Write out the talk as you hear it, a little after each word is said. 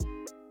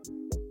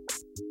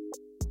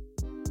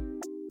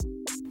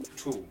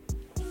2.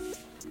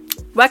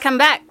 Welcome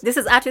back. This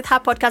is Art with Her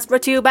podcast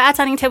brought to you by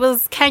Turning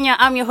Tables Kenya.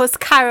 I'm your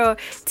host, Caro.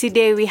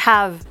 Today we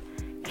have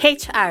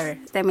HR,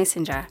 the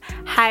messenger.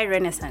 High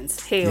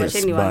Renaissance. Hey, yes, what's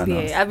anyone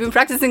here? I've been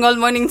practicing all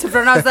morning to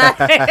pronounce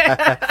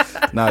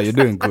that. No, you're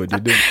doing good.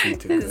 You're doing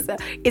good. So,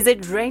 is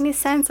it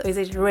Renaissance or is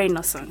it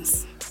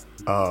Renaissance?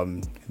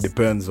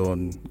 Depends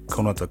on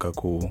Konataka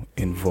ko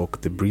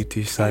invoke the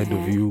British side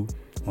of you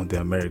on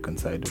the American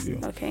side of you.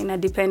 Okay, na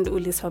depend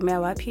ulisomea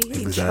wapi.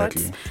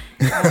 Exactly.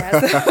 In short.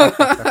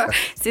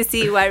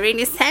 Sisi wa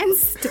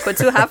Renaissance tuko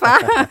tu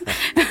hapa.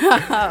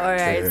 All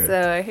right.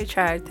 So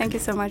HR, thank you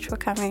so much for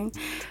coming.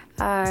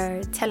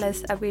 Tell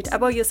us a bit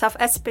about yourself,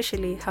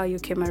 especially how you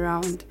came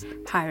around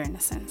High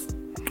Renaissance.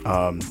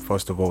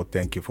 First of all,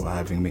 thank you for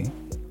having me.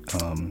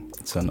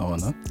 It's an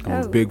honor.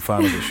 I'm a big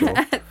fan of the show.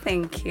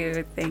 Thank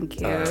you.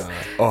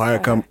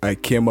 I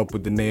came up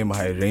with the name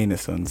High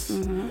Renaissance.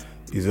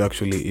 Is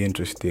actually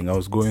interesting. I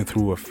was going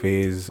through a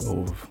phase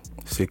of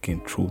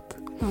seeking truth,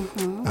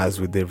 as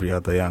with every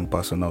other young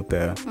person out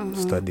there,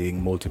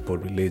 studying multiple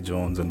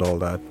religions and all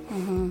that.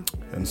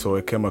 And so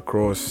I came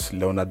across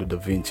Leonardo da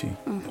Vinci,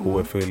 who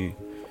I feel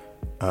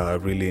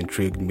really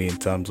intrigued me in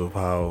terms of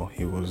how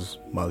he was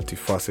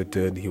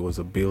multifaceted. He was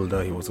a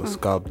builder, he was a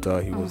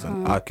sculptor, he was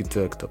an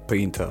architect, a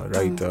painter,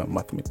 writer,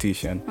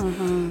 mathematician.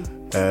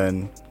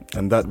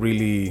 And that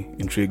really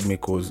intrigued me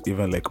because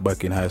even like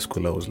back in high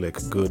school, I was like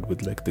good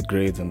with like the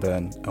grades, and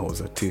then I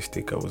was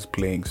artistic. I was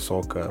playing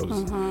soccer. I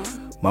was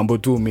mambo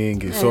tu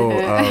mingi. So,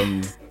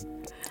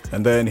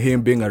 and then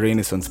him being a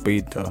Renaissance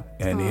painter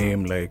and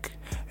him like,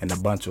 and a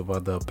bunch of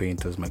other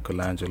painters,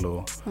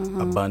 Michelangelo,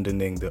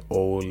 abandoning the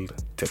old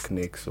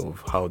techniques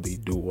of how they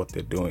do what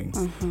they're doing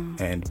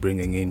and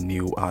bringing in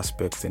new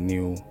aspects and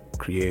new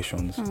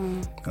creations.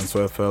 And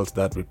so I felt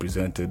that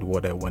represented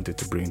what I wanted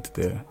to bring to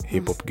the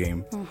hip-hop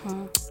game.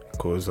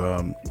 Because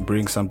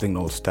bring something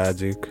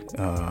nostalgic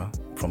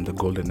from the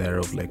golden era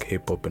of like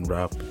hip-hop and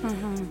rap,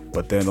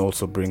 but then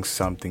also bring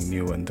something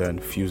new and then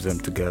fuse them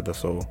together.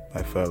 So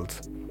I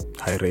felt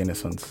High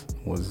Renaissance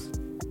was,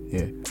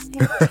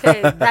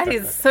 Okay, that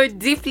is so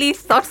deeply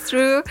thought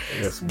through,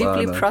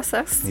 deeply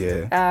processed.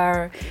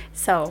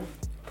 So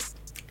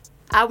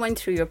I went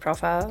through your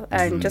profile,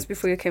 and just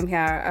before you came here,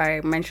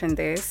 I mentioned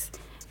this.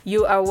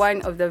 You are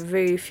one of the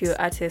very few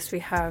artists we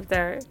have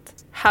that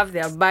have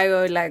their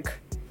bio like,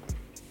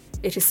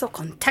 it is so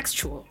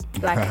contextual.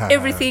 Like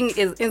everything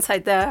is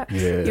inside there.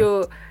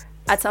 You,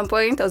 at some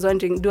point, I was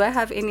wondering, do I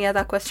have any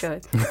other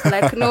question?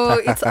 Like, no,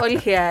 it's all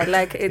here.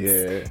 Like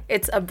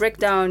it's a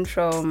breakdown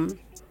from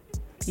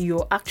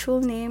your actual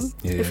name.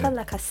 You felt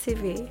like a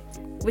CV,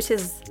 which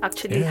is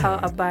actually how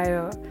a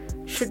bio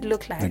should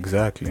look like.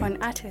 Exactly. For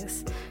an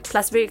artist.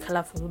 Plus very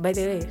colorful, by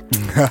the way.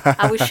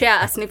 I will share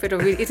a snippet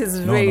of it. It is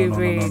very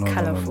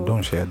colorful.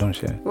 Don't share.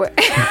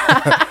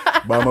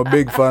 But I'm a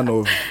big fan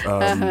of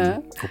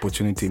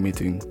opportunity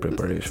meeting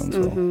preparation.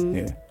 So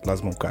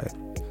lazima ukae.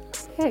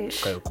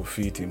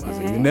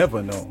 You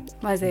never know.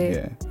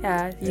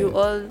 You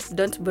all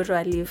don't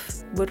borrow a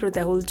leaf, borrow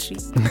the whole tree.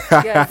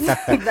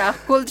 The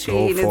whole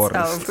tree in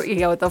itself.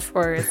 The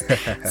forest.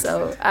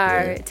 So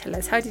tell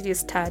us, how did you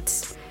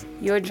start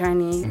your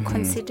journey,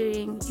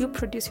 considering you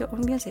produce your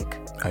own music?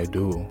 I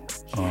do.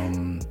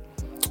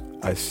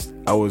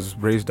 I was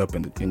raised up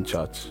in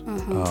church.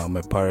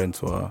 My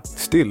parents were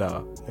still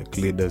like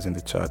leaders in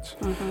the church.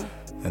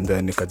 And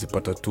then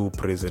nikajipata tu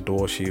praise and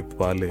worship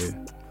pale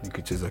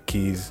nikicheza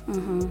keys.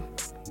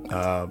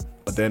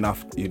 But then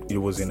after it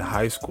was in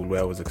high school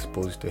where I was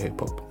exposed to hip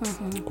hop.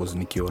 Because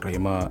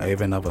nikiorema, I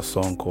even have a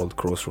song called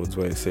Crossroads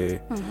where I say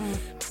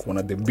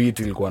kuna the beat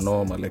ilikuwa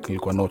noma, like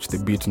nilikuwa notch the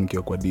beat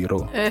nikiwa kwa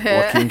diro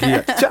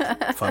wakiingia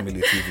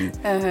family TV,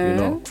 you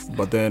know.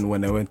 But then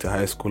when I went to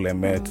high school, I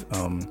met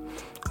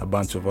a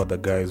bunch of other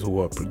guys who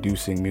were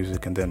producing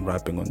music and then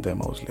rapping on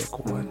them. I was like,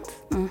 what?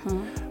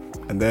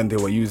 And then they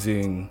were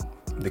using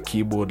the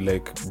keyboard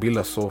like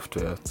bila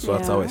software, so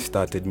that's how I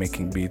started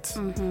making beats.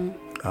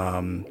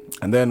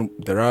 And then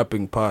the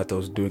rapping part, I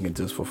was doing it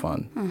just for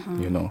fun,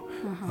 you know.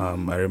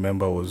 I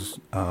remember I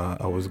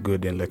was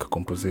good in like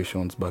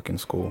compositions back in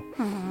school.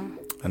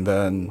 And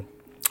then,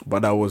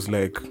 but I was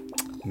like,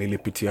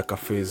 nilipitia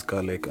phase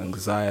ka like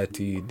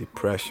anxiety,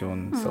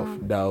 depression,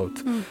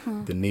 self-doubt,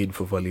 the need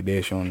for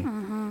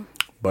validation.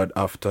 But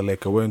after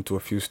like I went to a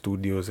few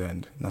studios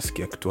and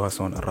nasikia kitu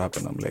hasa wana rap,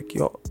 and I'm like,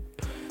 yo,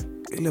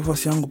 ile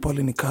voice yangu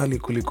pale ni kali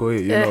kuliko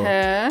hii, you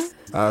know.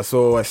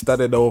 So I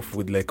started off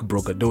with like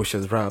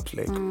Brogadocious raps,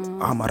 like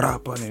I'm a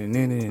rapper,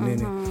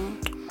 nini.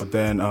 But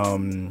then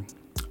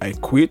I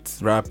quit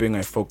rapping.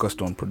 I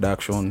focused on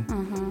production.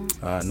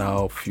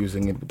 Now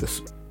fusing it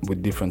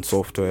with different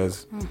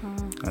softwares.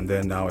 And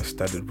then now I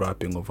started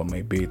rapping over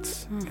my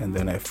beats. And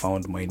then I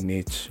found my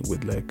niche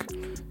with like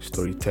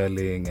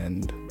storytelling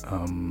and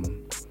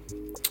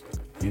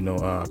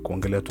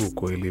kuongelea tu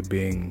ukweli,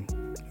 being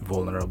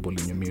vulnerable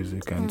in your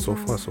music, and so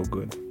far so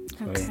good.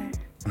 Okay.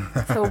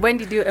 So when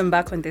did you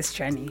embark on this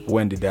journey?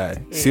 When did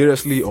I? Yes.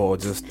 Seriously, or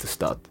just the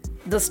start?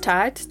 The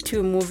start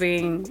to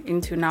moving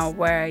into now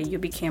where you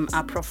became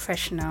a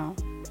professional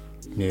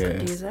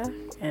producer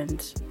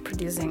and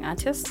producing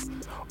artist?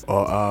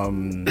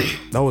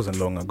 That wasn't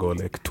long ago,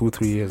 like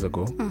 2-3 years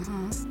ago.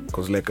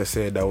 Because like I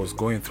said, I was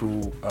going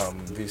through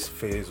this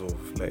phase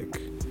of like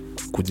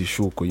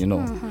kujishuku, you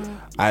know.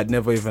 I had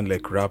never even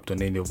like rapped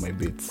on any of my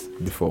beats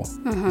before.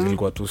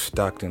 Zilikuwa too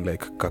stacked in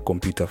like ka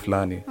computer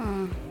flani.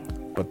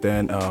 But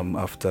then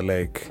after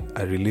like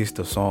I released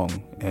a song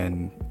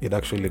and it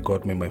actually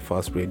got me my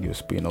first radio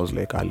spin, I was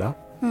like, Allah.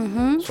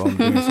 So I'm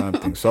doing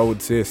something. So I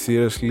would say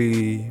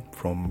seriously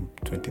from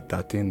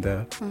 2013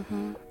 there,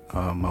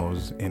 I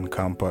was in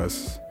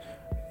campus,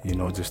 you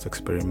know, just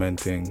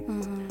experimenting.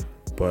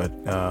 But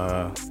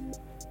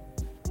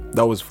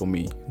that was for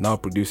me. Now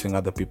producing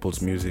other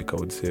people's music, I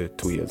would say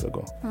 2 years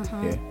ago.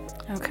 Yeah.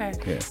 Okay.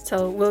 Yeah.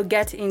 So we'll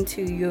get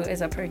into you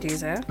as a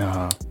producer.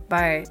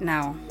 But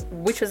now,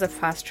 which was the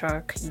first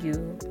track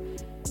you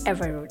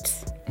ever wrote?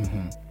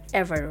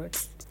 Ever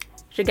wrote?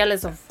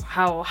 Regardless of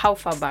how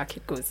far back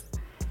it goes.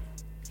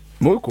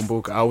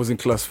 I was in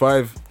class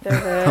 5.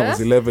 I was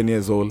 11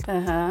 years old.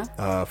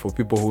 For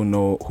people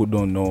who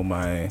don't know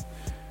my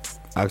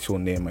actual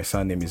name, my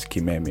surname is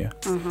Kimemia.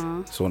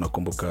 So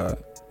nakumbuka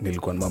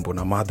nilikuwa mambo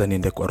na mother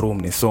niende kwa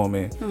room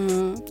nisome,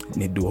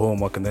 ni do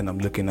homework, and then I'm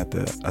looking at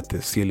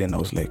the ceiling. I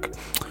was like,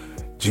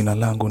 jina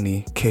langu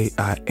ni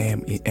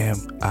Kimemia,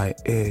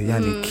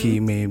 yani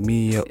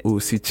Kimemia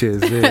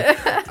usicheze.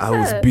 I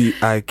was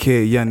BIK,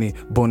 yani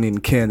born in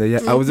Kenya.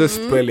 Yeah, I was just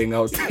spelling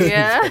out.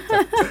 Yeah.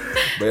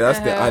 But that's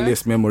the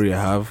earliest memory I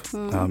have.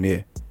 I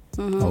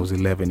was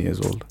 11 years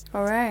old.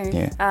 All right.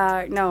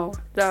 Yeah. Now,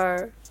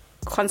 the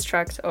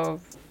construct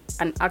of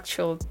an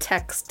actual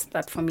text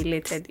that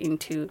formulated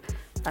into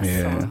a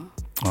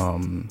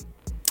song.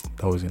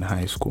 That was in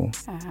high school.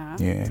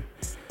 Yeah.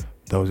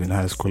 That was in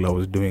high school. I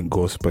was doing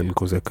gospel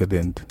because I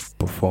couldn't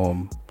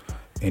perform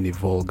any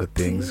vulgar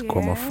things,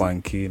 come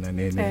funky and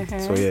anything.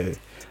 So yeah,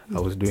 I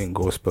was doing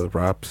gospel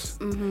raps.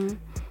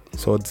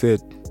 So I'd say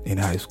it in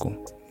high school.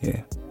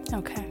 Yeah.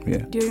 Okay.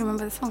 Yeah. Do you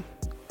remember the song?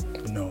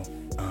 No.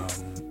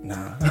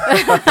 Nah.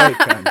 I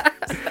can't.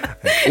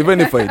 Even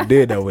if I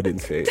did, I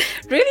wouldn't say it.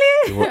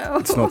 Really?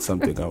 It's not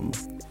something I'm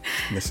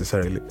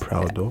necessarily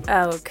proud of.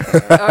 Okay.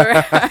 All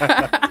right.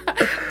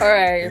 All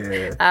right.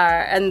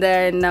 Yeah. And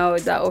then now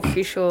the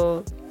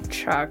official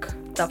track,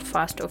 the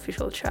first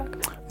official track.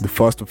 The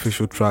first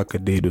official track I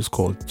did was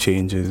called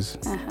Changes.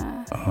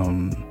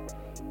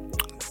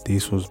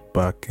 This was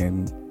back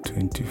in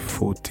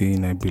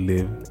 2014, I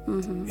believe.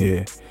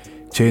 Yeah.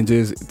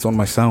 Changes, it's on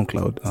my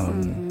SoundCloud.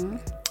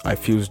 I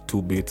fused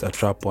 2 beats, a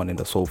trap one and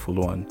a soulful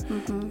one.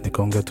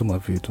 Nikonga tu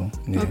mavitu.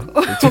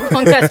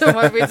 Nikonga tu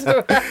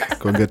mavitu.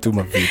 Nikonga tu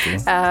mavitu.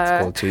 It's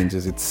called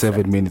Changes. It's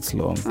 7 minutes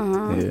long.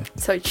 Yeah.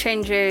 So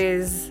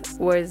Changes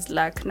was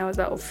like now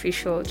the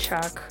official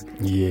track.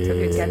 Yeah. So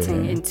you're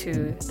getting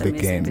into the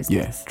music game. business.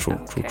 Yeah,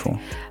 true.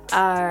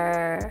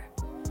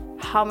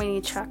 How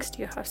many tracks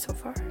do you have so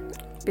far?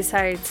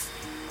 Besides,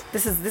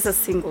 this is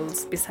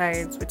singles.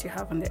 Besides what you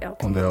have on the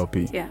LP. On the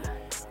LP. Yeah.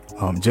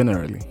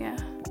 Generally. Yeah.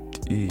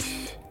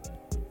 Eesh.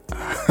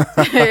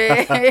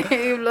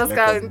 You've lost like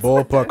count. A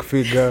ballpark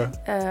figure.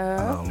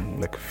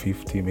 Like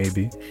 50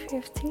 maybe.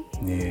 50?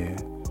 Yeah.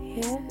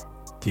 Yeah.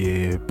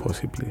 Yeah,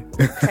 possibly.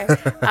 Okay.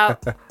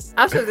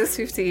 Out of this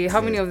 50,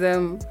 how many of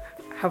them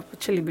have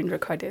actually been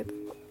recorded?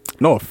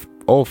 No,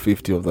 all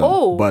 50 of them.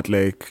 Oh. But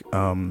like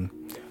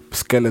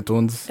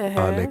skeletons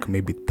are like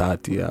maybe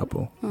 30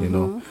 hapo, you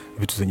know.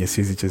 Vitu zenye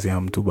sizi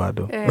chezea mtu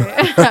bado.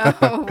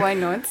 Why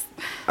not?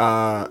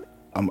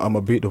 I'm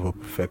a bit of a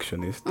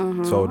perfectionist,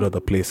 so I would rather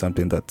play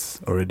something that's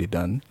already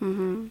done.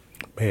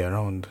 Hey,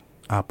 around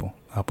Apple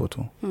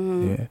too.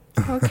 Yeah.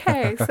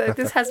 Okay, so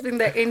this has been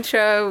the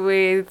intro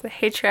with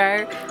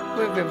HR.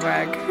 We'll be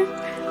back.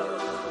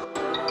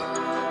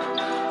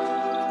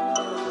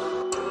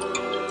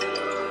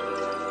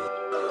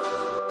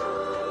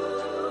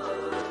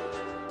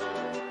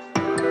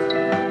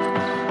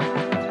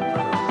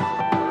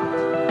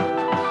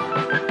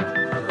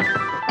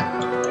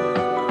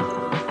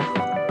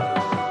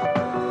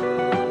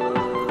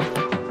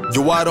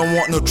 Yo, I don't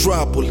want no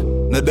trouble.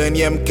 Nadai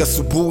niamke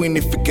asubuhi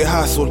nifike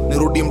hustle,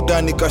 nirudi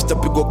mtani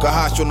kashtapigo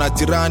kahasho na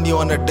jirani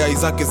wanadai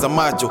zake za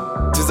majo.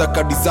 Cheza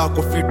kadi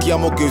zako fiti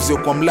ama geuzio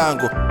kwa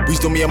mlango.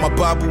 Wisdom ya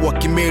mababu wa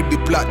kimedi,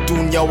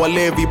 platoon ya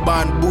walevi,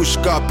 ban bush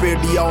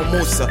kapedi ya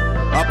Musa.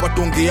 Hapa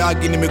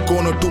tungeagi ni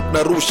mikono tu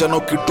narusha, na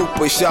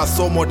ukitupa isha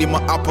somo di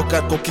maapa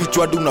kako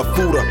kichwa duna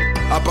fura.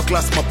 Hapa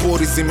class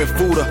mapori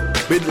zimefura,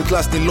 middle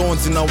class ni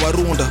loans na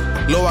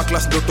warunda, lower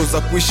class ndoto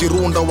za kuishi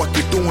runda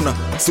wakituna.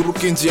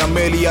 Suruki nji ya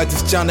meli ya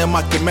jisichane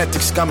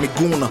mathematics kama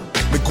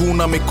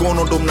Miguna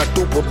mikono ndo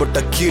mnatupa but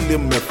akili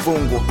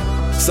mmefungwa.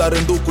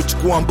 Sare nduku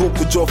chukua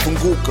mbuku jo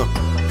funguka,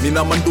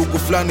 nina manduku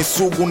flani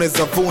sugu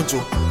neza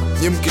vunjo.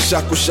 Nyimki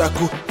shaku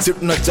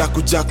situ na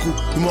jaku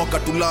ni mwaka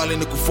tulale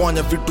ni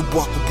kufanya vitu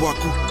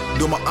bwaku.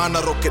 Ndio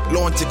maana rocket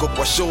launch iko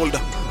kwa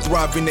shoulder,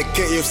 thriving in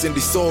chaos and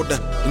disorder.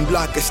 In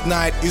blackest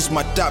night use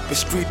my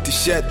tapestry to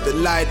shed the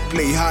light,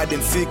 play hide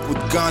and seek with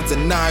guns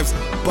and knives.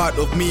 Part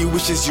of me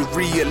wishes you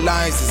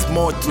realize there's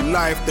more to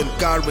life than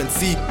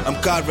currency. I'm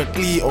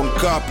currently on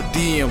carpe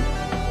diem.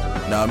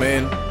 Nah,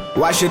 man.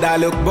 Why should I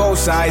look both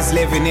sides,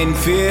 living in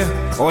fear?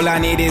 All I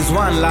need is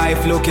one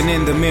life, looking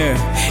in the mirror.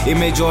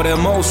 Image of the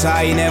Most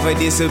High never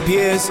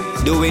disappears.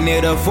 Doing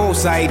it a full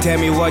sight, tell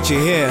me what you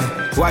hear.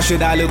 Why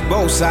should I look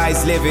both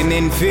sides, living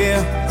in fear?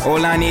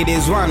 All I need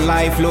is one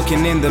life,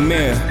 looking in the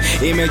mirror.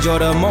 Image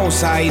of the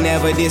Most High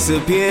never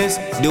disappears.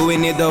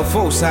 Doing it the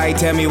full sight,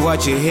 tell me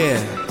what you hear.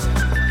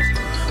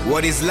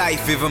 What is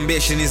life if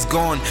ambition is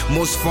gone?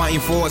 Most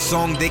fighting for a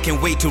song they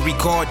can wait to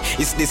record.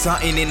 It's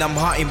disheartening and I'm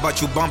hearting,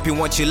 but you bumping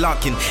what you're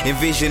locking.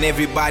 Envision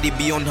everybody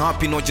beyond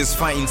hopping or just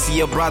fighting. See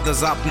your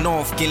brothers up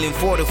north killing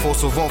for the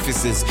force of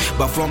officers.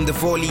 But from the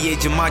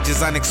foliage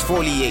emerges an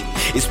exfoliate.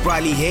 It's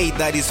probably hate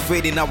that is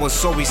fading our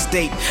sorry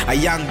state. A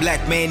young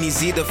black man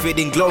is either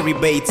fading glory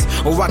baits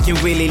or working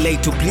really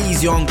late to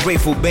please your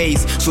ungrateful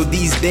base. So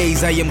these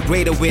days I am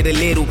greater with a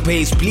little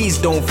pace. Please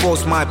don't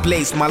force my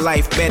place. My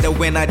life better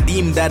when I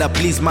deem that I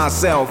please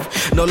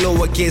myself. No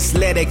lowercase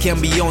letter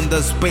can be on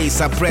the space.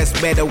 I press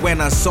better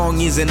when a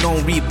song isn't on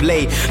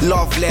replay.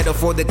 Love letter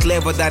for the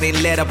clever that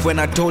ain't let up when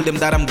I told them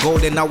that I'm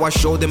golden. Now I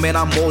show them and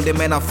I mold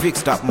them and I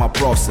fixed up my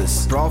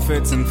process.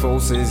 Prophets and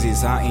forces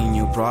is in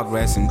your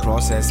progress and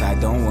process. I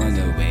don't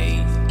wanna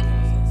wait.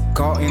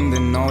 Caught in the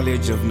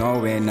knowledge of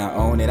knowing I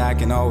own it, I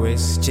can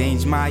always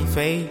change my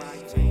fate.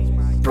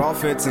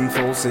 Prophets and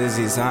forces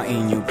is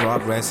in your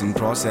progress and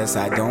process.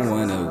 I don't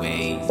wanna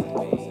wait.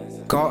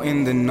 Caught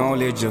in the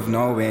knowledge of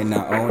knowing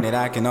I own it,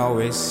 I can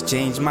always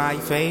change my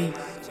fate.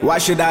 Why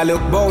should I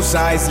look both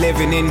sides,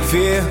 living in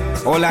fear?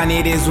 All I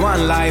need is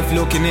one life,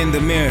 looking in the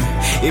mirror.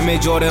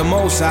 Image of the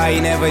Most High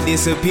never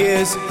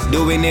disappears.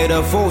 Doing it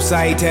a full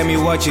sight, tell me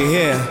what you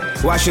hear.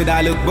 Why should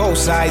I look both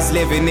sides,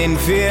 living in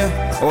fear?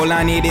 All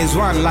I need is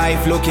one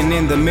life, looking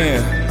in the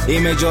mirror.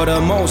 Image of the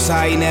Most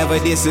High never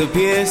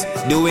disappears.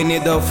 Doing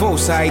it the full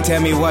sight, tell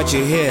me what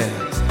you hear.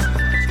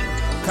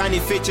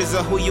 Kani features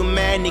of who you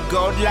man, ni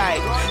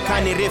godlike.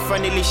 Kani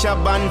rifanili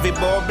shaban vi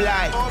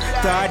bob-like.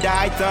 Third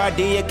eye,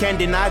 you can't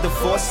deny the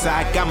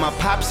foresight. Got my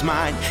pop's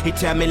mind, he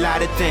tell me a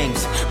lot of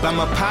things. But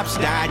my pops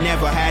died,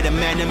 never had a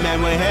man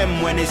with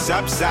him. When it's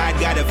upside,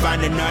 gotta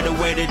find another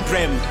way to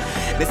dream.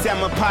 They say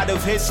I'm a part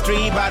of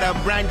history, but I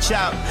branch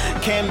out.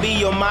 Can't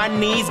be on my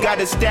knees,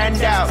 gotta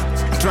stand out.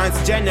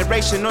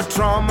 Transgenerational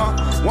trauma,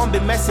 won't be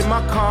messing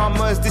my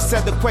karmas. These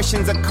are the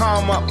questions that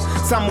come up.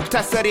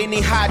 Samuktasari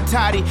ni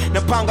hatari,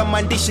 napanga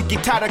mandishi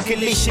gitara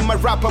kilishi.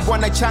 Marapa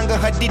wanachanga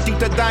hadithi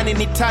utadhani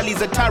ni tali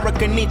za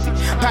tarakaniti.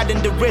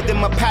 Pattern the rhythm,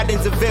 my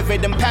patterns are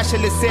vivid. I'm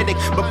passionate acidic,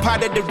 but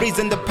part of the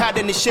reason the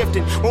pattern is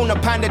shifting.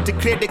 Unapanda to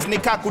critics,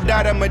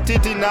 nikakudara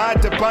matiti na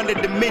hata panda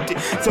the miti.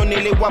 So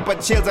niliwapa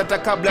chills hata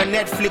kabla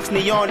Netflix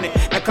nione,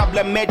 na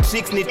kabla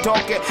Matrix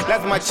nitoke,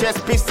 lazima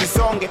chest piece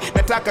nisonge.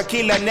 Nataka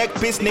kila neck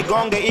piece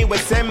nigonge, iwe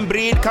same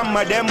breed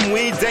kama them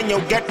weeds and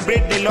you get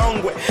breed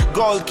nilongwe.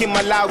 Gold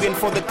Kimalawian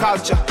for the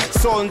culture,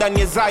 soul ndani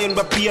ya Zion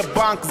but pia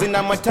bank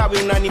zina matawi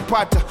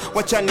unanipata.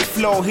 Wacha ni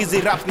flow,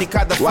 hizi rap ni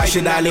kada fight. Why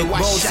should I look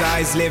both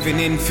sides, living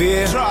in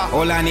fear?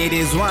 All I need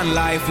is one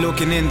life,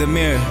 looking in the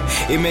mirror.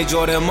 Image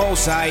of the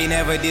Most High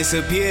never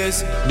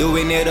disappears.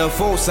 Doing it a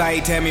full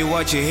sight, tell me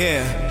what you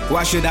hear.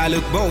 Why should I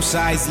look both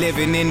sides,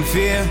 living in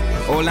fear?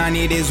 All I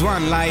need is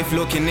one life,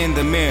 looking in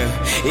the mirror.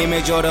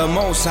 Image of the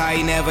Most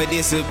High never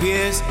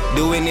disappears.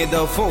 Doing it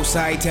the full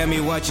sight, tell me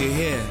what you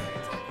hear.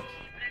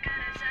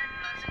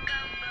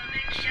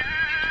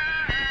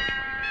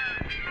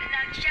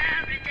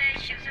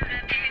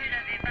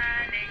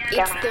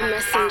 It's the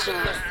messenger.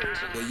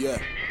 Yeah,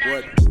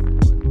 what?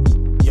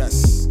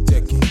 Yes,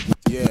 check it.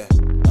 Yeah,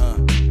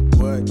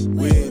 what?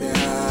 We're the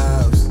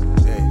house.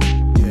 Yeah,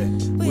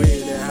 we're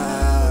the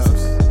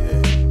house.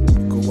 Yeah,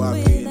 go up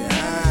in the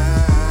house.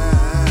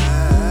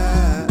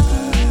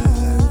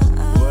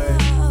 What?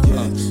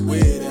 Yeah,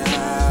 we're the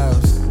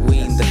house. We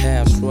in the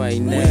house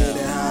right now. We're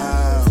the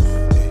house.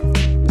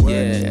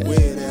 Yeah.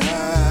 We're the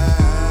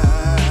house.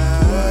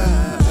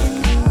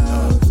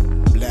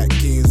 Black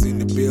kings in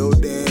the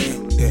building.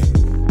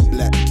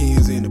 Black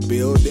kings in the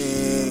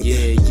building.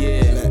 Yeah.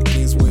 Black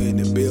kings were in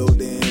the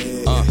building.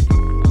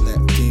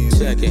 Black kings.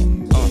 Check it.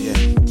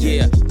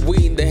 Yeah,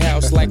 we in the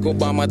house like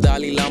Obama,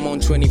 Dalai Lama on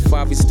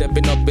 25 is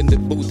stepping up in the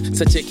booth.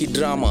 Sacheki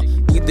drama.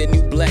 We the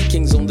new black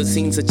kings on the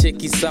scene,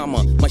 Sacheki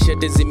sama.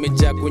 Machete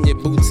zimejaa kwenye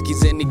boots,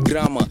 kizeni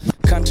grama.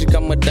 Country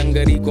kama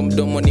dangari kwa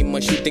mdomo ni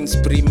ma shooting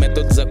spree.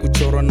 Methods za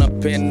kuchora na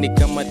pen ni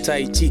kama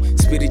tai chi.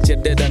 Spirit ya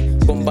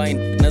dead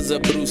combine na za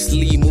Bruce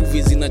Lee.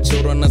 Movies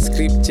inachorwa na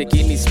script,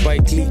 chekini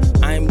Spike Lee.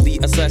 I'm the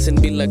assassin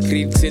bila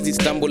creed. Sezi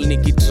stumble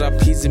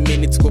nikitrap, hizi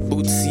minutes kwa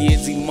boots,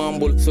 siezi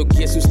mumble. So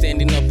guess who's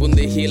standing up on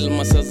the hill,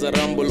 masaza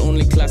rumble.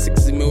 Only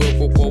classics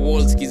zimewekwa kwa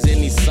walls,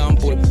 kizeni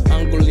sample.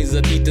 Uncle ni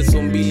za tite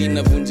so mbili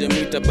na vunja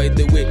mita. By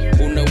the way,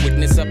 una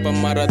witness hapa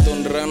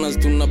marathon runners.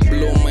 Tuna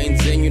blow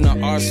minds zenyu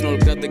na Arsenal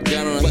got the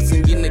gunners. Basi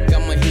ngine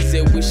kama hizi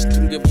I wish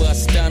tungevaa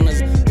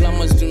stanners.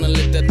 Plumbers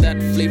tunaleta that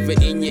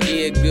flavor in your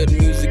ear. Good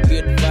music,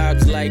 good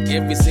vibes like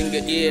every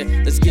single year.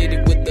 Let's get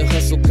it with the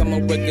hustle, kama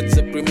records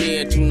a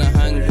premiere. Tuna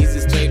hang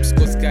hizi stripes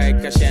kwa sky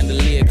ka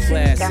chandelier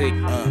classic.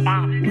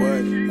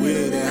 What?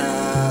 We're the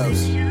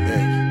house.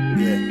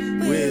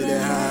 Yeah, we're the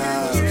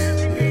house.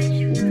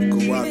 Yeah,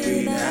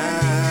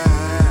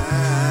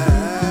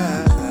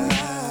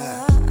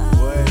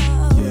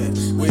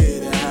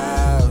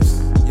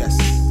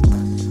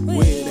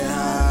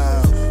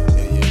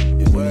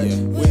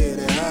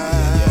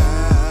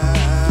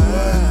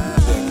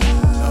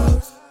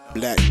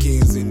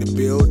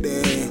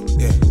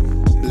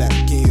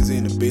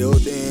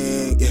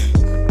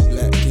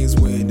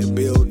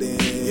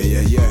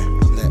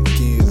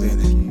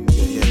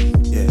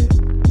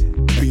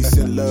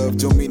 love,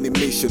 don't mean the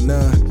mission,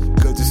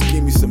 Girl, just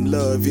give me some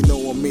love, you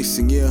know I'm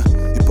missing, yeah.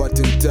 The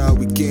button tie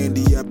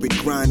weekendy, I've been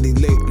grinding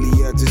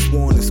lately. I just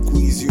wanna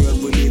squeeze you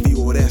and relieve you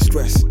all that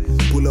stress.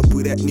 Pull up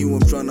with that new,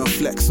 I'm tryna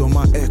flex on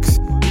my ex.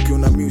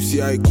 Ukiona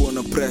music,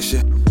 haikuona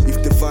pressure.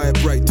 If the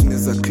vibe right,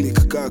 tunaweza click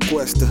ka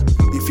questa.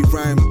 If you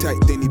rhyme tight,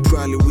 then he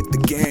probably with the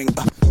gang.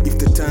 If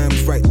the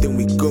time's right, then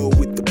we go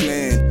with the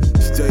plan.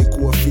 Stay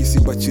kuwa fisi,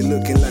 but you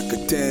looking like a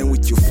 10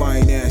 with your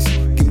fine ass.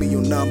 Give me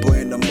your number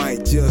and I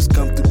might just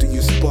come to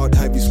your spot.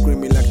 Have you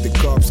screaming like the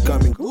cops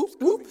coming? Whoop,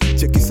 whoop.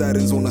 Check your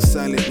sirens on a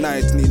silent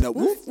night, Nina.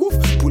 Woof,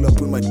 woof. Pull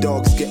up with my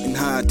dogs, getting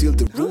high till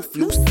the roof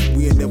loose.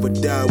 We ain't never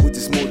die, we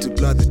just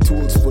multiply the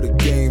tools for the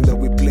game that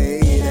we play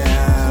in the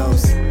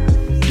house.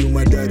 Do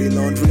my dirty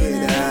laundry in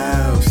the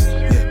house.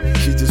 Yeah,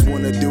 she just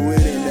wanna do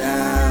it in the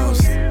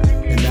house.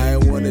 And I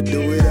wanna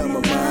do it on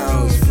my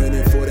mouth.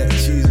 Feeling for that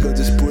cheese, girl,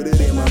 just put it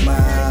in my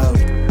mouth.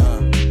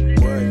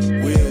 What?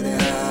 We in the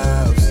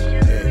house.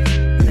 Yeah,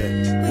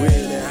 yeah. We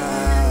in the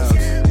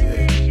house.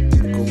 Yeah.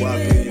 Go up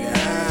in the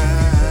house.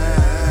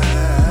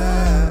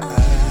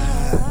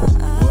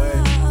 What?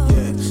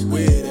 Yeah,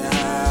 we in the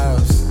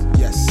house.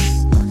 Yes,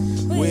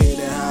 we in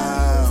the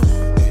house.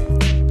 Yeah.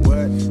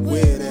 What? We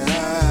in the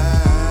house.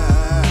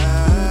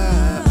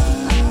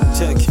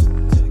 Check.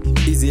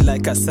 Easy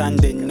like a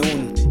Sunday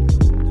noon.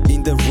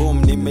 In the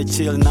room,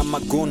 nimechill na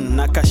magoon.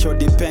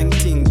 Nakashodi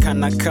painting,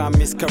 kanaka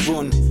Miss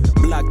Karun.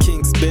 Black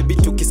Kings, baby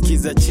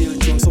tukisikiza chill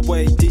tune. So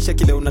waitisha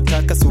kile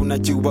unataka, so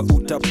unajua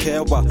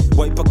utapewa.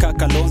 Waipa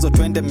kaka Lonzo,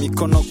 twende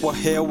mikono kwa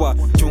hewa.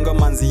 Chunga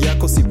manzi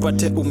yako,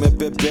 sipate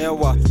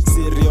umebebewa.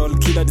 Serial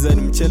killer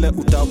design mchele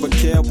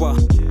utawekewa.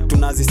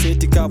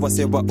 Tunaziseti kawa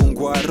sewa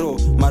ungwaro.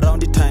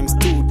 Maraundi times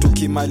 2,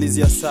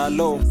 tukimalizia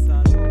salo.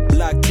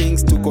 Black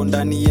Kings tuko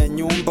ndani ya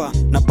nyumba.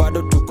 Na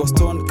bado tuko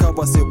stone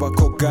kawa sewa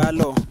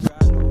kogalo.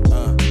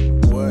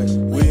 What?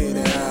 We in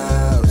the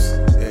house.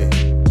 Hey,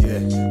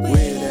 yeah. We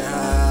in the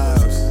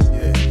house.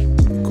 Yeah.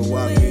 Go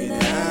out in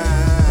the house.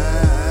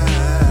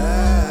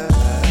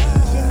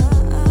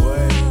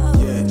 What?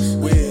 Yeah.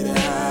 We in the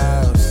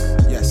house.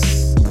 Yes.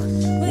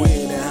 We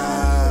in the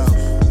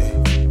house. Hey.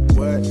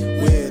 What?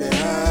 We in the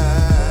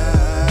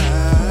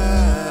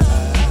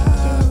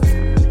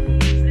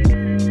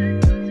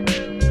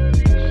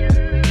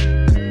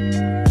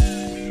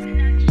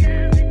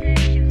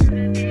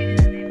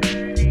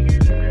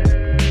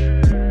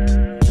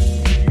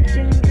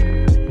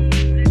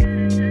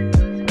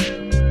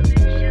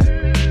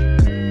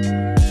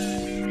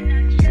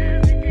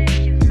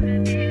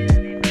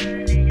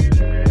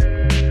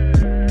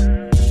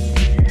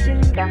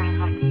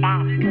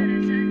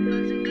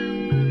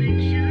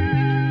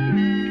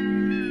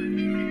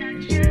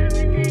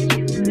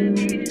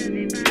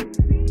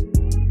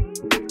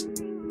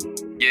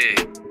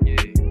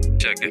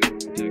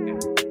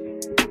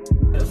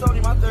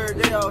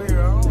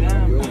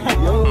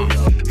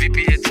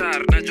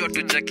VPHR najua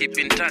tuja keep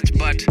in touch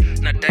but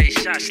nadai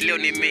shash leo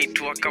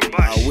nimeitwa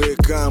kabash. Awe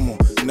kamo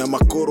na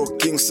makoro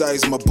king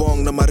size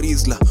mabong na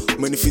marizla.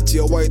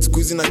 Umenifitia white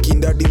squeeze na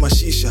kindadi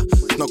mashisha.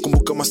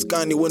 Tunakumbuka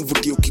maskani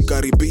wenvuti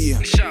ukikaribia.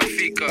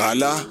 Nishafika.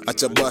 Ala,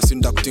 acha basi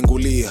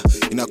ndakutingulia.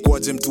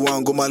 Inakuaje mtu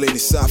wangu, male ni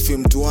safi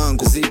mtu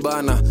wangu.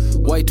 Zibana,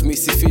 white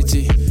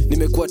misifichi.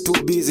 Nimekuwa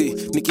too busy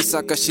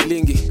nikisaka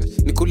shilingi.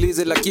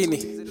 Nikulize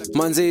lakini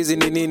manze hizi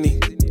ni nini?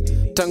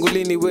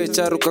 Tangulini we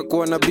charuka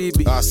kuwa na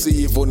bibi. Si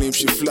hivyo, ni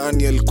mshi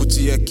flani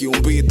alikujia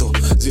kiumbito.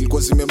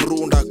 Zilikuwa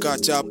zimemrunda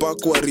kachapa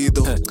kwa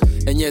rido.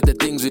 Enye the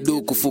things we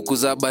do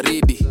kufukuza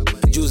baridi.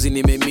 Juzi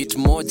nimemeet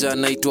moja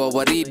naitwa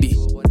Waridi.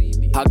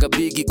 Haga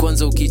bigi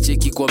kwanza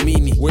ukicheki kwa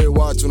mini. We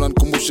watu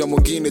unanikumbusha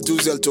mwingine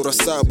juzi alichora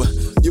 7.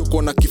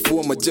 Yuko na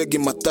kifua majegi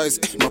matais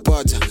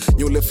mapaja.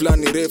 Nyule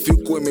flani refu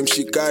yuko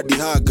imemshikadi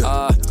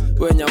haga.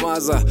 We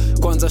nyamaza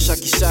kwanza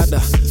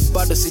shakishada.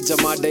 Bado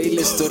sijamada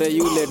ile story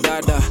yule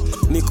dada.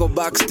 Niko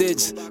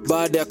backstage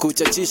baada ya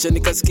kuchachisha.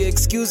 Nikasikia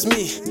excuse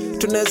me,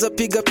 tunaweza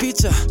piga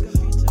picha.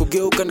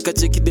 Kugeuka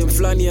nikacheki dem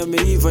flani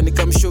ameiva.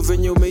 Nikamshow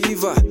venye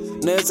umeiva,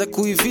 naweza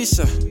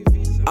kuivisha.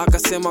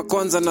 Akasema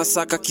kwanza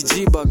nasaka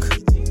kijibag.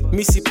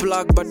 Missy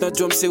plug but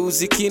najua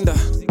mseuzi kinda.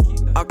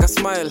 Aka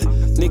smile,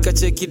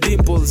 nikacheki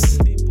dimples.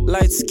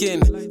 Light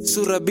skin,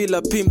 sura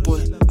bila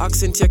pimple.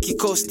 Accent ya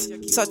kikost,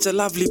 such a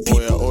lovely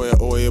people.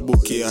 Oya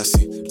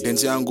bukiasi.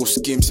 Lenzi yangu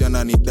skims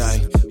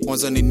yananidai.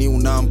 Kwanza ni new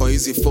number,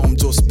 hizi form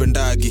jo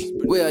spendagi.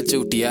 We ache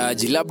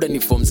utiaji, labda ni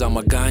form za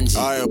maganji.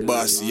 Aya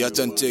basi,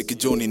 acha ncheki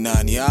Johnny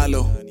nani.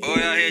 Halo.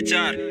 Oya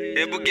HR,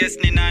 hebu guess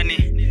ni nani?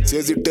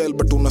 Siwezi tell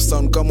but una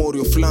sound kama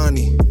Oreo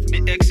flani.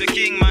 Ni Exo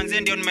King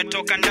manze ndio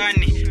nimetoka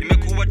ndani.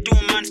 Imekuwa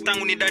 2 months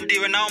tangu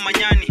nidandiwe nao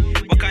manyani.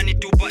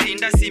 Wakanitupa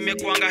indasi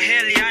imekuanga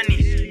hell yani.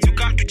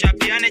 Tukam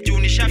tuchapiane juu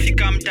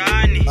nishafika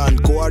mtaani.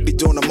 Ankoadi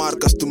John na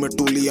Marcus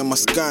tumetulia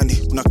maskani.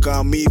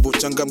 Tunakaa mivo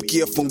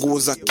changamkia funguo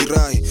za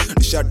kirai.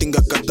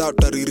 Nishatinga kadhaa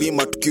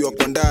taririma tukiwa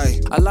kwa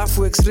ndai.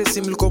 Alafu Express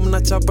mlikuwa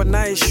mnachapa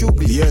naye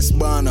shughuli. Yes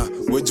bana,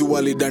 weju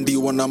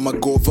walidandiwa na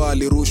magova.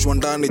 Alirushwa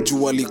ndani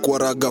juu alikuwa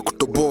raga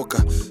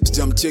kutoboka.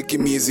 Sijamcheki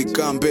miezi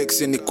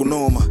comeback ni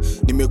kunoma.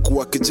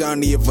 Nimekuwa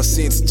kijani ever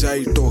since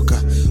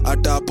jaitoka.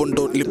 hata hapo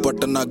ndo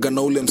nilipatanaga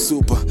na ule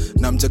msupa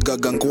na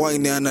mjagaga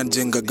ngwaine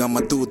anajengaga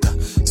matuta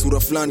sura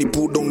fulani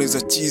puda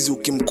unaweza chizi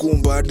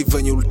ukimkumba hadi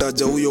venye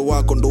ulitaja huyo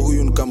wako ndo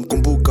huyu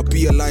nikamkumbuka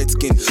pia light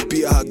skin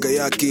pia haga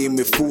yake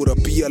imefura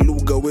pia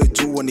lugha we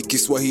jua ni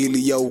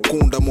Kiswahili ya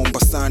ukunda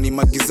Mombasani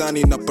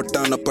magizani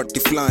napatana pati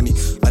fulani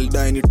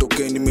alidai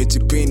nitoke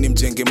nimejipini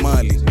mjenge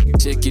mali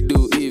check it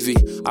do hivi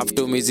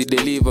after mezi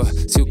deliver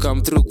si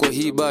come through kwa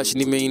hii bash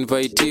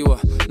nimeinvitiwa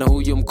na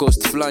huyo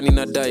mcost fulani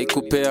nadai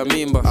kupea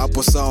mimba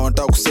hapo sawa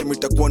nataka kusema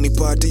itakuwa ni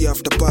party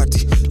after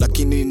party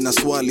lakini nina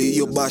swali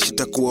hiyo bash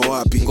itakuwa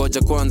wapi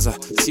ngoja kwanza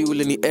si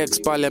ule ni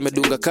ex pale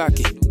amedunga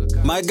kaki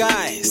my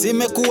guy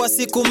simekuwa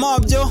siku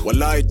mobjo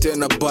walai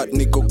tena but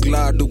niko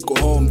glad uko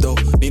home though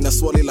nina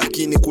swali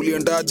lakini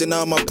kuliendaje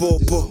na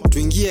mapopo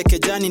tuingie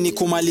kejani ni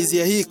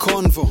kumalizia hii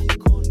convo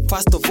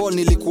first of all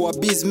nilikuwa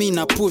busy me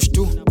na push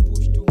tu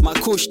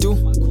makush tu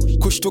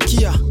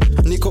kushtukia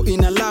niko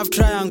in a love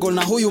triangle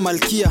na huyu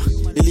malkia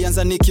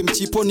ilianza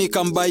nikimchipo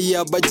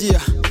nikambaia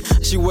bajia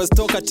she was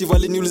talkative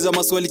aliniuliza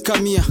maswali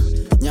kamia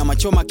nyama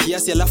choma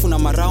kiasi alafu na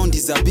maraundi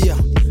za bia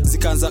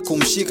zikaanza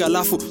kumshika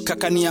alafu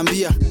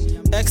kakaniambia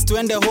ex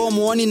tuende home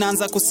uoni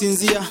naanza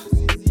kusinzia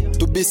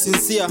to be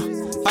sincere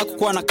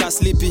hakukuwa na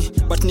kaslipi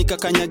but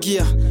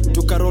nikakanyagia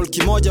tukarol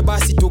kimoja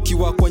basi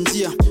tukiwa kwa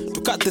njia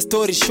to cut the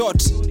story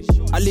short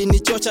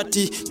alinichocha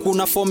ti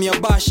kuna form ya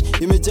bash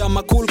imejaa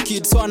ma cool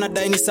kids so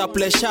anadai ni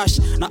supply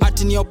shash na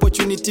ati ni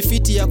opportunity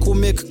fiti ya ku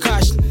make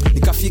cash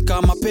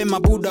nikafika mapema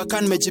buda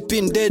kan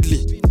mejipin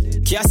deadly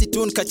kiasi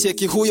tu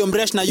nikacheki huyo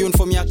mresh na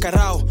uniform ya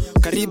karao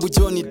karibu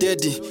Johnny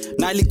Daddy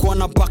na alikuwa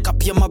na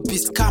backup ya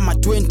mabis kama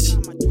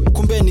 20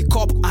 kumbe ni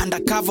cop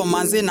undercover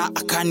manze na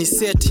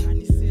akaniseti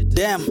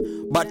damn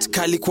but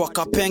kalikuwa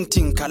ka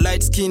painting ka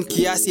light skin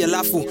kiasi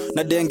alafu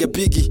na denge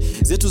bigi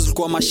zetu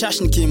zilikuwa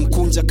mashash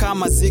nikimkunja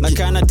kama zigi na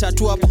kana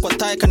tattoo hapo kwa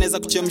thigh kanaweza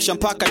kuchemsha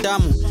mpaka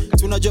damu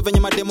tunajua venye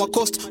mademo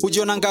coast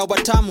ujiona ngao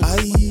batamu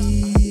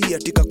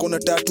atika kona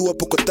tatu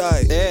hapo kwa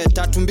thigh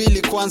tatu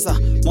mbili kwanza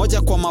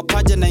moja kwa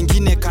mapaja na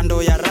nyingine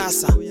kando ya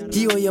rasa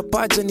hiyo ya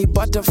paja ni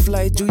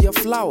butterfly juu ya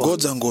flower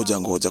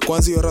ngoja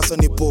kwanza hiyo rasa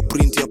ni paw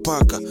print ya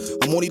paka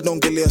amoni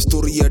naongelea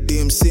story ya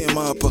DMC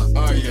hapa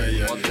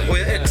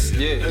oya ex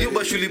hiyo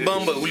bashuli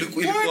bamba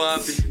ulikuwa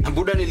wapi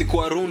buda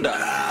nilikuwa Runda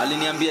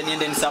aliniambia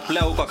niende ni supply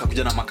huko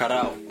akakuja na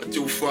makarao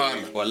ufala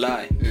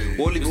wallahi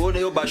wewe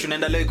hiyo bashu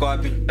naenda leo iko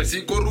wapi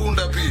siko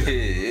Runda pia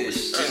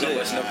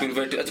basi na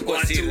kuinvite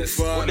atakuwa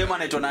serious udema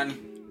anaitwa nani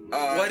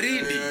Waridi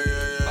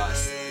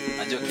basi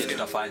najua kile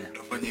tutafanya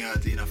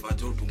hata inafaa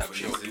tu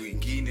tumfanyie watu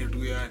wengine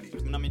tu yani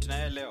tuna meet na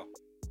yeye leo.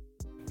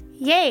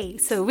 Yay!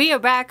 So we are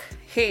back.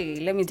 Hey,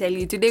 let me tell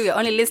you, today we are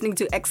only listening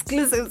to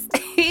exclusives.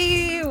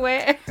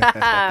 Where?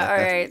 All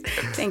right.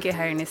 Thank you,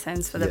 Harry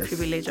Nissans, for the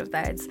privilege of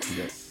that.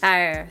 Yes.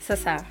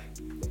 Sasa,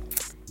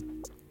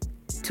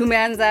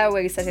 tumeanza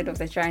where you started off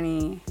the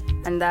journey,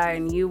 and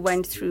then you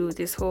went through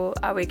this whole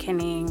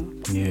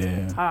awakening.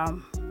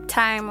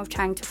 Time of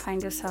trying to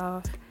find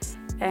yourself.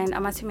 And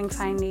I'm assuming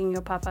finding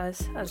your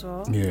purpose as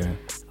well. Yeah.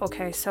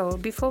 Okay, so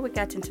before we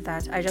get into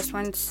that, I just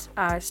want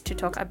us to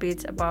talk a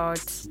bit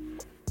about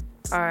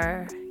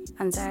our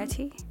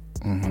anxiety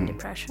and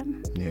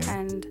depression. Yeah.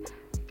 And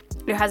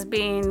it has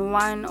been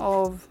one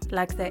of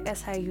like the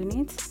SI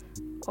units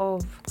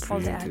of all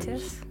the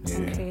artists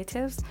and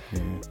creatives.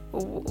 Yeah.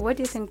 What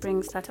do you think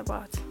brings that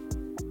about?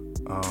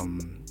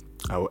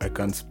 I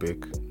can't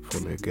speak for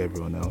like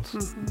everyone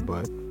else,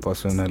 but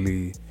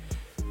personally,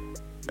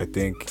 I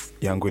think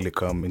yangu will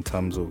come in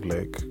terms of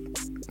like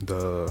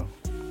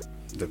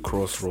the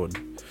crossroad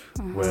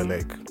where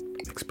like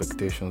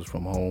expectations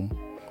from home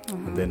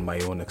and then my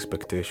own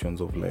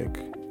expectations of like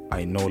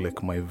I know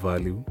like my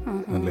value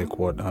and like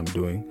what I'm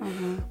doing,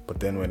 but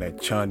then when I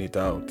churn it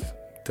out,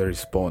 the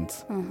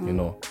response, you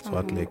know, so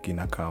at like in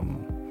a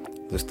come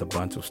just a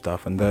bunch of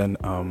stuff, and then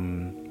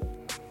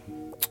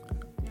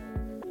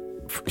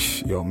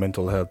your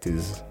mental health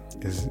is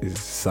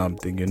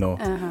something, you know,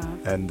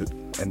 and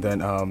then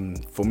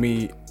for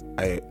me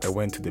I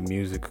went to the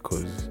music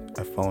because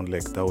I found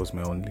like that was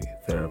my only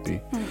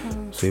therapy.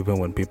 So even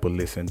when people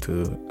listen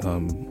to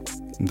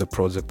the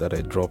project that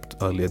I dropped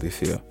earlier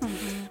this year,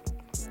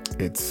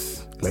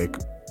 it's like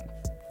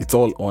it's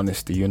all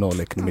honesty, you know,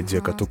 like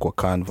nimejeka tu kwa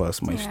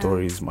canvas, my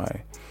stories,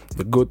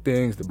 the good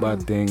things, the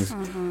bad things,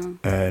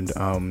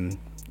 and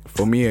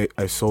for me,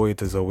 I saw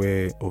it as a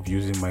way of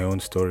using my own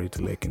story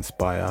to like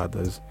inspire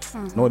others.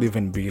 Not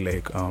even be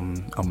like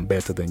I'm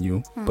better than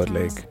you, but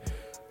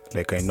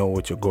like I know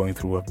what you're going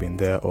through. I've been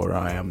there, or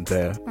I am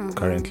there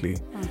currently.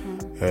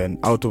 And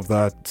out of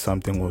that,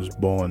 something was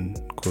born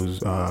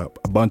because a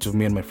bunch of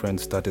me and my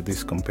friends started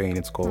this campaign.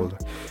 It's called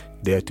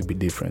Dare to Be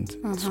Different.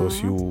 So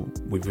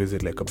we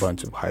visit like a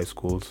bunch of high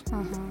schools,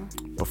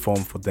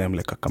 perform for them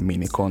like a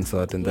mini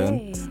concert, and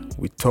then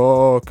we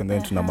talk, and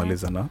then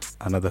tunamaliza na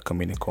another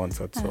mini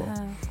concert. So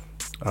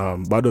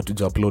bado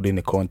tuja upload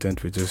any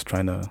content, we're just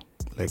trying to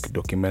like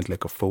document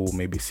like a full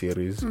maybe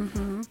series.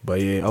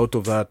 But yeah, out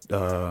of that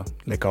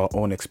like our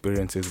own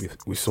experiences,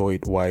 we saw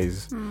it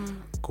wise,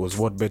 because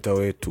what better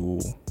way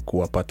to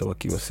kuwapata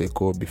wakiwa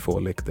seko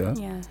before like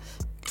the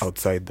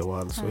outside the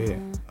world. So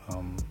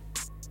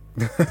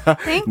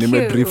Thank you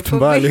for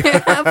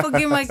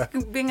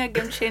being a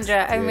game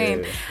changer. I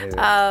mean,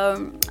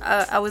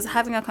 I was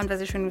having a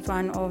conversation with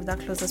one of the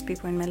closest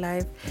people in my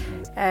life,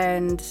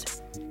 and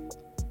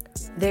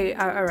they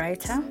are a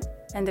writer,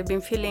 and they've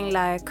been feeling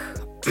like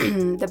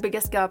the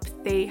biggest gap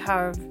they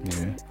have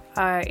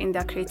in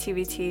their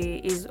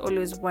creativity is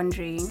always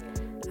wondering,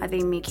 are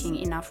they making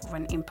enough of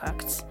an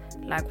impact?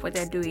 Like what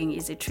they're doing,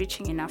 is it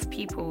reaching enough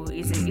people?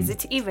 Is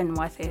it even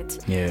worth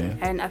it? Yeah.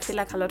 And I feel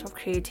like a lot of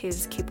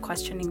creatives keep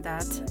questioning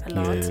that a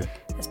lot,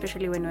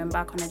 especially when we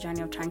embark on a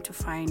journey of trying to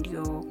find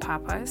your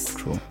purpose.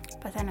 True.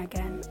 But then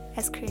again,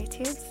 as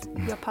creatives,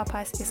 your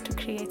purpose is to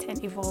create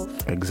and evolve.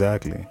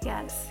 Exactly.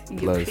 Yes. You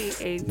Plus,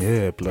 create.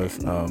 yeah. Plus,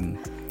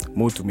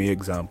 more to me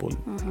example,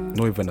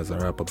 not even as a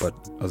rapper, but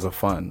as a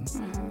fan.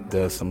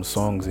 There are some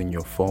songs in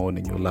your phone,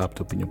 in your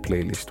laptop, in your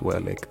playlist where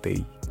like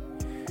they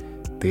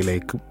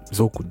like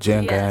zoku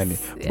jenga yani,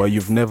 but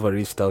you've never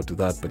reached out to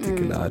that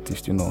particular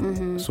artist, you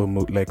know. So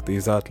like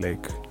there's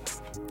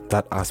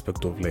that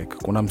aspect of like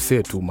kuna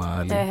msee tu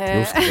mahali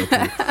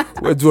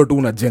wejua tu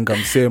unajenga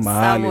msee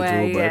mahali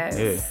tu, but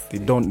they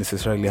don't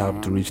necessarily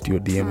have to reach to your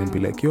DM and be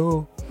like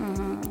yo.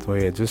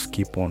 So just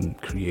keep on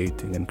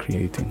creating and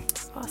creating.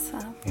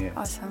 Awesome.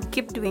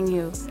 Keep doing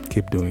you.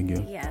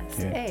 Yes.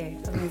 Hey,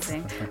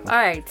 amazing. All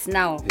right,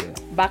 now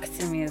back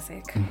to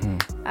music.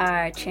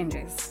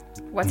 Changes.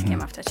 What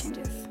came after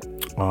Changes?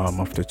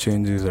 After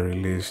Changes, I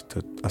released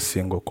a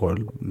single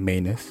called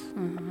Menace.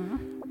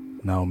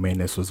 Now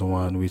Menace was the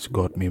one which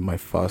got me my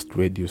first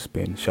radio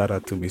spin. Shout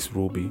out to Miss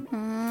Ruby.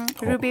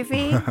 Ruby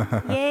V.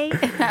 Yay.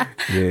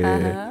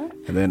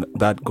 And then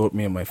that got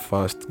me my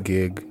first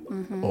gig.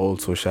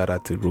 Also shout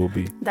out to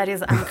Ruby. That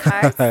is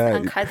Uncut.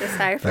 Uncut the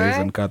Cypher. That is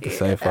Uncut the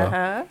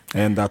Cypher.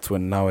 And that's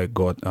when now I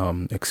got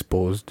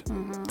exposed.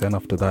 Then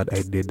after that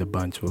I did a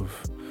bunch of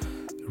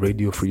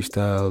radio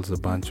freestyles, a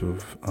bunch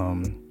of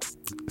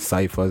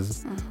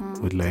ciphers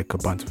with like a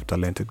bunch of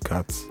talented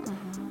cats.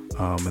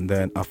 And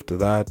then after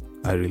that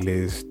I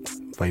released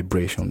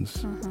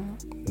Vibrations.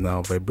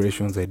 Now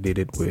Vibrations, I did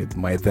it with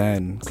my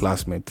then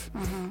classmate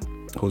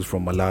who's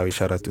from Malawi.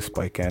 Shout out to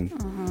Spyken.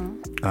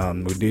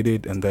 We did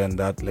it, and then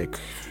that, like,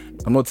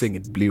 I'm not saying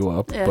it blew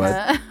up,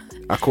 but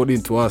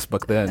according to us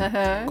back then,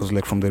 because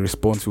like from the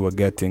response we were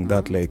getting,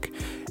 that like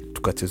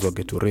tukachezwa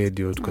Ghetto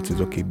Radio,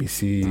 tukachezwa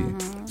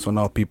KBC. So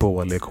now people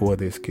were like, who are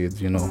these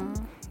kids, you know?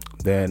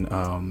 Then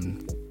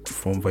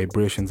from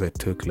Vibrations I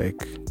took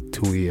like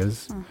 2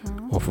 years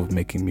off of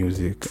making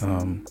music,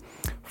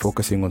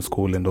 focusing on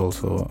school and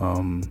also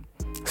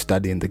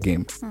studying the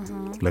game,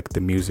 like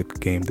the music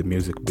game, the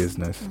music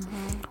business,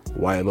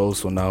 while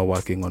also now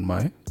working on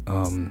my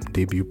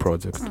debut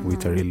project,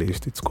 which I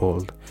released. It's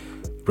called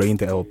Rain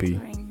the LP.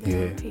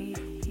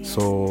 LP.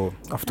 So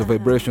after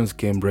Vibrations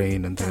came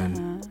Rain, and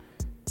then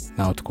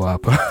now to go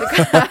up.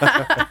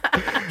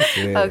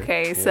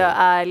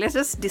 So let's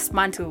just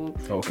dismantle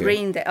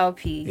Rain the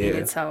LP in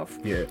itself.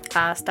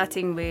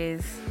 Starting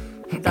with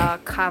the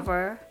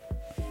cover.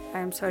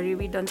 I'm sorry,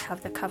 we don't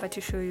have the cover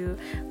to show you,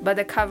 but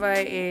the cover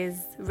is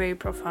very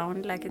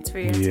profound, like it's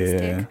very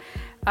artistic.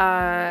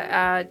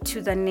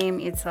 To the name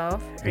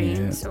itself,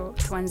 Rain. So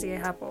tuanzie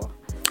hapo.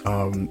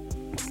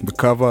 The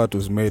cover art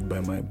was made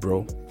by my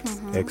bro,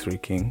 X-Ray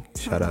King.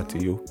 Shout out to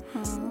you.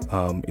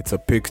 It's a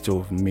picture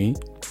of me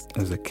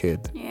as a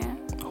kid,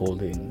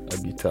 holding a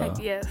guitar.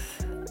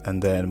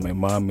 And then my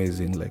mom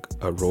is in like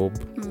a robe,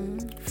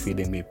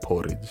 feeding me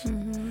porridge.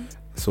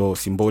 So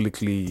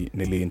symbolically,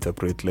 Nili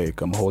interpret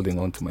like I'm holding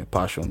on to my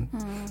passion,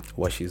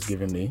 what she's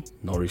giving me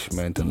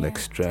nourishment and like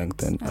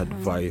strength and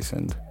advice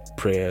and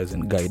prayers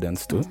and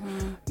guidance to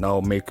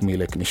now make me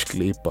like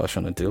nishkli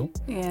passionate till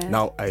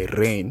now I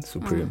reign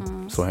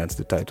supreme. So hence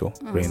the title,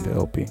 Rain the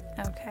LP.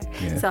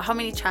 So how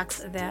many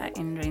tracks are there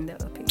in Rain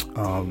the LP?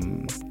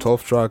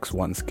 12 tracks,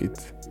 1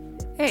 skit.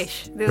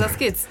 These are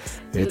skits.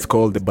 It's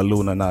called The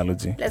Balloon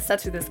Analogy. Let's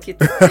start with the skit.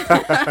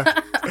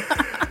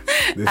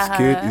 The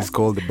skit is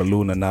called The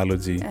Balloon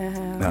Analogy.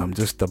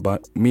 Just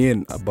about me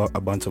and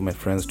a bunch of my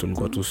friends to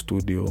go to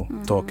studio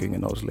talking,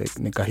 and I was like,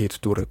 Nika hit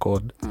to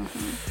record.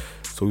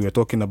 So we were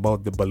talking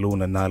about the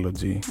balloon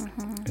analogy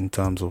in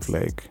terms of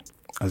like,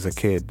 as a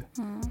kid,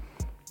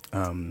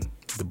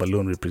 the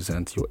balloon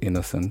represents your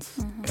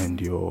innocence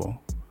and your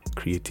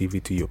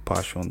creativity, your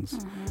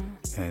passions,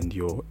 and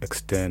your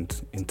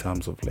extent in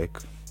terms of like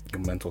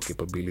your mental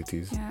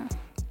capabilities.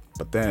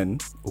 But then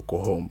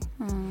uko home,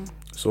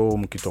 so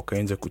mkitoka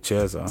nje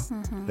kucheza,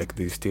 like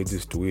the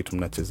stages to it,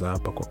 mnacheza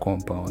hapa kwa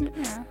compound,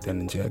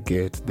 then nje ya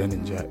gate, then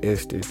nje ya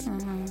estate,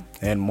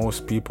 and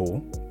most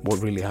people,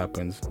 what really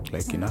happens,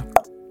 like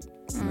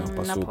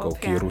inapasuka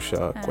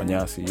ukirusha kwa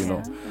nyasi, you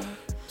know.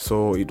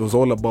 So it was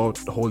all about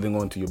holding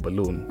on to your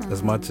balloon,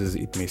 as much as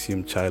it may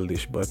seem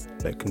childish, but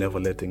like never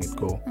letting it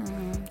go.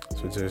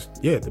 So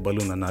just, the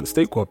balloon analogy.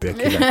 Stay copy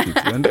kila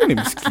kitu. And then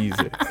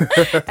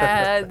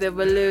msikize. The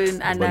balloon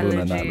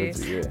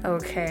analogy.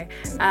 Okay.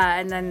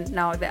 And then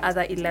now the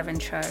other 11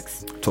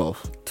 tracks.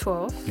 12.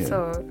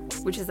 So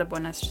which is the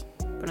bonus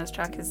bonus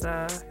track is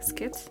a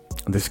skit?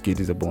 The skit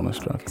is a bonus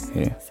track,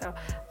 yeah. So,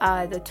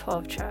 the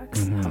 12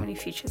 tracks, how many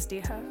features do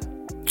you have?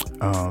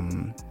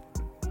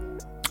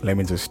 Let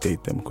me just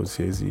state them, because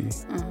there's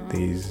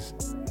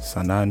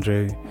San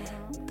Andre,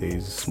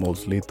 there's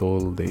Smalls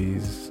Little,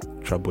 there's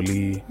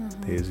Traboli,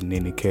 there's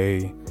Nini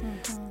K,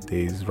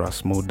 there's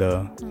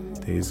Rasmuda,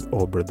 there's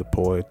Obra the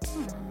Poet.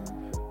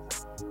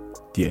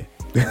 Yeah.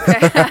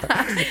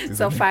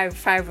 So five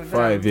of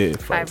them.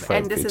 Five.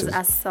 And this features. is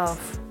a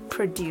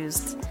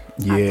self-produced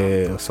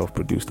album. A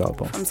self-produced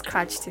album. From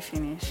scratch to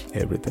finish.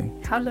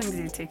 Everything. How long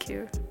did it take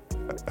you?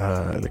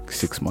 Like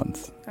 6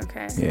 months.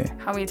 Okay. Yeah.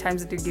 How many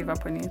times did you give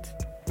up on it?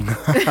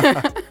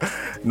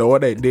 No,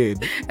 what I did,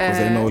 because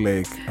I know,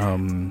 like,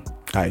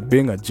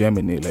 being a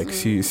Gemini, like,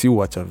 see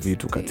watch a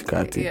vitu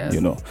katikati, yes. you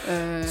know.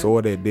 So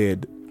what I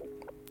did,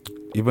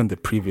 even the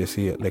previous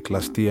year, like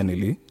last year,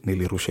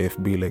 nilirusha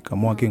FB, like,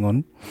 I'm working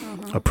on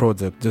a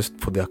project just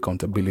for the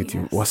accountability.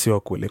 Wasi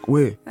wako, like,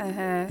 we,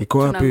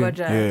 iko wapi?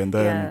 Yeah, and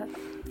then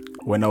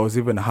when I was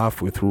even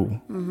halfway through,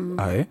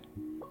 I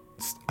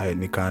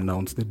nika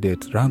announce the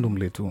date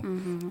randomly too.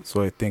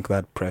 So I think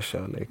that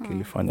pressure, like,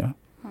 ilifanya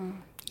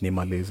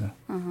nimaliza.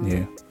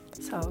 Yeah.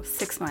 So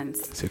 6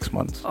 months. 6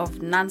 months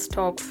of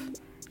non-stop.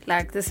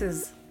 Like, this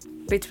is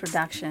beat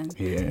production.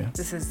 Yeah.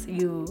 This is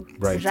you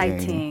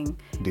writing,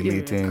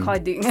 deleting,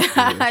 recording,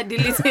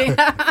 deleting,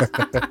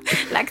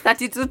 like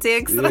 32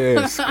 takes.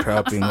 Yeah,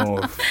 scrapping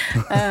off,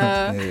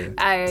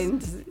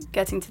 and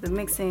getting to the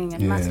mixing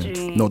and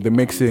mastering. No, the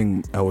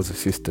mixing I was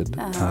assisted.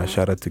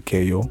 Shout out to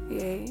Keyo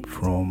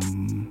from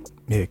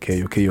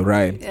Keyo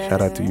Ryle.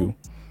 Shout out to you.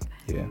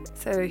 Yeah.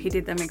 So he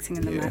did the mixing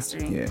and the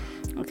mastering. Yeah.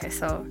 Okay,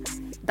 so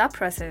that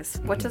process,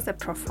 what was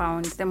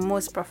the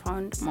most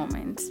profound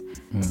moment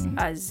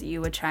as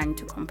you were trying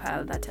to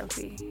compile that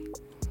LP?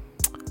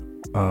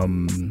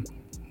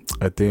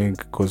 I think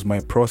because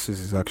my process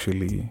is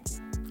actually,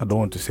 I don't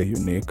want to say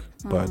unique,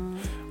 but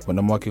when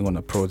I'm working on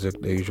a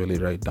project, I usually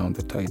write down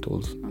the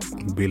titles,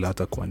 bila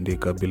hata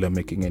kuandika, bila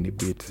making any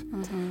beat.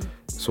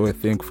 So I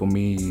think for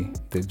me,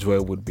 the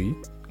joy would be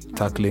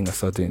tackling a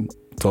certain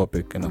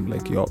topic, and I'm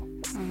like, yo,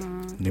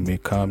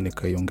 nimekam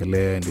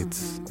nikaiongelea,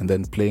 and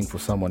then playing for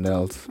someone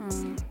else,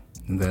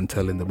 and then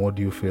telling them, what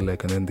do you feel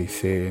like, and then they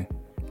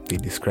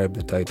describe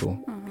the title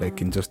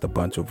like in just a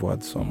bunch of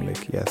words. So I'm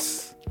like,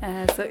 yes.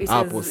 So it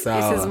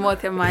is more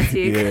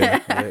thematic.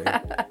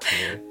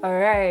 All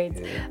right.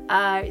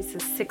 It's a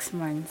 6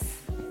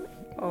 months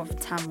of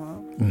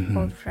turmoil,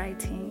 of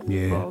writing,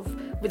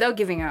 without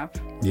giving up.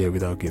 Yeah,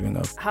 without giving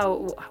up.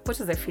 What was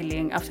the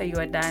feeling after you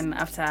were done,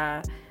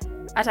 after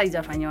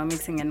ijafanya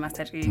mixing and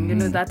mastering? You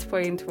know that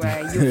point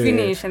where you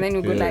finish and then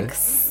you go like,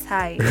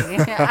 sigh,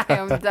 I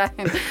am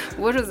done.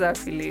 What was that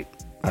feeling?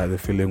 The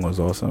feeling was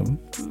awesome,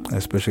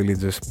 especially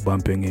just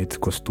bumping it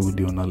kwa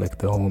studio na like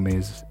the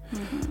homies,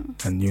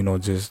 and you know,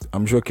 just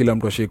I'm sure kila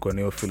mtu ashikwa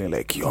na feeling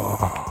like, yo,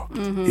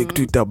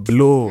 it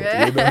blow,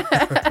 you know?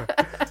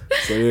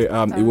 So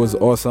it was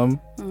awesome,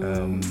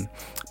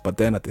 but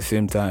then at the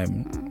same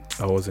time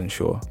I wasn't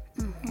sure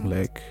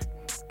like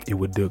it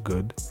would do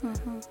good,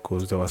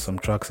 because there were some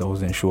tracks I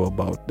wasn't sure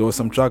about. There were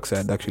some tracks I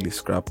had actually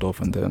scrapped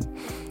off, and then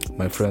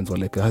my friends were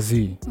like,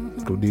 Hazi,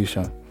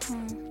 Rudisha.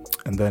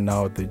 And then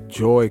now the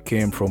joy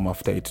came from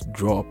after it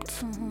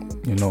dropped,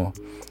 you know,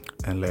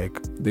 and like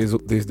there's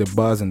the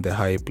buzz and the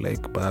hype,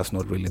 like, but that's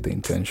not really the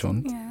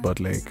intention. But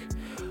like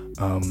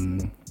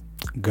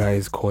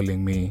guys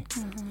calling me,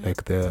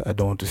 like I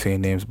don't want to say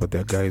names, but there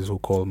are guys who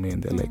call me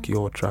and they're like,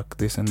 yo, track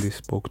this and this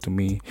spoke to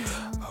me.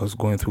 I was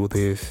going through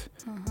this,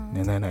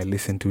 and then I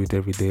listen to it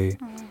every day.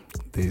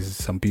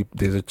 There's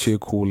a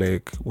chick who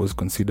like was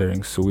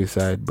considering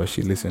suicide, but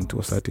she listened to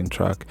a certain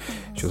track.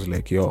 She was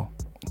like, yo,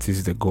 this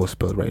is the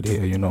gospel right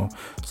here, you know.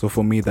 So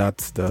for me,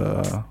 that's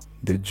the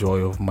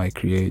joy of my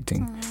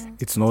creating.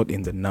 It's not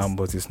in the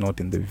numbers, it's not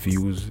in the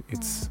views.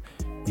 It's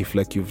if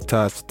like you've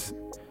touched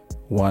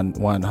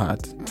one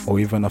heart,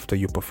 or even after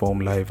you perform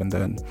live, and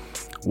then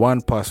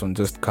one person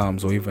just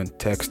comes or even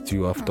texts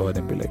you afterward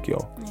and be like, yo,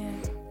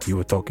 you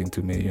were talking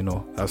to me, you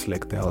know. That's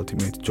like the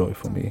ultimate joy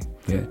for me.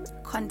 Yeah.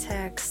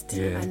 Context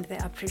and the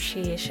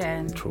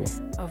appreciation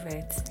of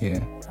it.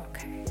 Yeah.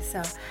 Okay.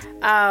 So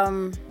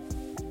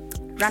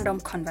random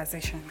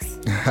conversations.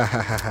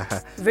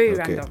 Very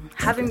random.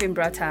 Having been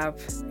brought up,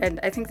 and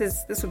I think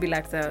this would be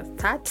like the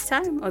third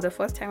time or the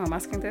fourth time I'm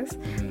asking this.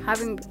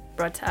 Having been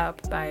brought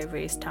up by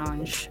very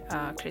staunch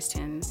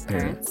Christian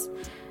parents,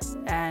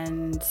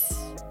 and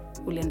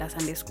ulienda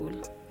Sunday school.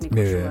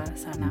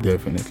 Sana.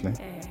 Definitely.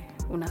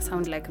 Una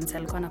sound like mtu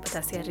alikuwa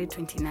anapata CRE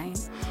 29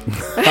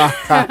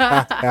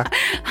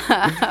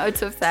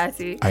 out of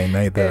 30. I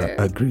neither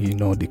agree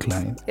nor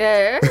decline.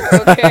 Yeah,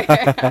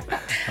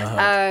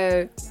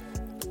 okay.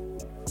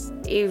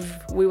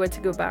 If we were to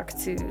go back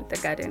to the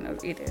Garden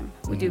of Eden,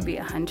 would you be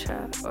a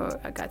hunter or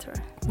a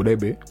gatherer? Would I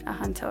be? A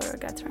hunter or a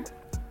gatherer?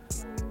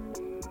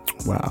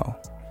 Wow.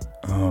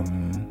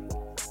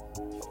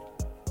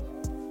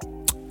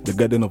 The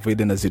Garden of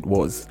Eden as it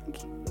was.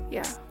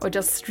 Yeah, or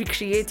just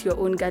recreate your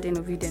own Garden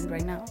of Eden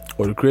right now.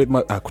 Or recreate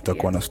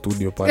kutakuwa na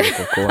studio pale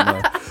kwa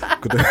kona.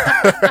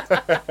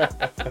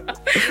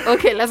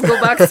 Okay, let's go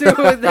back to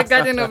the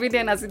Garden of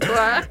Eden as it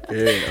were.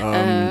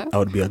 Yeah, I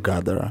would be a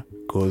gatherer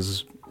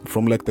because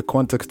from like the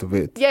context of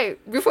it. Yeah,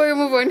 before you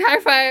move on,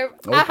 high five.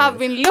 Okay. I have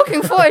been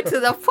looking forward to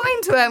the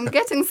point where I'm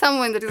getting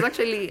someone that is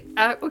actually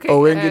okay. Oh,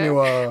 wengine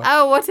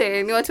wa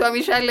wote ni watu wa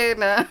mishale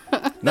na.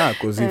 Nah,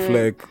 because if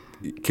like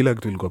kila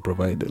kitu ilikuwa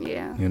provided,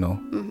 you know.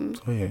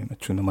 So yeah,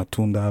 nachuna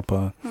matunda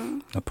hapa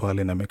na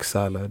pale na make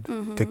salad,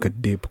 take a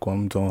dip kwa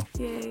mto,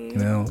 you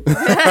know.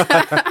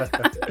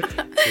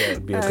 Yeah,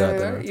 be a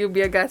gatherer. You'll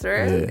be a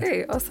gatherer. Yeah.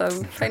 Okay,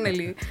 awesome.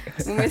 Finally,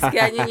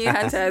 umesikia nyinyi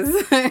hunters.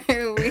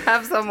 We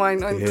have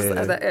someone on this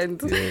other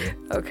end. Yeah.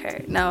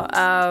 Okay, now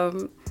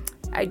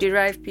I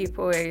derive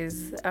people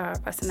as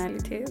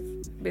personalities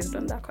based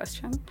on that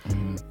question.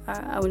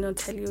 I will not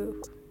tell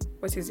you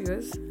what is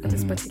yours at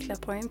this particular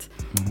point.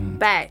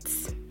 But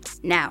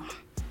now,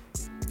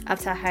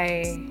 after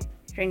High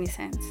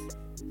Renaissance,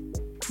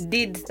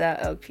 did the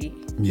LP,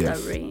 the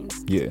Rain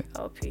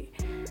LP.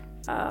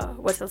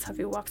 What else have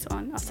you worked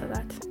on after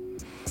that?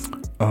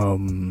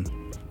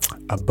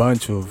 A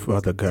bunch of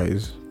other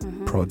guys'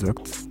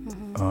 projects.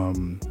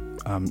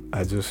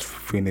 I just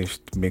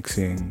finished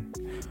mixing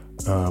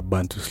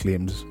Bantu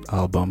Slim's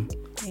album.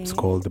 It's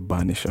called The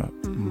Banisher.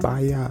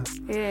 Mbaya.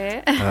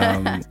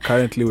 Yeah.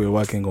 Currently, we're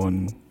working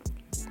on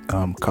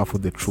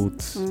Kafu the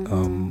Truth's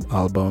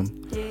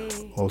album.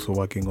 Also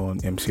working on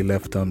MC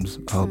Leftam's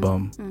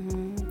album.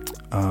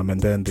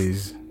 And then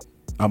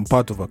I'm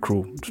part of a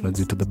crew to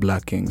the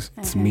Black Kings.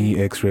 It's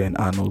me, X-Ray, and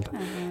Arnold.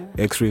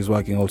 X-Ray is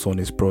working also on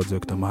his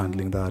project. I'm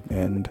handling that.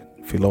 And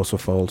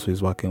Philosopher also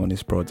is working on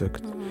his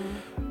project.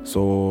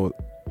 So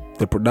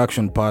the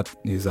production part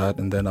is that,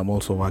 and then I'm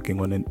also working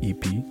on an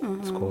EP.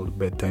 It's called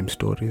Bedtime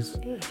Stories.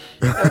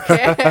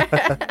 Okay.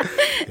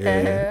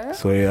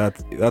 So yeah,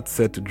 that's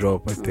set to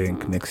drop, I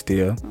think, next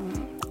year.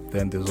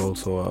 Then there's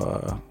also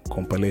a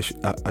compilation,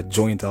 a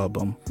joint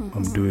album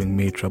I'm doing,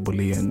 me, Trouble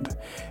E, and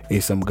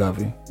Asam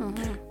Gavi.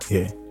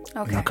 Yeah.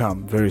 Okay. Now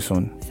come very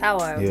soon.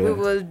 Sour. Yeah. We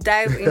will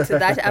dive into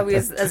that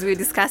as we're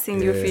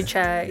discussing your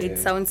future. It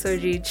sounds so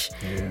rich.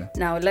 Yeah.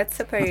 Now let's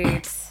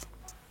separate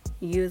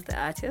you, the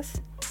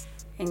artist,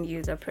 and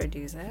you, the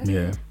producer.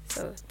 Yeah.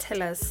 So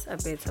tell us a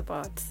bit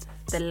about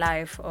the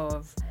life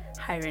of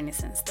High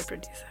Renaissance, the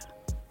producer.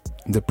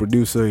 The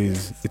producer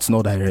it's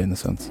not High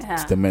Renaissance.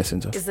 It's the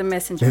messenger. It's the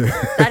messenger.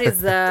 That is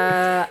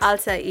the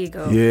alter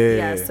ego.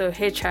 Yeah. So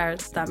HR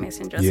is the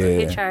messenger. So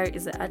HR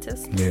is the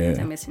artist. Yeah.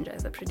 The messenger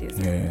is the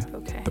producer. Yeah.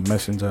 Okay. The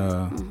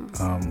messenger.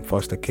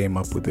 First I came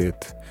up with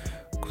it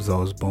because I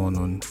was born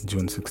on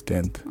June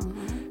 16th.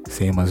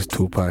 Same as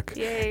Tupac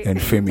and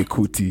Femi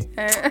Kuti.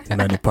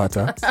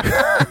 Unanipata.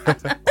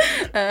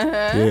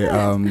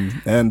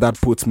 And that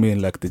puts me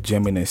in like the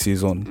Gemini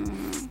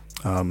season.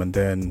 And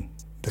then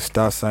the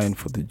star sign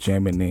for the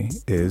Gemini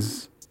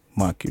is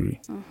Mercury.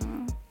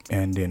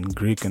 And in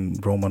Greek and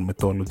Roman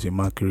mythology,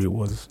 Mercury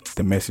was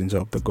the messenger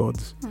of the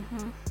gods.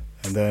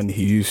 And then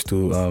he used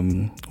to,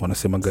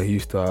 Wanasemaga, he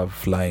used to have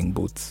flying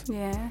boots.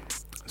 Yeah.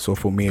 So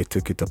for me, I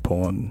took it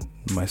upon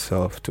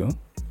myself to.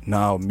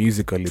 Now,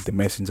 musically, the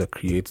messenger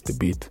creates the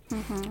beat.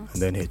 And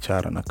then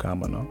HR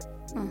anakama now.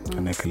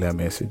 And I clear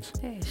message.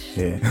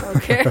 Yeah.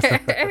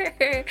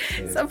 Okay.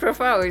 So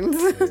profound.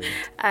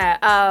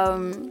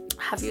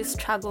 Have you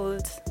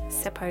struggled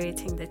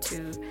separating the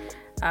two?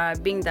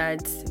 Being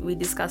that we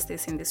discuss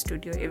this in the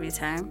studio every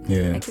time,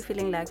 make you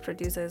feeling like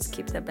producers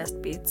keep the best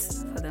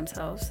beats for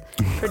themselves.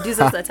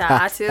 Producers that are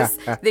artists,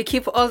 they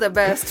keep all the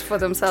best for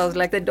themselves.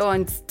 Like they don't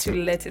want to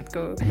let it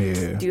go.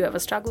 Yeah. Do you ever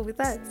struggle with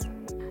that?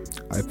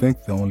 I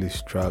think the only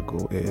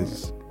struggle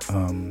is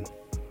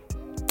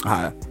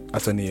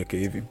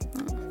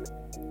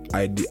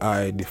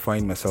I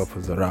define myself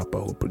as a rapper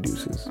who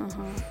produces,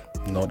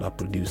 not a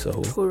producer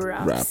who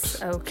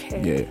raps.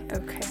 Okay. Yeah.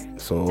 Okay.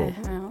 So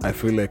I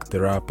feel like the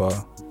rapper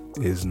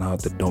is now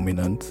the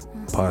dominant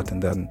part,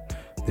 and then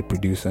the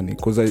producer.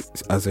 Because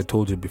as I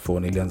told you before,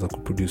 nilianza to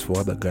produce for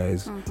other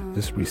guys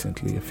just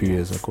recently, a few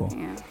years ago.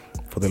 Yeah.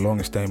 For the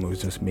longest time, it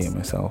was just me and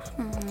myself.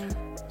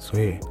 So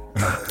yeah.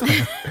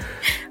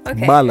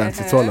 Okay. Balance.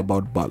 It's all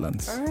about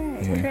balance. All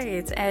right,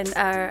 great. And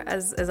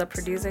as a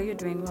producer, you're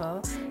doing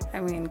well. I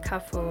mean,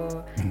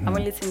 Kafu, I'm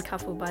only in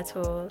Kafu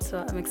Battle,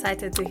 so I'm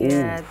excited to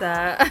hear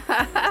that.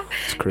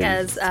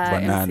 Yes,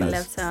 MC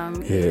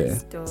Leftam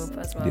is dope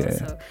as well. Yeah.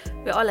 So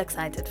we're all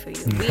excited for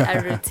you. We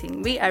are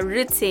rooting. We are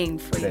rooting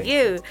for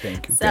you.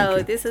 Thank you.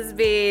 So this has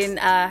been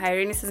High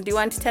Renaissance. Do you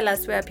want to tell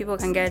us where people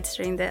can get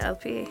Rain the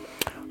LP?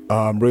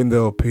 Rain the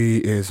LP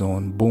is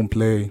on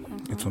Boomplay.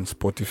 It's on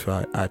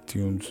Spotify,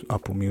 iTunes,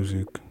 Apple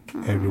Music,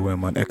 everywhere,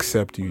 man,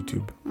 except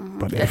YouTube.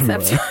 But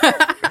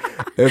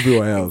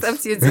everywhere else.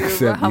 Except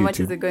YouTube. How much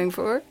is it going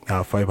for?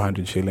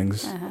 500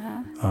 shillings.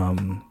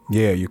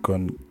 You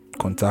can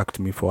contact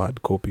me for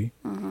hard copy.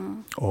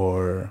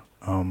 Or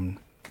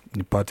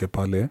nipate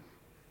pale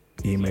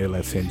email,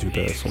 I send you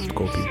the soft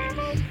copy.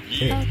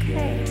 Okay.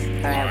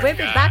 All right, we'll be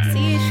back to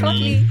you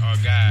shortly.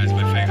 Guys,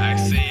 I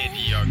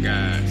said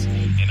guys.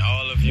 And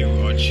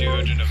are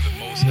children of the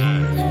Most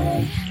High,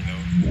 you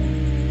know.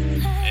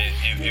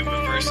 And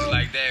with verses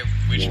like that,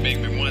 which make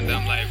me wonder,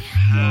 I'm like,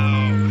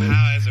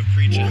 how as a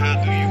preacher,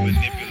 how do you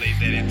manipulate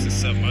that into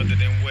something other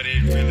than what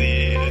it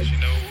really is? You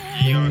know,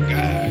 ye are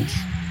gods.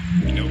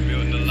 You know,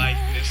 building the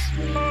likeness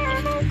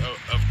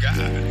of God.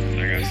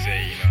 Like I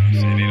say, you know what I'm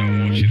saying? They don't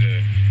want you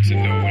to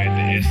know that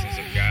the essence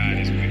of God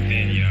is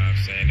within, you know what I'm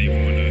saying? They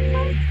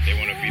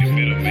wanna be the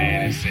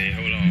middleman and say,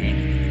 hold on, wait,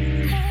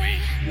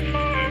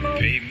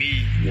 pay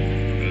me a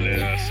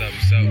little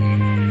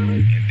something.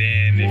 And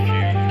then if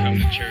you come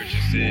to church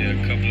and say a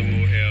couple of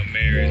more Hail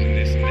Marys and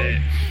this and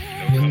that,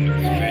 you know, come to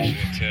confession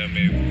and tell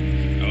me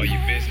all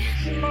your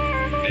business,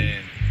 then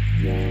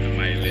I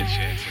might let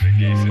you into the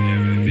gates of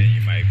heaven, and then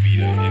you might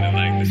be in the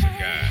likeness of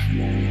God.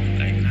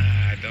 Like,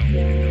 nah, don't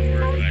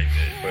work like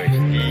that. But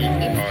ye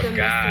are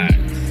God.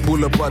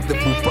 Pull up at the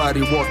pool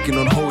party, walking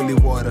on holy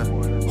water.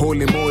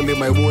 Holy moly,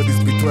 my word is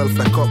B12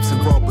 like cops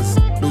and robbers.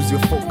 Lose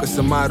your focus,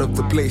 I'm out of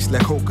the place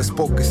like hocus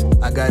pocus.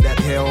 I got that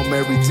Hail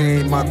Mary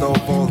Jane, mother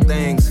of all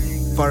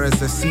things. Far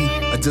as I see,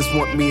 I just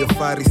want me a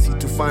Pharisee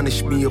to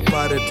furnish me.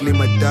 Apparently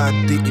my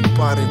dad didn't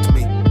parent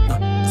me.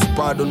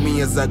 Pardon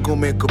me as I go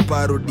make a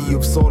parody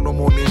of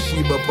Solomon and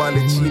Sheba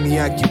pale chini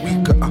yake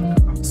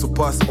wika. So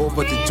pass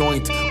over the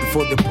joint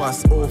before they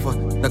pass over.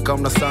 Na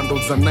kama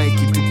sandals za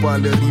Nike tu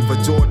pale River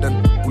Jordan.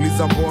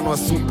 Uliza mbono wa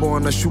super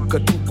wanashuka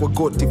tu kwa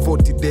goti.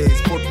 40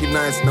 days, 40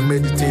 nights na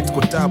meditate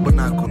kwa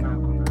tabernacle.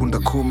 Punda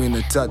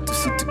 13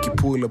 si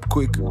tukipull up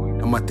quick.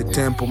 I'm at the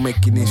temple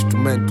making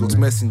instrumentals,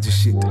 messenger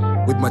shit.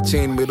 With my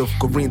chain made of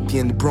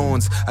Corinthian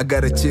bronze. I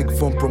got a chick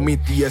from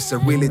Prometheus, a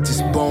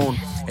religious bone.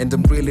 And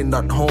I'm really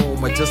not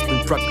home, I just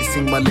been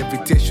practicing my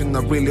levitation. I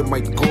really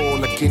might go,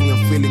 lakini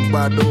I'm feeling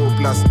bad, oh.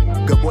 Plus,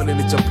 Gabole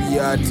ni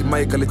chapia,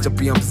 Timaika ni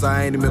chapia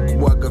msaini.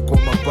 Nimekuwaga kwa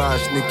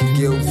mabash,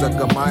 nikigeuza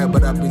gamaya.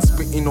 But I've been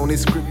spitting on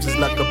these scriptures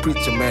like a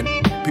preacher, man.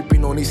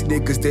 Peeping on these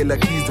niggas, they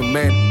like he's the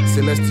man.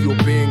 Celestial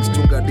beings,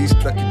 chunga this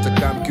track,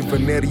 itakam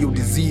venereal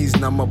disease.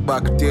 Na my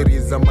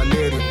bacteria za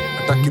malaria.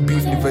 Ataki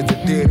beef ni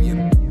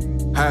vegetarian.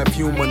 Half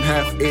human,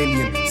 half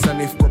alien.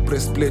 Son if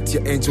compressed plate,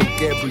 your angel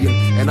Gabriel.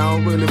 And I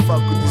don't really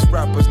fuck with these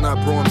rappers, now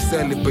bro, I'm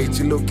celibate.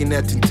 You're looking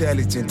at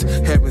intelligent,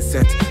 heaven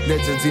sent.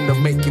 Legends in the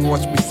making,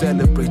 watch me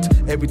celebrate.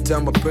 Every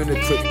time I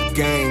penetrate the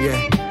game,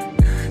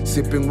 yeah.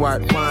 Sipping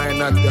white wine,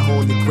 not the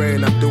holy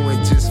grail. I'm doing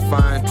just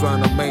fine,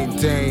 trying to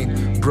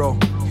maintain. Bro,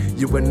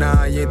 you and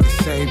I ain't the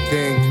same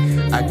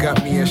thing. I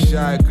got me a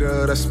shy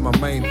girl, that's my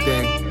main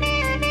thing.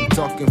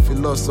 Talking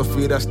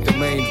philosophy, that's the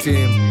main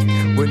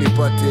team. When you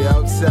party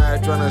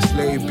outside, tryna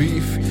slay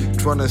beef,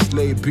 tryna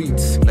slay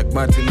beats. Like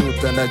Martin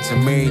Luther and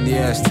Jermaine,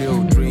 yeah, I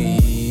still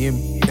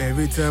dream.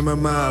 Every time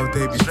I'm out,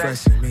 they be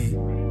stressing me.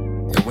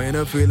 And when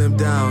I feel him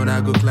down,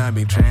 I go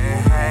climbing trees.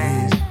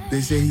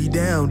 They say he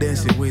down,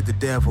 dancing with the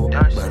devil.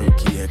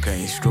 Baruki Eka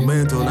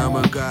instrumental, I'm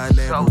a God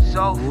level. So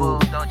soulful,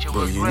 don't you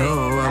Bro, you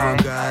know I'm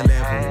a God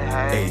level.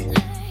 Hey,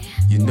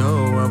 you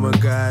know I'm a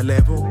God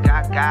level.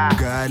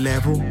 God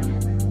level.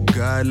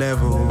 God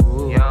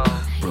level. Yo.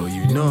 Bro,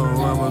 you know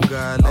I'm a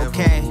God level.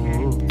 Okay.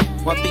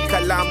 Wapi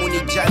kalamu ni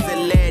jaze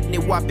lead, ni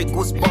wapi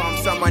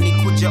goosebumps. Ama ni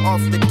kuja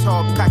off the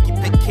top, kaki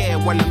pekee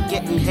while I'm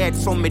getting head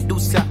from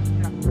Medusa.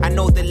 I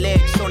know the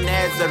legs on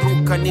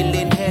Azaruka,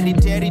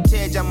 nili-inherit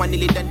heritage. Ama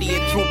nilidandie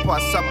trooper,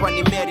 sapa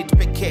ni merit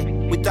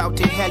pekee. Without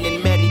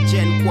inhaling Mary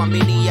Jane,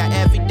 kuamini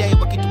ya everyday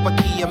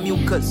wakitupakia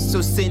mucus.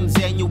 So sins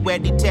and you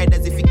edited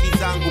as if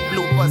ikizangu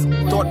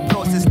bloopers. Thought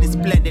process is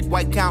splendid,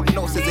 why count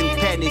losses in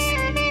pennies?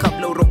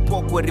 Kabla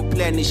uropokwe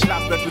replenish,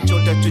 labda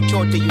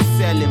chochote you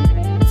sell him.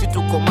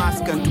 Situko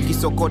maskan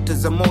tukisokota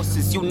za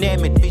Moses, you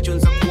name it.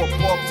 Visions za kuwa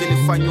pop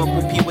zilifanywa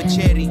kupiwe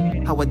cherry.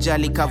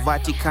 Hawajali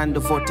kavati kando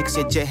vortex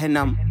ya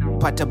Jehenam.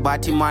 Pata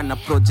bati mana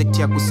project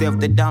ya kusave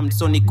the damned.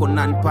 So niko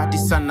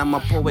non-partisan, I'm a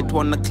poet,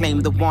 wanna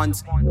claim the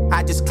ones.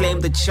 I just claim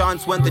the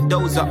chance when the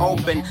doors are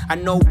open. I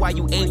know why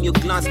you aim your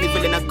glance,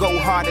 living and I go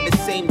hard at the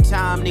same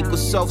time. Niko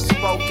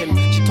soft-spoken,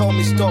 she told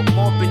me stop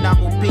moping,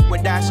 I'm a big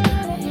with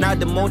Ashton. Now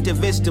the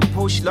motive is to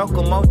push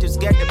locomotives,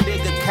 get the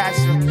bigger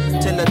castle.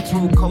 Till a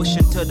true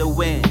caution to the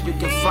wind. You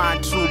can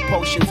find true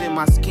potions in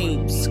my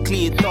schemes.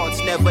 Clear thoughts,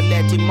 never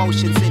let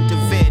emotions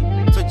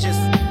intervene. So just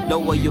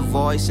lower your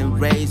voice and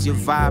raise your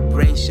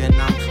vibration.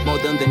 I'm more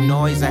than the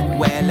noise, I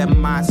dwell at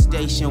my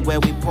station. Where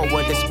we pour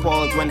the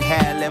spoils when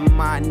hell in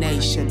my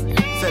nation.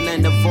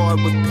 Filling the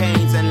void with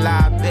pains and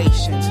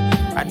libations.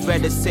 I'd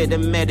rather sit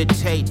and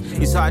meditate.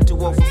 It's hard to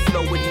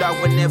overflow with love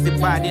when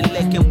everybody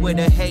licking with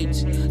a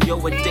hate.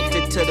 You're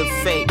addicted to the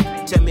fake.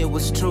 Tell me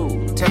what's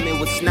true, tell me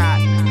what's not.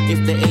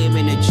 If they're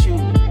aiming at you,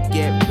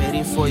 get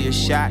ready for your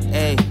shot.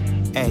 Ay,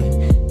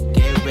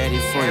 get ready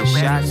for your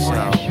shot. So,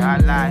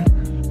 like,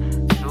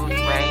 truth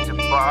reigns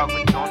above,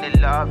 but only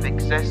love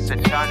exists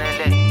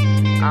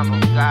eternally. I'm a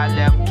God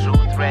level,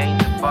 truth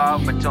reigns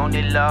above, but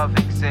only love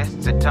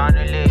exists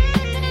eternally.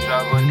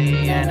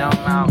 Troubly and I'm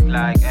out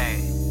like,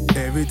 hey.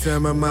 Every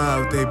time I'm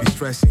out, they be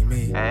stressing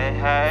me.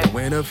 Hey.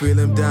 When I feel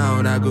him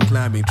down, I go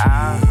climbing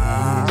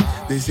trees.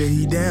 They say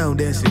he down,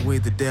 dancing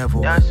with the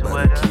devil.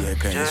 Baruki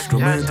Eka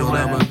instrumental,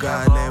 I'm a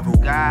God level.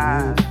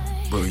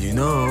 Bro, you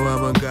know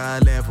I'm a a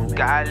God level.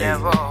 God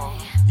level.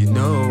 You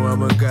know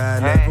I'm a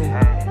God level.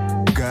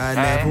 God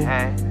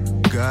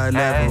level. God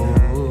level.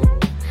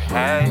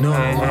 You know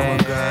I'm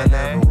a God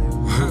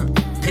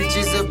level.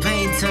 Pictures of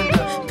pain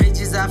tender,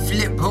 pages I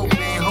flip,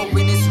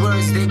 hoping these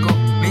words they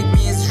gon' make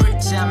me as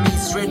rich. I mean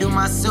straight to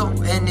my soul,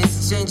 and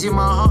it's changing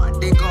my heart.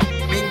 They gon'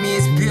 make me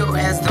as pure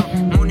as the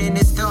moon and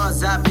the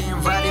stars. I've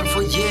been writing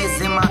for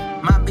years, and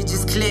my bitch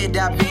is cleared.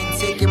 I've been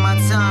taking my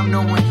time,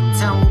 knowing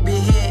time will be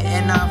here,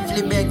 and I'll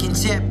flip back in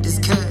chapters,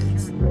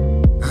 cause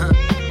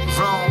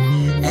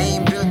wrong, I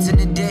ain't built in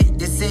the day.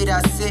 They say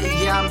that I said,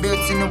 yeah, I'm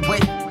built in the way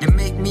to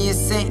make me a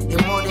saint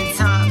in modern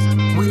times.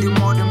 With the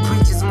modern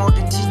preachers,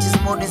 modern teachers,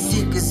 modern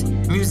seekers.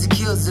 Music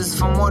kills us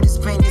from all this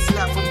pain, this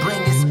life will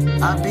bring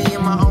us. I be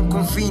in my own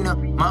confiner,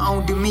 my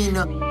own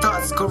demeanor.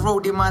 Thoughts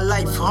corroding my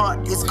life,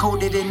 heart is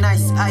colder than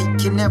ice. I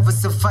can never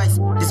suffice,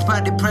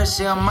 despite the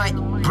pressure I might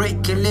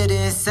break a little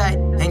inside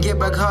and get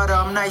back harder,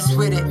 I'm nice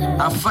with it.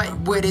 I fight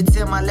with it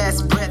till my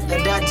last breath.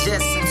 I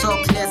digest and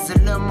talk less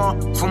and learn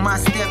more for my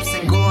steps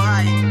and go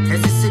higher.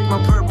 As a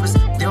Sigma purpose,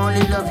 they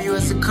only love you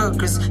as a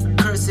curse.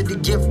 Curse of the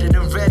gifted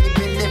and rarely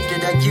been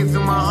lifted. I give you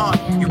my heart,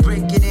 you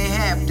break it in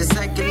half. The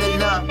cycle of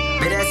love,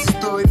 but that's a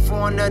story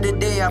for another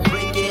day. I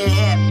break it in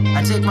half.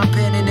 I take my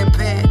pen and the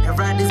pad, I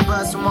write this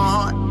bars from my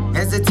heart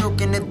as a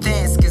token of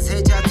thanks. Cause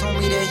H.I. told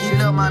me that he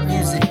loved my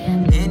music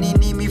and he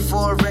need me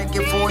for a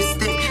record for a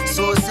stick.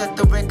 So I set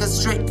the record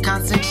straight,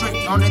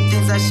 concentrate on the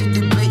things I should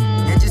debate,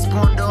 and just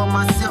ponder on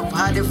myself.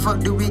 How the fuck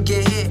do we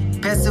get here?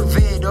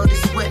 Persevered, all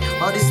this sweat,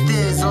 all this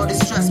tears, all this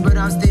stress, but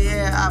I'm still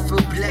here. I feel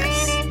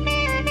blessed.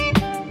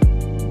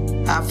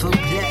 I feel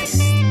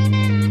blessed.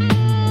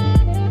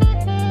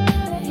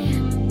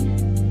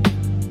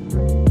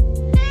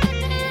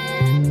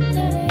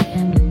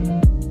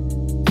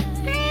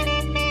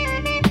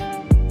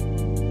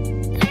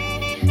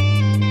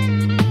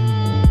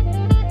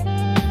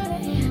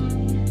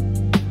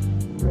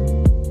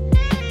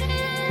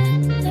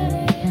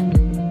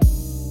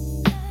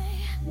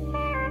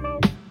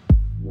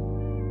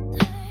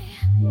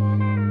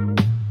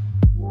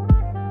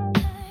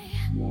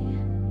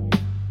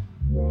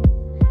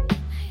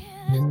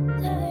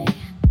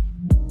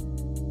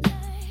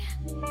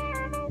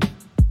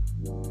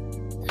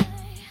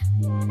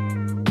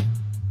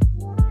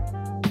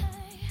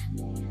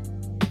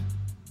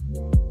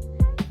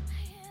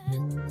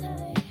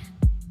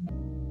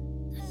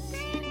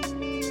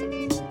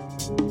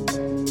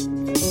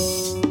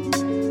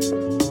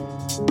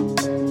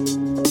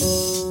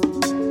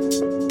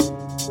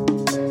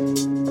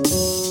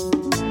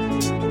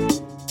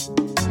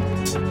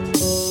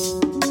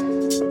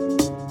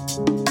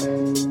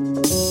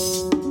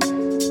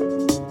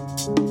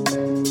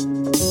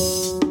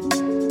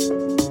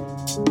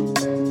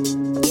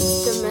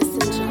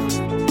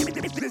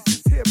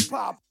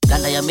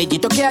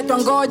 Tokea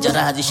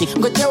twangoja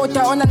ngoja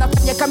utaona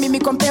nafanya kama mimi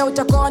kompea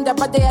utakonda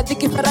baada ya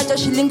dhiki faraja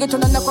shilingi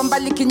tunaona kwa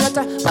mbali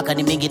kinyota paka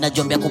ni mingi na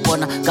jombe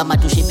kupona kama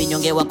tushibi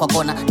nyongewa kwa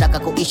kona taka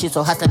kuishi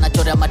so hasa na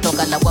chora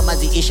matoka la kwa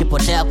mazi ishi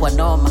potea kwa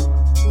noma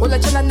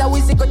ulachana na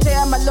wizi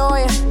gotea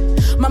maloya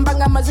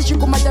mambanga mazishi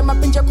kumada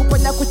mapinja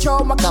kuponya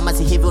kuchoma kama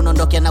si hivi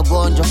unaondokea na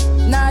gonjo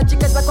na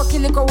jikaza kwa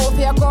kiliko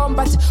wofi ya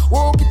combat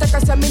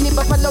ukitaka samini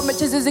bafalo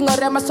mechezi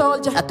zingore ma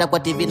soldier hata kwa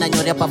TV na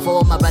nyorea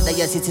performa baada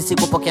ya sisi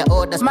kupokea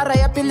orders mara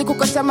ya pili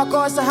kukosa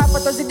makosa hapa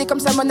tozidi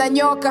kamsama na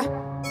nyoka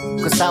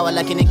kusawa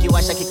lakini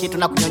kiwasha kikitu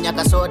na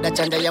kunyonyaka soda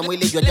chanja ya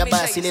mwili jua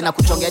jaba asili na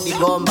kuchongea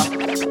digomba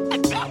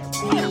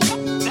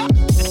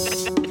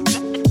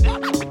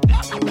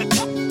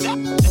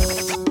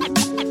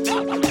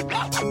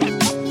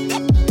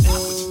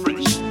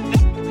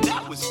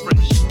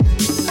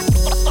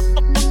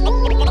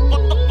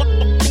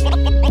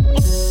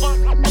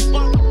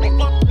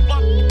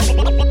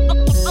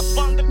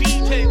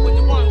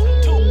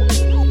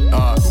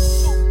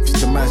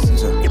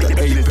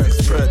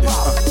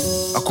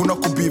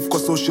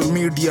social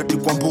media,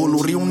 take one bowl.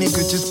 Real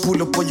niggas just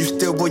pull up while you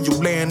still where you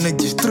laying and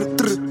just been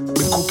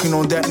cooking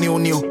on that new,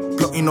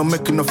 plotting on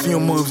making a few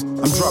moves.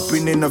 I'm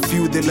dropping in a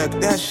few, they like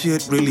that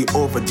shit really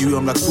overdue.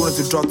 I'm like, soon as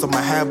it drops, I'ma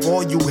have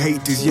all you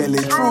haters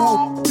yelling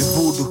true. This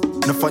voodoo,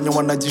 nafanya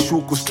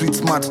wanajishuku, street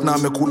smart na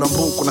amekula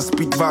mbuku, na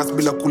speed verse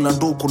bila kula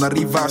nduku, na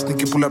reverse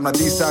nikipula na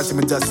disas,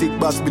 imeja sick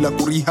bus bila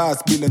kurihas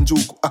bila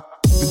njuku.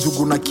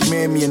 Njugu na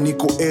Kimemi and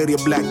Nico area,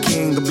 Black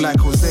King, the Black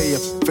Hosea,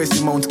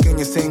 facing Mount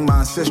Kenya saying my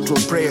ancestral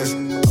prayers.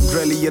 I'm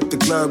rarely at the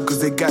club cause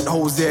they got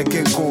hoes there,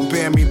 can't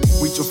compare me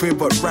with your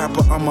favorite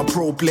rapper. I'm a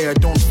pro player,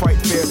 don't fight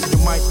fair, so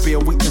you might bear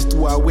witness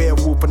to our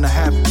werewolf and a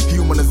half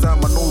human as I'm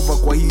an over.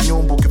 Kwa hii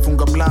nyombo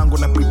kifunga mlango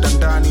na pita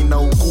ndani na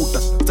ukuta,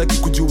 taki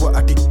kujua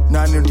ati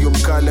nani ndio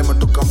mkale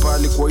matoka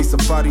mbali. Kwa hii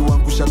safari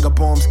wangu shaka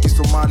bombs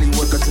kisomali,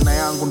 weka tena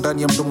yangu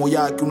ndani ya mdomo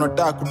yake,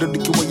 unataka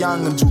kudedikiwa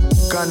yanga njuu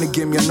kani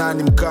game ya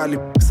nani mkali.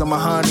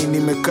 Samahani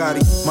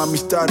nimekari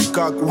mamistari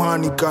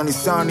kakuhani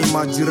kanisani,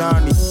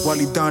 majirani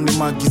walidhani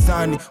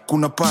magizani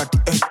kuna party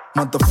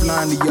mata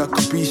flani ya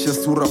kapisha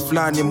sura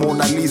flani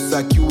Mona Lisa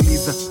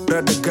akiuliza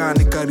rada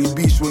gani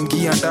karibishwa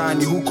ingia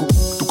ndani huku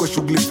tuko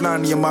shughuli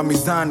fulani ya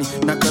mamizani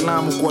na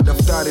kalamu kwa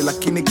daftari,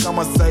 lakini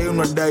kama sasa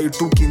unadai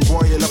tu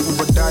kingoye alafu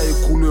baadaye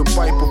kulwe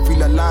pipe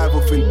feel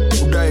alive feel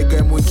udai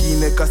guy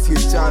mwingine kasi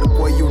HR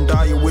kwa hiyo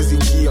ndai uwezi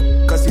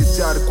ingia, kasi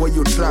HR kwa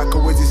hiyo track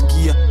uwezi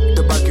sikia,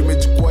 tabaki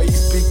umechukua hii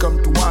speaker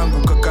mtu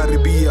wangu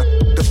kakaribia,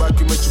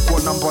 tabaki umechukua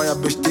namba ya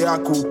best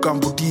yako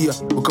ukambudia,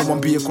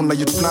 ukamwambia kuna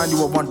youth fulani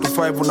wa 1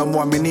 to 5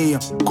 unamwaminia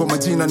kwa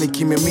majina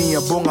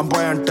nikimemia, bonga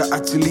mbaya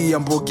nitaachilia,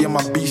 mbogi ya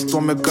mabisto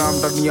wamekaa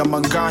ndani ya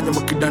manganya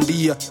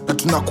mkidandia na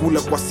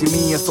tunakula kwa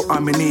sinia, so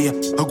amenia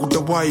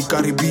hakutawahi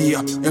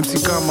karibia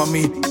MC kama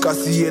mi,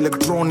 kasi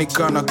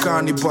elektronika na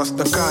kanibas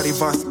na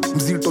karivas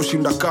mzito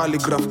shinda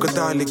calligraph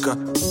kadhalika,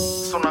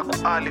 so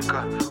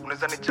nakualika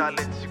unaweza ni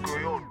challenge siku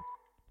yoyote.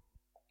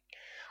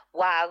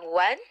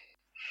 Wagwan,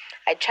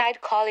 I tried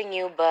calling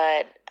you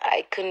but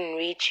I couldn't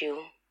reach you.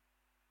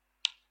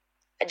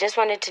 I just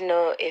wanted to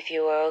know if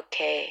you were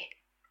okay.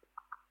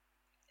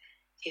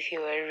 If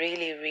you were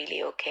really,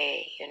 really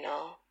okay, you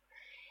know?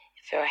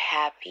 If you're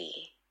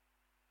happy.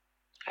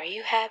 Are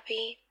you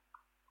happy?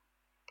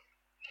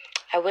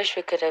 I wish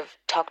we could have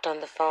talked on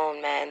the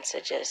phone, man, so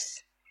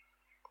just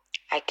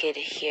I could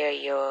hear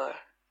your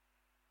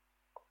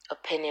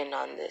opinion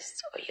on this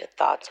or your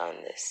thoughts on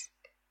this.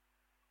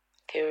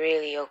 If you're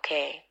really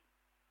okay.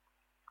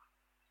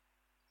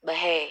 But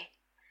hey,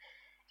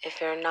 if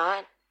you're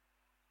not,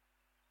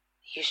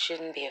 you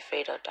shouldn't be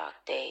afraid of dark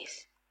days.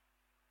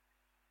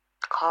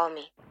 Call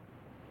me.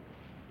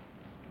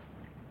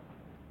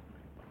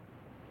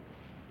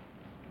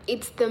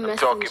 It's the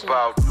messenger. Talking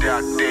about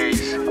dark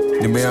days.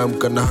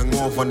 Nimeamka na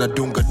hangover na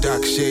dunga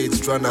dark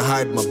shades, trying to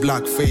hide my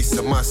black face,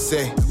 I must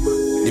say.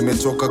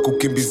 Nimetoka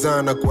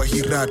kukimbizana kwa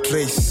hii rat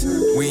race.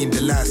 We in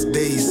the last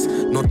days,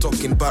 not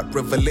talking about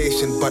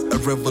revelation but a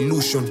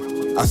revolution,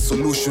 a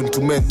solution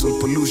to mental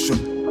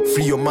pollution.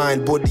 Free your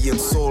mind, body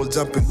and soul,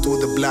 jump into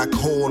the black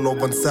hole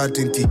of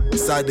uncertainty.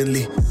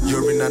 Suddenly,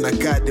 you're in an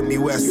academy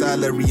where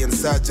salary and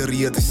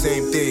surgery are the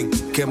same thing.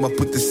 Came up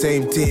with the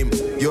same team.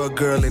 Your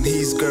girl and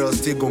his girl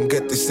still gon'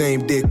 get the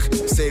same dick.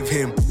 Save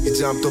him, he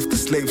jumped off the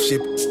slave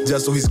ship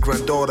just so his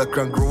granddaughter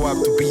can grow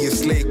up to be a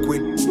slave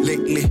queen.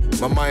 Lately,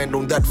 my mind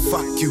on that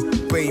fuck you,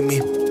 pay me,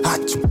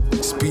 hot you.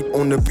 Speed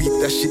on the beat,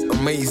 that shit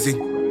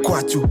amazing.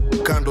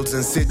 Kwachu, candles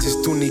and sages,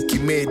 tuniki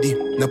medi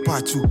na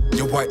pachu.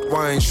 Your white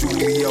wine,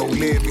 shughuli ya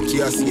ulevi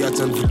kiasi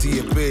acha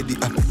nvutie pedi.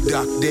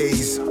 Dark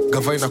days,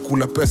 gavaina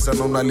kula pesa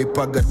na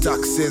unalipaga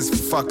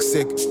taxes. Fuck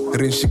sake,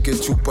 rinshike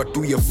chupa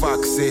tu ya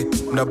faxe.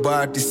 Na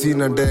bahati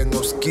sina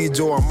ndengo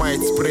skijo, I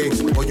might spray.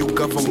 Or you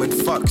government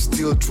fuck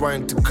still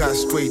trying to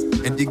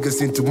castrate and dig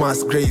us into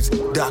mass graves.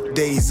 Dark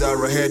days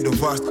are ahead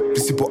of us.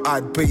 Disipo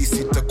add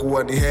pace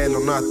itakuwa ni hell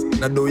on earth.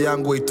 Na do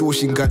yangu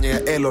itoshi nganya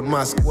ya Elon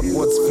Musk.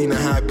 What's finna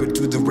happen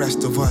to the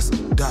rest of us?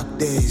 Dark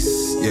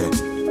days, yeah.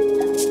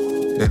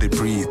 Let it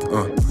breathe,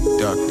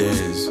 dark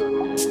days.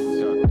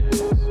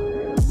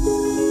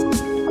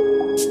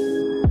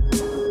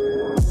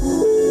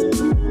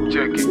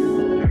 Check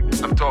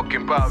it. I'm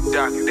talking about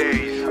dark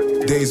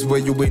days. Days where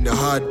you in a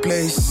hard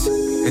place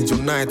and your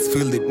nights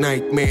filled with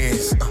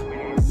nightmares.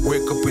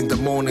 Wake up in the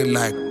morning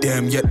like,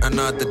 damn, yet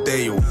another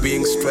day. You're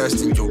being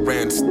stressed and your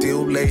rent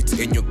still late,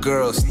 and your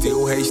girl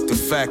still hates the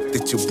fact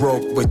that you're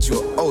broke, but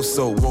you're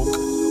also woke.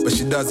 But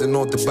she doesn't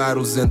know the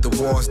battles and the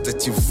wars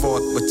that you've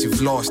fought, but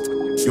you've lost.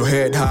 Your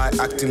head high,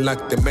 acting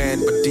like the man,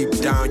 but deep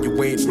down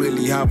you ain't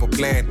really have a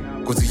plan.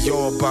 Cause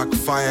you're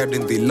backfired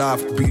and they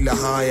laughed bila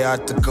haya.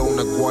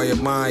 Atakauna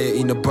Guayamaya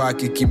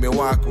inabaki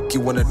kimewako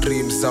ukiwa na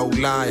dreams za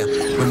Ulaya.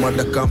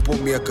 Memada kampo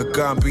miaka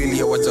kambili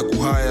ya waja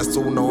kuhaya, so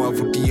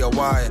unawavutia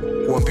waya.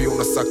 Kuambia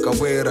unasaka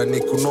wera ni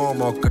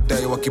kunoma,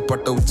 wakadai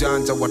wakipata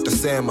ujanja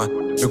watasema.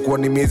 Mekuwa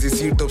ni miezi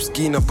 6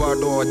 uskina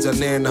bado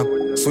wajanena.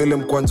 So ile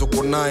mkwanzo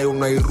konaye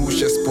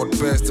unairusha sport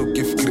pesa,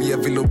 ukifikiria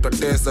vile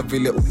utatesa,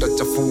 vile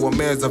utachafua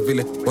meza,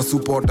 vile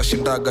wasupa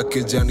watashindaga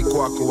kejani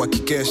kwako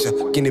wakikesha.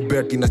 Kini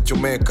beti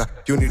inachomeka,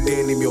 yoni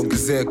deni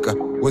miongezeka.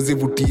 Wezi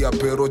vutia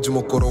peroji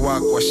mokoro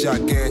wako washa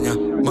Kenya.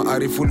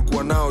 Maarifu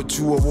ulikuwa nao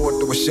chuo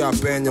wote washa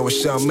penya,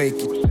 washa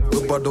make it.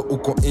 Bado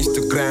uko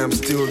Instagram,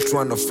 still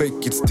trying to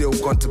fake it, still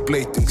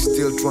contemplating,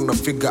 still trying to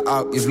figure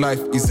out if life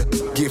is a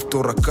gift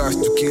or a curse.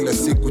 To kill a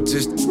sick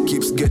just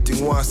keeps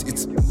getting worse.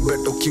 It's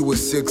better kill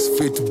 6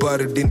 feet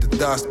buried in the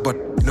dust, but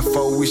if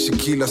I wish you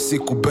kill a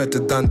sick better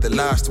than the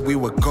last. We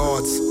were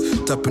gods,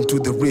 tap into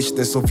the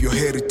richness of your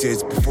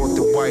heritage before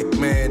the white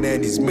man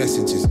and his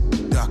messages.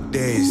 Dark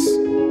days.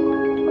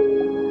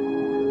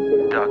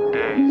 Dark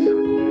days.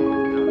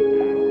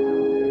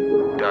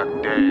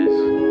 Dark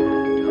days.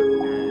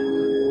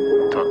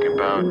 Talking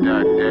about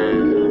dark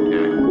days,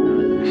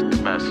 yeah, it's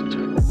the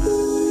messenger.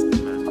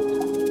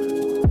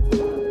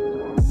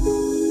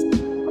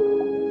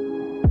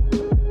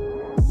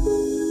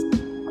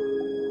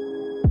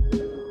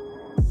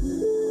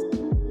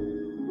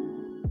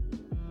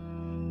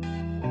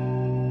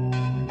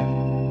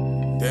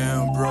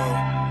 Damn, bro.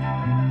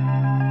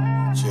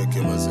 Check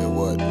him, I said,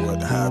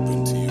 what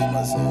happened to you,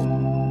 I said?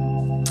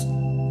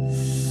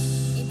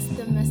 It's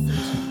the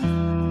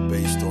messenger.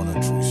 Based on a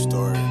true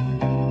story.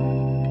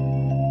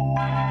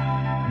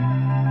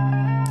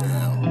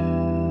 Damn.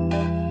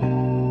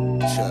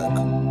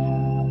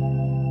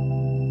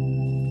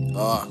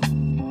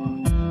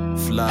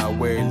 Fly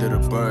away, little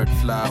bird,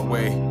 fly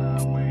away.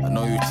 I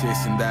know you're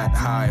chasing that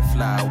high,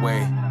 fly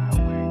away.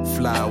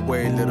 Fly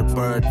away, little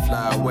bird,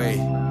 fly away.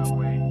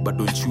 But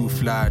don't you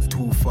fly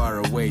too far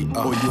away.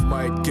 Or you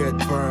might get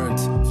burned,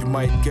 you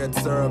might get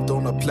served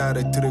on a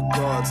platter to the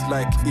gods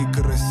like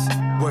Icarus.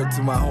 Word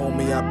to my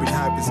homie, I've been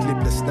having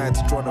sleepless nights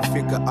trying to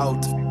figure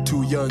out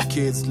two young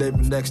kids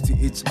living next to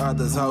each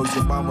other's house.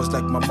 Your mom was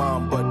like my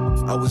mom, but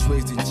I was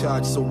raised in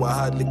charge, so I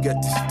hardly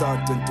get to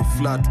stunt and to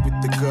flirt with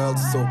the girls.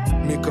 So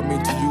me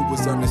coming to you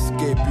was an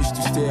escape. Used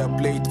to stay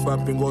up late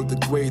bumping all the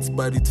grades,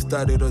 but it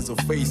started as a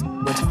phase.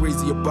 Went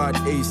crazy about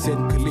Ace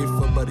and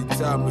Khalifa, by the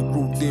time we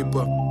grew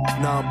deeper.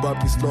 Now I'm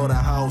bumping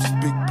Slaughterhouse,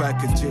 big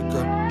pack and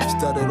jigger.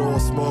 Started all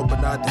small, but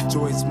now the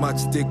joints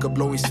much thicker,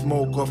 blowing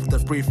smoke off the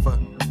reefer.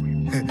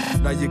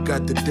 Now you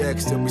got the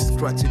decks and we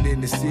scratching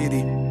in the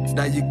city.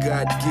 Now you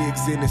got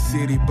gigs in the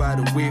city by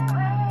the week.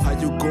 How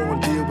you gon'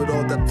 deal with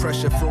all that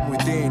pressure from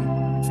within?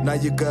 Now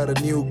you got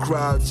a new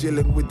crowd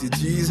chilling with the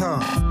G's, huh?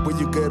 When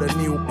you get a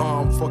new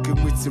arm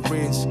fucking with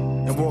syringe.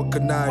 And what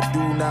can I do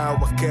now?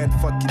 I can't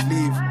fucking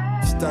leave.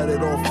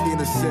 Started off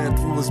innocent,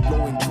 we was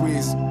blowing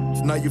trees.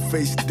 Now your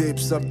face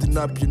dips, something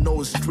up your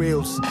nose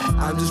trails.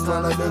 I'm just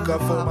trying to look out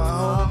for my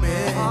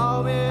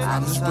homie.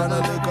 I'm just trying to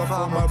look out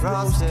for my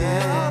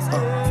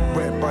broski.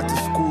 Went back to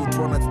school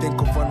trying to think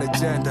of an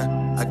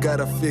agenda. I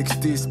gotta fix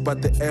this by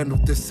the end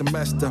of the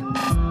semester.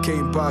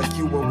 Came back,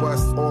 you were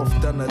worse off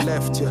than I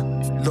left you.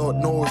 Lord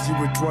knows you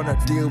were trying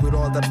to deal with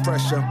all that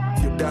pressure.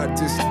 Your dad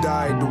just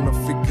died on a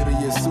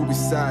figure of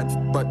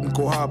suicide. But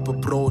go hopper,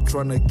 bro,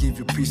 trying to give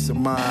you peace of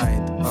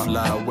mind.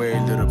 Fly away,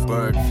 little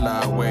bird,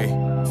 fly away.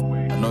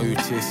 I know you're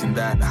chasing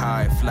that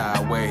high, fly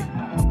away.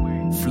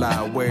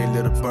 Fly away,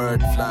 little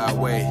bird, fly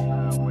away.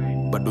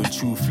 But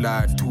don't you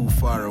fly too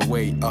far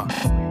away, Fly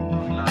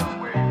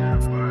away,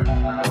 little bird,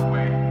 fly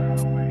away.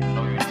 I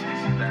know you're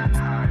chasing that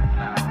high,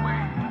 fly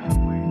away.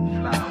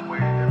 Fly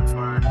away, little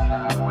bird,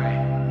 fly away.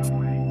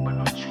 But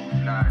don't you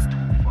fly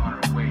too far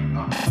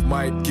away,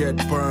 Might get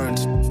burned,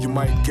 you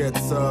might get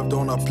served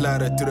on a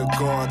platter to the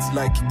gods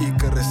like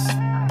Icarus.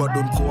 But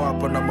don't go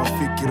up na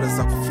mafikira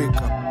za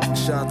kufika.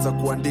 Nishaanza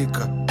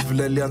kuandika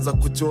vile lianza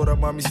kuchora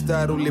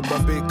mamistari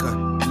ulibambika.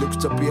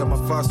 Nilikuchapia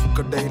mafasu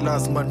kadai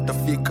lazima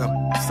nitafika.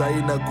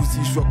 Saina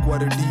guzishwa kwa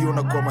redio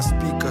na kwa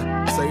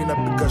maspika. Saina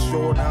piga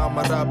show na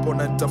amarapo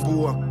na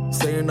nitambua.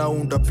 Saina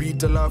unda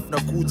pita lafu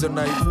na kuja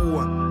na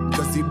ibua.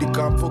 Kazidi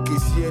kampo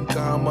KCN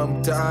kahama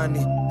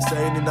mtaani.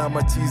 Saini na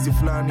machizi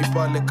fulani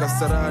pale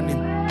Kasarani.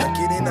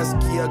 Lakini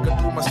nasikia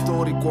gatuma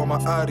story kwa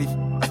maarif.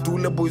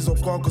 Atule boys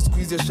wakwako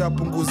squeeze ya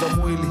shapunguza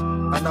mwili.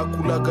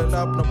 Anakulaga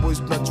lap na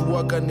boys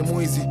tunajuaga ni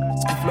mwizi.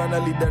 Siku fulani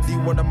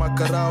alidadiwa na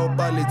makarao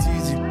pale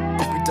jiji.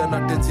 Kupita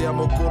na tenzi ya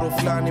mokoro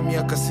fulani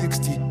miaka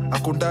 60.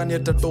 Ako ndani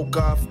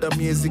atatoka after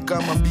miezi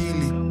kama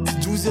 2.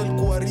 Sijuzi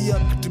alikuwa ria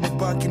kitu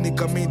imebaki ni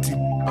kamiti.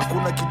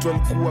 Hakuna kitu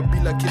alikuwa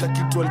bila, kila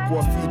kitu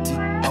alikuwa fiti.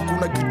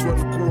 Hakuna kitu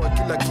alikuwa,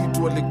 kila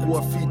kitu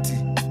alikuwa fiti.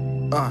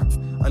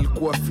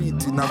 Alikuwa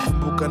fiti.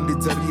 Nakumbuka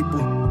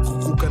nilijaribu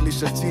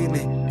kukukalisha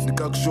chini.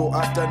 Nikakushow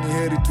hata ni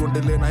heri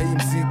tuendelee na hii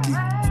mziki.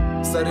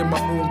 Sare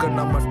maunga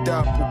na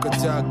madapu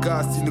kajaa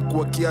gasi.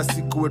 Ilikuwa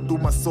kiasi kuwetu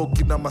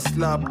masoki na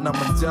maslap na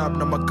majab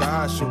na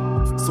makaasho.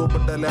 So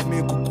badala ya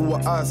mimi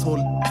kukuwa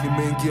asshole,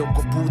 nimeingia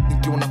kwa booth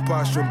nikiwa na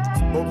passion.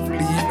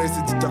 Hopefully hii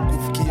message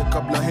itakufikia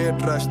kabla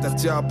head rush na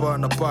jaba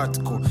na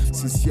patiko.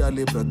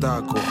 Sincerely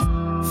bradako.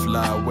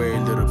 Fly away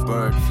little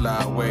bird,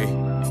 fly away.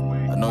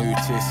 I know you're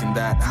chasing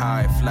that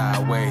high, fly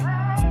away.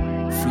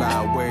 Fly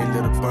away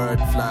little bird,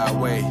 fly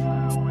away.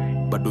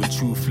 But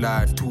don't you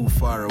fly too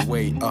far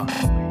away, Fly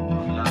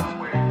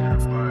away,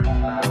 little bird,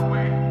 fly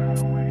away.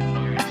 I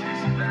know you're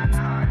chasing that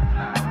high,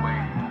 fly away.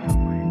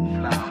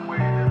 Fly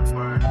away, little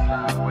bird,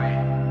 fly away.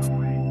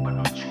 But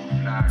don't you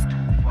fly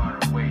too far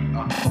away,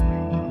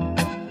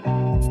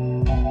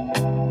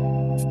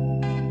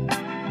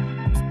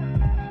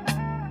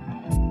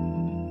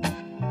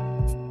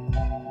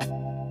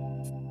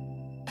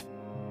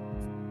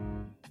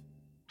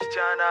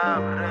 Msichana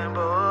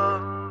mrembo,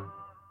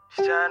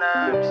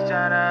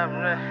 msichana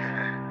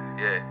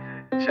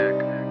yeah, check.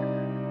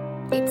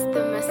 It's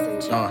the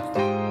messenger.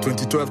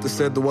 2012 they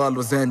said the world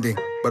was ending,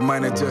 but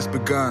mine had just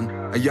begun.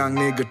 A young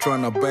nigga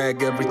tryna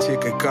bag every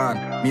chick I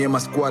can. Me and my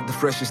squad the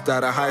freshest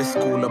out of high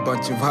school. A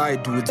bunch of high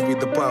dudes with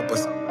the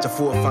purpose.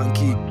 Chafua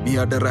funky,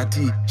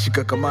 mihadarati.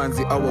 Shika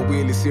kamanzi, awa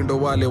wili, sindo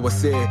wale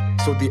wasee.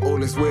 So they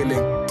always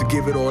willing to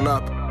give it all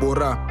up.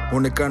 Bora,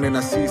 onekane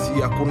na sisi,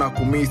 hakuna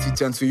kumisi.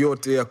 Chance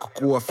yote ya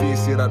kukua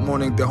fisi. That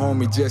morning the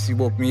homie Jesse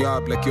woke me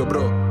up like yo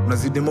bro,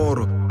 unazidi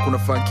moro. Kuna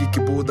funky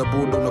kibuda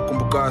buda,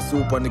 unakumbuka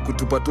supa. Ni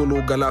kutupa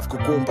tulu galaf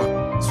kukumba.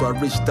 So I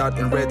reached out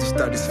and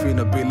registered this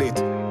finna be lit.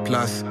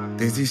 Plus,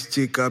 there's this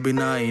chick I've been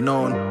eyeing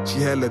on. She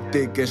hella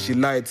thick and she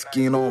light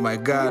skin, oh my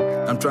god.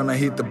 I'm tryna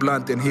hit the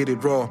blunt and hit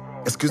it raw.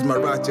 Excuse my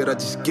ratchet, I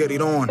just get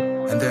it on.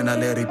 And then I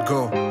let it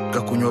go.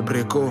 Nikakunywa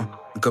breko,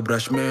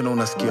 nikabrush meno,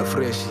 nasikia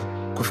freshi.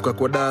 Kufika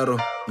kwa daro,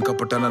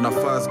 nikapatana na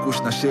fast kush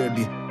na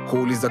shady.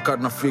 Kuuliza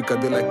kat na fika,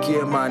 they like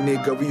yeah my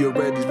nigga, we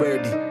already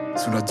ready.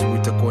 So unajua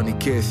itakuwa ni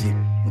kesi.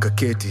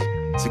 nkaketi.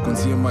 Siku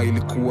nzima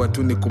ilikuwa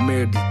tu ni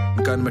komedi,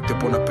 nika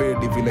nimetepo na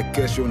pedi, vile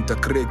kesho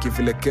nitakreki,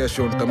 vile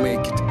kesho nita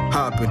make it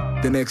happen.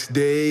 The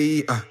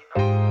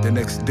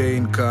next day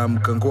nika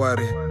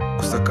mkangware,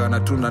 kusakana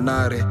tu na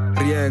nare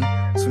rieng.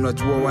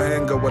 Sunajua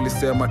wahenga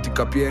walisema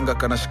tikapienga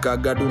kana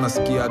shikagadu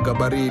nasikiaga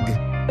baridi.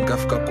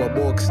 Nikafika kwa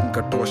box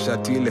nikatoa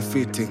shati ile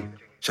fitting,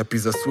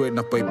 shapiza sweat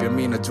na pipe ya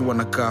mimi najua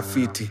nakaa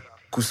fiti.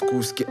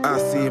 Kuskus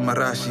kiasi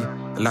marashi,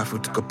 alafu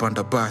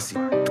tukapanda basi,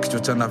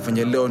 tukichochana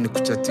venye leo ni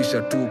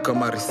kuchatisha tu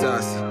kama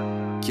risasi.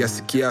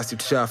 Kiasi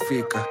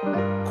tushafika,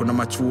 kuna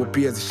machuo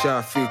pia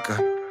zishafika,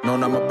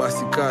 naona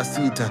mabasi kaa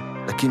 6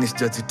 lakini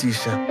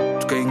sijazitisha.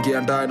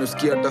 Tukaingia ndani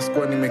usikia hata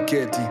sikuwa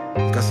nimeketi,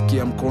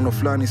 nikasikia mkono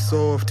fulani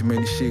soft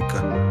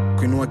imenishika.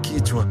 Kuinua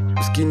kichwa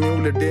usikini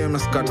ule dem na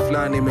skirt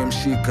fulani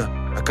imemshika,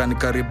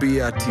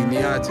 akanikaribia ati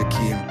niaje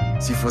Kim,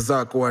 sifa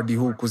zako hadi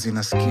huku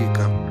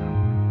zinasikika.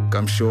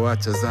 Kamshow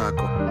acha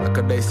zako,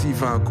 akadai si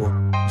vako,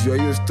 juu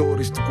ya hiyo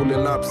stories tukule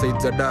lapside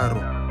za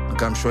daru.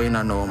 Nikamshow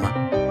ina noma,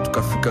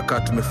 tukafika kaa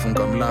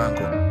tumefunga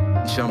mlango,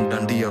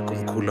 nishamdandia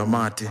kumkula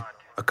mate.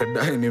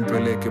 Akadai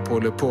nimpeleke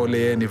pole pole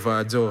yeye ni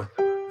vajo,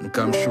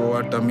 nikamshow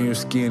hata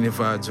miuskini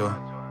vajo,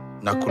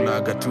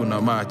 nakulaga tu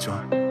na macho.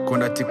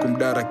 Kona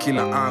tikumdara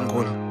kila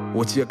angle,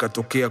 wochia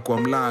katokea kwa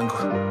mlango.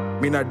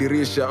 Mina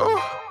dirisha,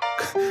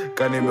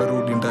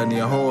 kanimerudi ndani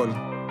ya hall,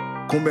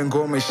 kumbe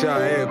ngome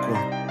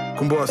shaekwa.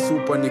 Kumbe wa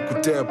super ni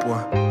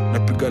kutepwa,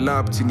 napiga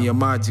lap chini ya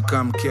maji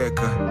kama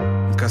mkeka.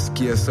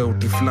 Nikasikia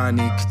sauti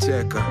fulani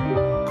ikicheka,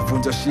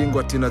 kuvunja shingo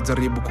ati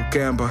najaribu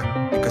kukemba.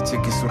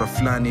 Nikacheki sura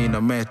fulani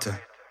inameta,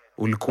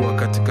 ulikuwa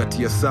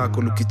katikati ya sako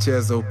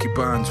ukicheza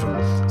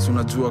ukipanjwa. Si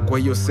unajua kwa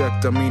hiyo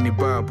sekta mimi ni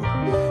babu.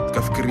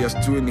 Nikafikiria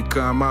sijui ni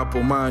kama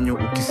hapo manyo,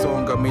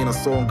 ukisonga mimi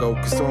nasonga,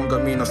 ukisonga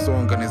mimi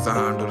nasonga, neza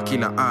handle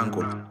kila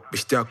angle.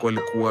 Beshte yako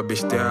alikuwa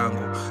beshte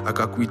yangu,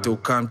 akakuita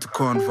ukam to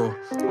convo.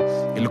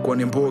 Ilikuwa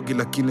ni mbogi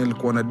lakini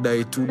ilikuwa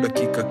nadai tu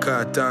dakika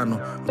kaa 5.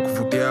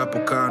 Nikuvutia hapo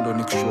kando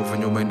nikushow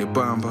venye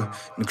umenibamba,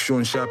 nikushow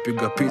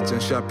nishapiga picha,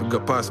 nishapiga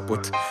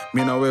passport.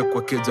 Mimi nawe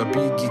kwa keja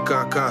bigi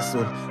kaa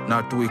castle,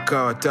 na tu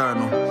ikawa 5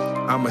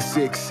 ama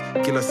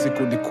 6. Kila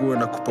siku nikuwe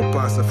na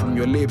kupapasa, from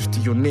your lips to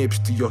your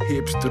nips to your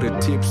hips to the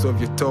tips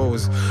of your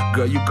toes.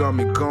 Girl you got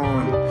me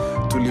gone,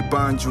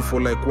 tulibanju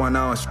for like 1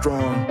 hour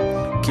strong.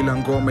 Kila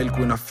ngoma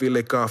ilikuwa na feel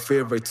like our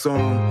favorite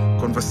song.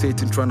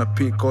 Conversating, trying to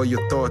pick all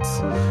your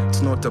thoughts.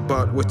 It's not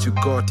about what you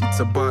got, it's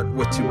about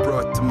what you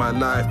brought to my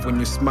life when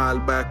you smile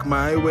back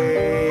my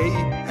way.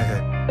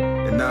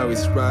 And now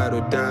it's ride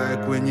or die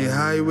when you're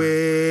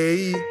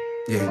highway.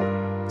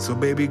 Yeah, so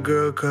baby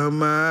girl come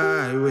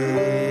my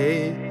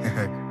way.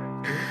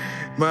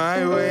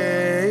 My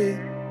way.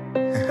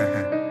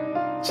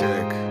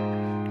 Check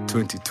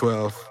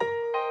 2012,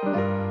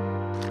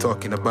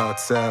 talking about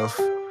self.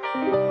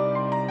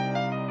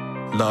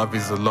 Love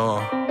is the law,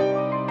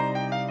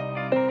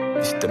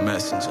 it's the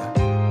messenger.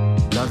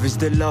 Love is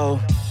the law,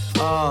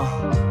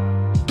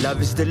 love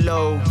is the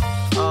law,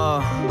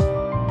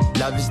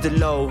 love is the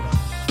law,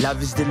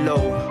 love is the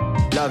law,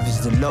 love is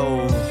the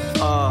law,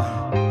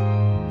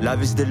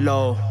 love is the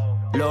law.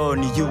 Law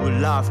ni you will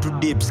laugh too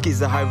deep,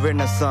 skiza high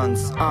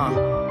renaissance.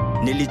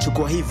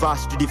 Nilichukua hii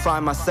verse to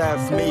define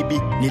myself, maybe.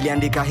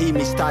 Niliandika hii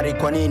mistari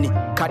kwa nini?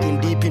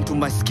 Cutting deep into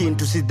my skin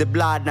to see the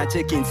blood, na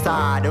check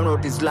inside. I don't know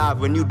what is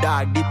love when you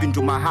dive deep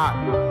into my heart.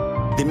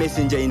 The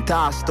messenger in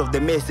task of the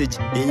message,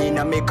 yenye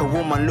ina make a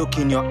woman look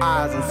in your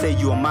eyes and say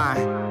you are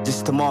mine.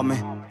 Just a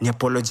moment, ni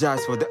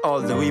apologize for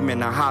all the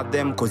women I had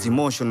them, cause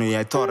emotionally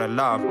I thought I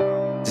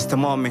loved. Just a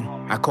moment,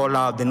 I call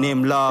out the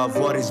name love.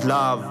 What is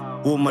love?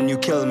 Woman you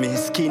kill me,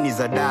 skin is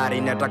a daddy.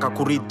 Nataka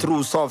ku read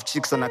through soft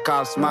chicks and a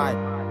calf smile.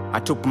 I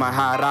took my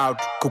heart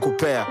out,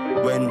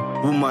 kukupea. When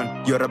woman,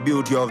 you're a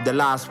beauty of the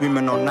last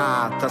women on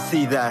earth. I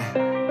see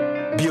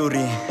that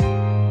beauty,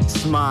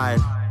 smile,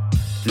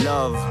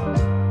 love.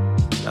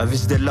 Love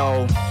is the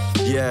law,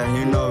 yeah,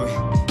 you know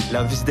it.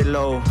 Love is the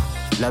law,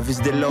 love is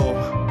the law.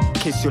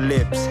 Kiss your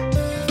lips,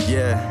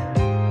 yeah.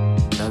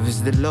 Love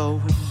is the law,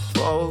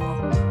 oh.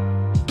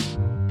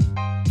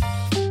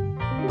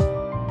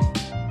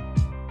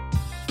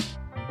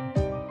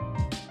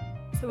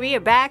 We are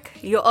back.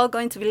 You're all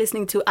going to be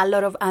listening to a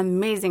lot of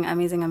amazing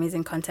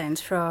content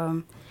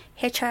from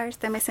HR,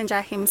 the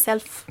messenger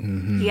himself.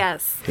 Mm-hmm.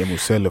 Yes.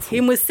 Himself.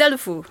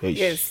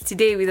 Yes,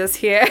 today with us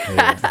here.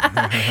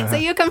 Yeah. So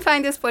you can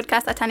find this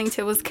podcast at Turning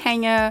Tables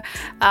Kenya,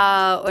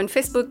 on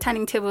Facebook,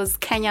 Turning Tables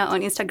Kenya,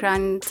 on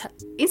Instagram,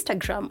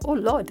 oh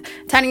Lord,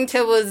 Turning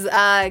Tables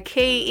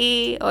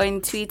KE,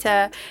 on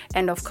Twitter,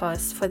 and of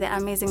course, for the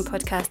amazing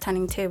podcast,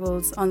 Turning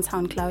Tables on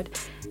SoundCloud.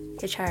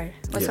 HR,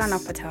 what's on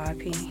up at our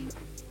P?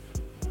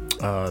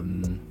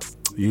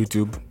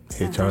 YouTube,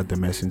 HR the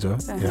Messenger.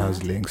 It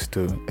has links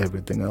to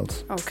everything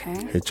else.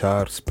 Okay.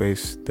 HR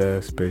space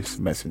the space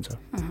messenger.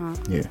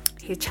 Yeah.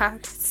 HR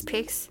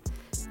space,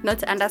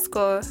 not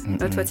underscore,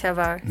 not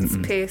whatever,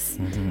 space,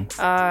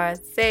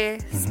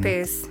 the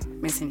space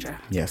messenger.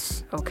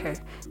 Yes. Okay.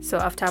 So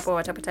after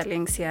what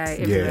links here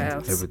everywhere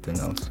else? Everything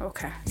else.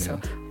 Okay. Yeah. So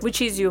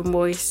which is your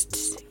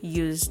most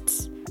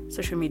used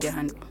social media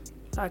handle?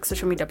 like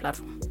social media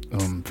platform?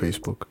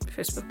 Facebook.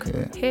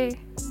 Yeah. Hey,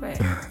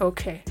 right.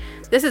 Okay.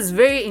 This is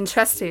very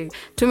interesting.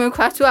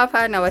 Tumekuwa tu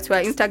hapa na watu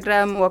wa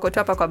Instagram wako tu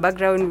hapa kwa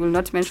background, will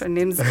not mention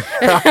names.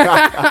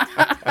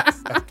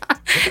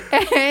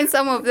 And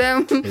some of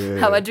them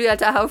hawajui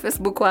hata how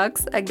Facebook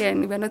works.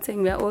 Again, we're not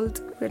saying we're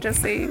old. We're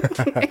just saying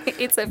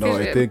it's efficient. No,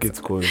 I think it's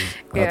because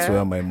that's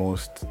where my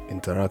most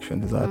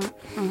interaction is at.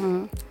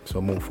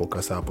 So more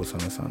focus hapo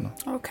sana.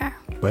 Okay.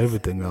 But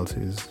everything else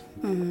is.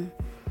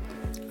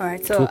 All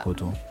right. So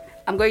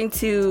I'm going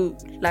to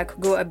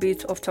go a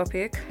bit off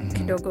topic.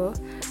 Kidogo.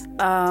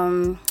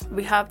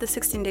 We have the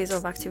 16 days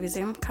of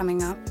activism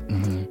coming up,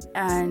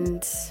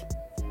 and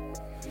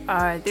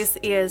this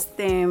year's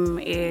theme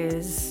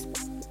is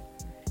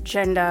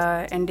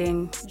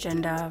ending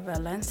gender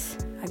violence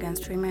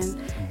against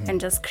women, and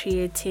just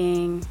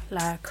creating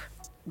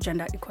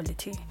gender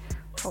equality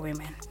for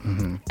women.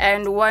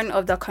 And one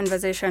of the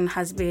conversation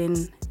has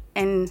been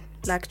in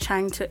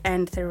trying to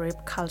end the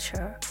rape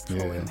culture for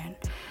women.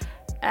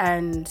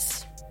 And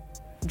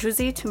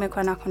juzi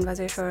tumekuwa na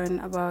conversation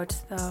about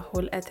the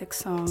whole ethics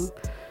song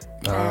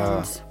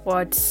and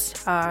what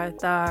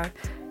the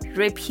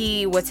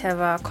rapey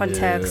whatever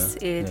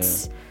context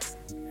it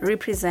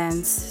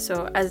represents.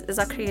 So as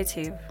a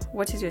creative,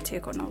 what is your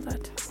take on all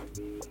that?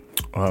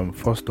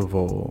 First of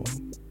all,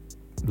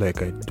 I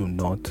do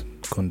not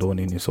condone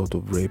any sort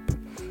of rape,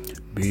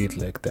 be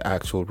it the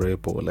actual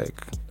rape or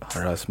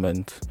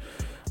harassment.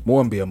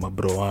 Mwambia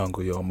mabro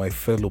wangu, you're my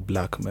fellow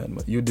black man.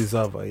 You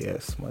deserve a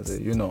yes, maze,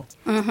 you know.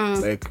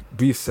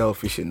 Be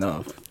selfish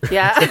enough.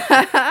 Yeah.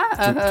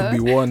 to be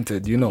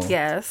wanted, you know.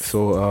 Yes.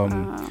 So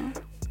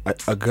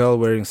a girl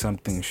wearing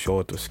something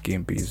short or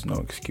skimpy is no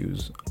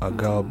excuse. A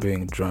girl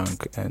being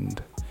drunk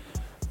and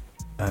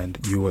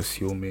you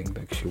assuming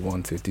she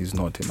wants it is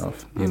not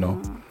enough, you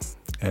know.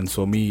 And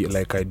so me,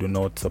 I do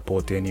not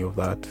support any of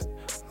that.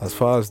 As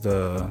far as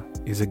the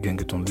Ize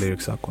Gengeton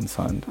lyrics are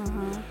concerned,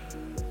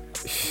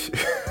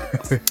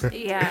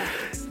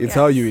 it's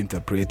how you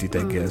interpret it,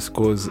 I guess,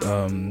 because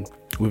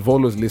we've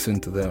always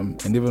listened to them,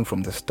 and even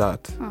from the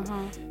start,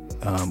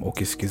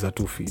 Skiza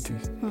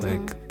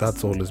 250,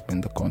 that's always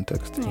been the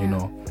context, you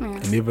know.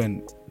 And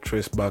even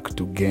trace back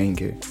to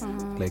Genge,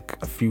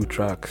 a few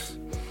tracks,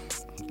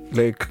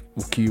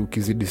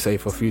 ukizidi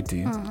Cypher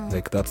Fiti,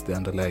 that's the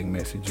underlying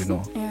message, you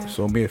know.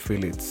 So me, I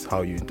feel it's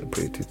how you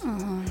interpret it.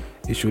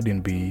 It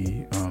shouldn't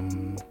be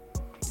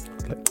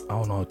I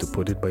don't know how to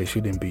put it, but it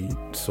shouldn't be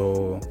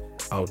so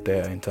out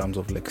there in terms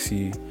of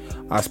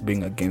us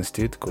being against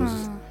it,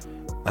 because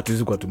at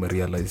least got to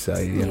realize,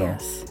 you know,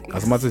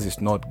 as much as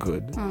it's not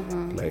good,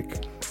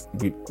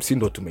 we seem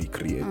not to make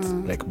create,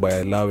 by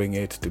allowing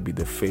it to be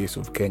the face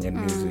of Kenyan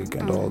music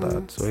and all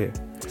that. So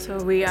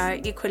so we are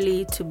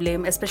equally to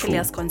blame, especially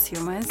as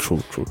consumers.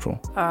 True.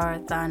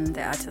 Than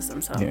the artists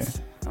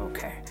themselves.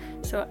 Okay.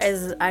 So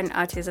as an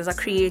artist, as a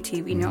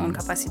creative in your own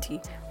capacity,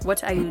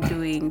 what are you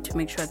doing to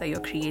make sure that you're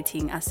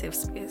creating a safe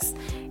space?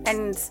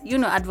 And,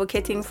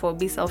 advocating for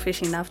be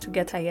selfish enough to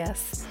get a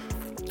yes.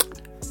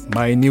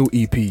 My new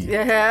EP.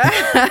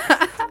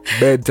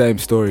 Bedtime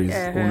Stories.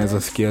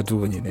 Unaweza sikia tu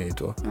venye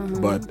inaitwa.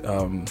 But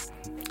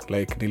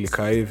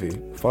nilikaa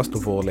hivi. First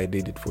of all, I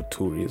did it for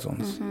two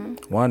reasons.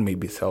 One may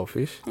be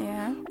selfish.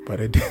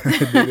 But I did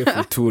it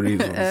for two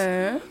reasons.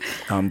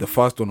 The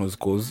first one was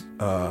because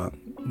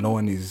no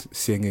one is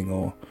singing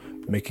or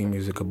making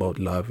music about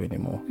love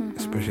anymore,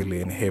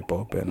 especially in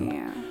hip-hop and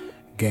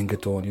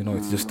Gengeton, you know.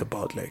 It's just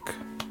about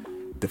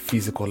the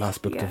physical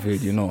aspect of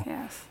it, you know.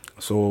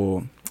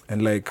 So,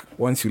 and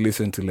once you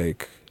listen to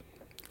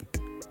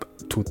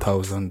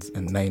 2000s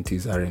and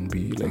 90s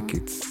R&B,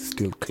 it's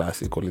still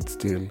classical, it's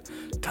still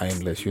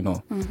timeless, you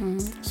know.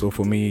 So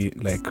for me,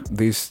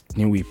 this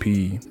new EP,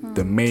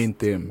 the main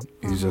theme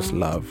is just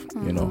love,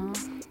 you know.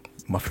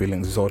 My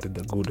feelings, sorted,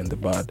 the good and the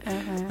bad.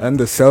 And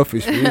the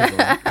selfish reason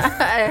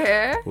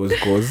was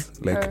because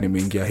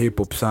nimeingia hip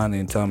hop sana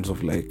in terms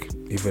of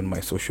even my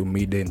social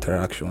media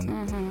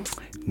interaction.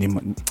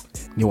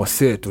 Ni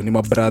wasee tu, ni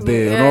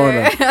mabrother,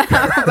 unaona?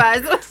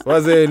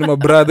 Waze ni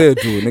mabrother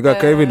tu.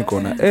 Nikakaa hivi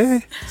nikaona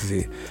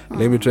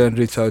let me try and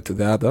reach out to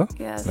the other,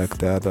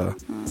 the other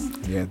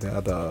the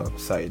other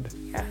side.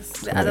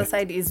 The other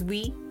side is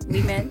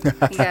women.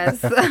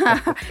 Yes.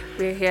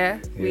 We're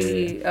here.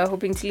 We are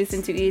hoping to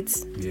listen to it.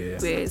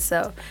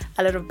 So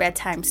a lot of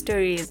bedtime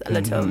stories, a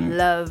lot of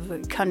love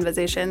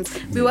conversations.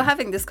 We were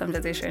having this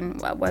conversation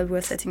while we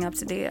were setting up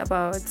today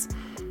about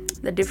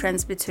the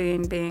difference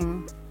between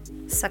being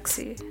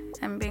sexy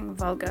and being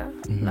vulgar.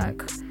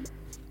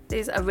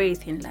 There's a very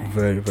thin line.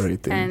 Very, very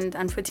thin. And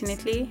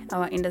unfortunately,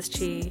 our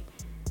industry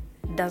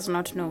does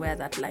not know where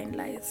that line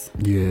lies.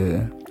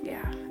 Yeah,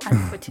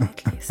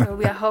 unfortunately. So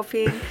we are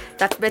hoping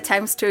that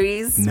Bedtime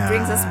Stories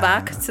brings us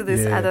back to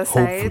this other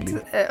side.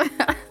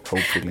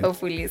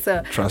 Hopefully.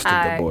 So trust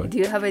the boy. Do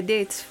you have a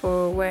date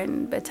for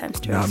when Bedtime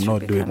Stories? I'm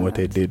not doing what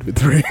I did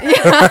with Ray.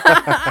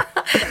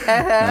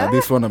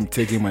 This one I'm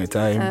taking my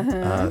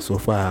time. So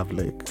far I have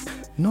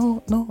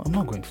No, I'm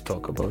not going to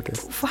talk about it.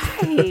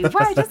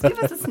 Why? Just give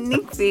us a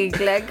sneak peek.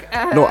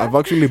 No, I've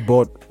actually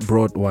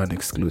brought one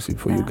exclusive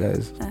for you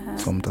guys,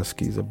 some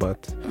Tuskies,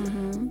 but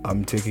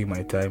I'm taking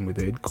my time with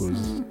it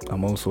because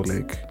I'm also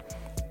like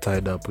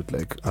tied up with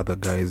like other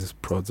guys'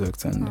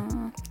 projects and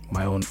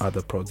my own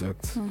other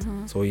projects.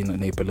 So in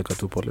naipeleka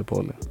tu pole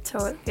pole.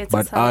 So it's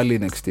but early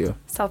next year.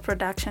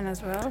 Self-production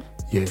as well?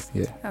 Yeah.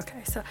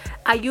 Okay, so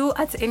are you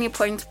at any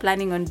point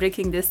planning on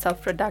breaking this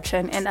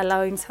self-production and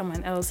allowing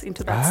someone else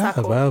into that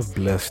circle? I've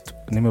blessed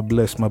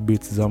my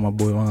beats za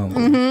maboy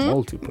wangu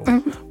multiple.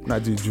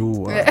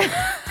 Najijua.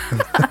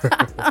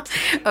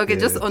 Okay,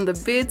 just on the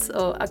beats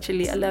or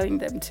actually allowing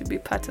them to be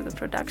part of the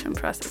production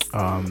process?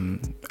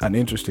 An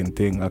interesting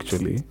thing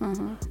actually,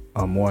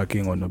 I'm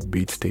working on a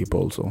beat tape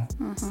also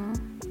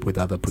with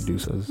other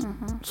producers.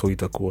 So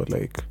itakuwa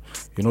like,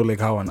 you know, like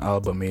how an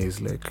album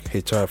is like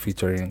HR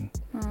featuring,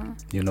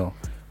 you know.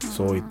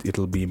 So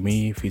it'll be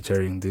me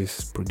featuring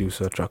this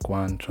producer, track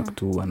 1, track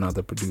 2,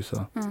 another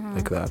producer,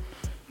 like that.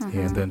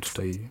 Yeah, and then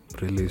tutai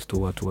release to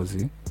what was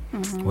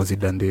it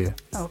done there.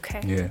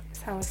 Okay. Yeah.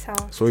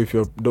 So if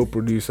you're a dope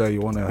producer,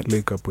 you want to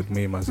link up with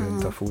me, mazen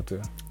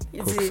tafute,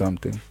 cook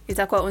something.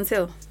 Itakuwa on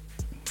sale?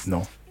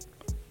 No.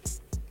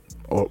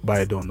 But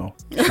I don't know.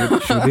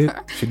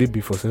 Should it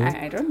be for sale?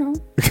 I don't know.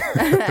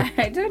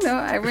 I don't know.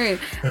 I mean,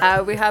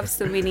 we have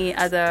so many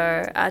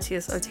other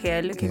artists out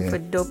here looking for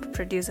dope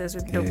producers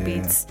with dope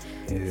beats.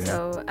 Yeah.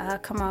 So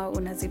kama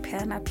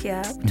unazipeana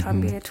pia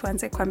tuambie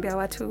tuanze kuambia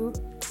watu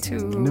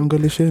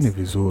niongelesheni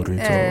vizuri.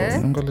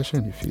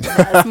 Niongelesheni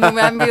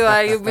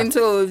mumeambiwa, you've been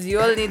told you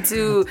all need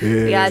to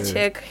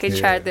check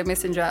HR the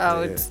Messenger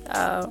out.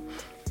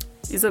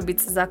 Hizo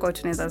beats zako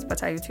tunaweza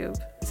zipata YouTube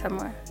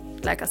somewhere,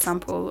 like a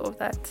sample of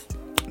that.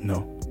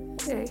 No.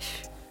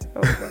 Ish.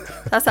 Okay.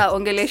 Sasa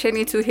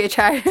ongelesheni to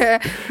HR.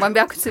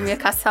 Mwambia kutumia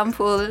ka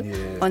sample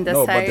on the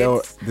side. No,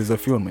 but there's a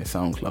few on my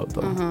SoundCloud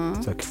though.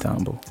 It's a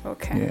kitambo.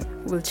 Okay. Yeah.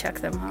 We'll check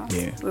them out.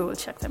 Yeah. We will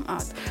check them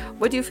out.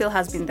 What do you feel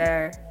has been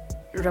the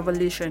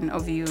revolution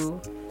of you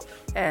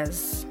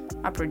as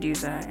a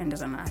producer and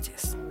as an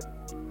artist?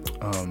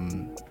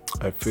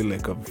 I feel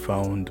like I've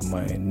found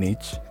my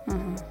niche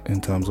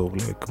in terms of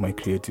like my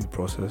creative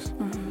process.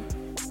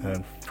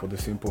 And for the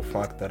simple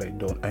fact that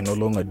I no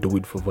longer do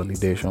it for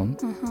validation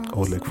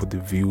or like for the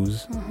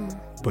views,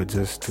 but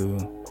just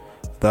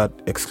that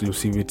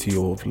exclusivity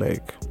of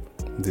like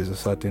there's a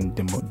certain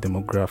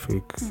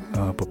demographic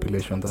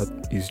population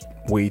that is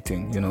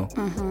waiting, you know,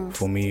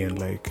 for me, and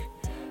like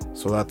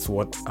so that's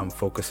what I'm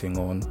focusing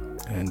on,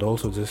 and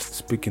also just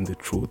speaking the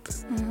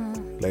truth.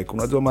 Like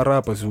unajua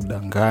marapa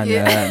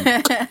udanganya,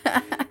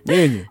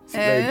 like,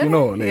 you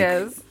know,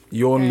 like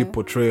you only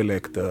portray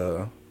like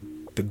the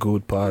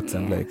good parts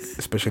and like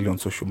especially on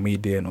social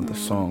media and on the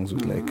songs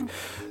with like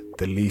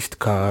the leased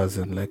cars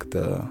and like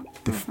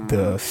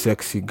the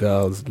sexy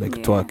girls like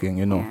twerking,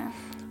 you know.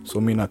 So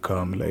mina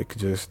come like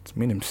just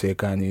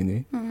minimseka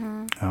nini.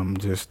 I'm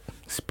just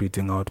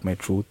spitting out my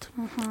truth.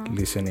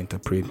 Listen,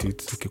 interpret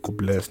it.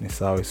 Bless ni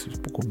sawa,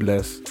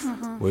 bless.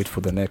 Wait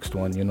for the next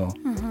one, you know.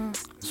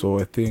 So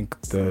I think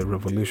the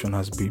revolution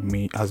has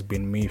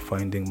been me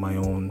finding my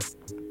own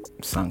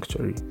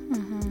sanctuary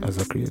as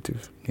a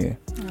creative. Yeah.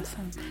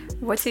 Awesome.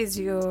 What is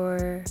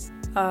your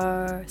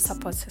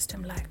support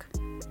system like?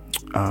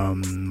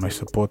 My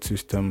support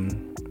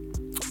system,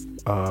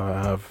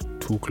 I have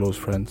 2 close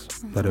friends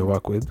that I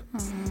work with.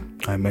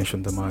 I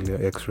mentioned them earlier,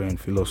 X-Ray and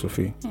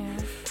Philosophy.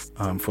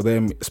 For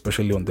them,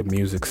 especially on the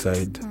music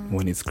side,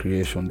 when it's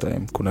creation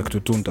time, kuna kitu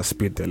tu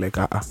nitaspit, they're like,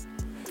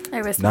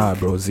 nah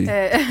bro,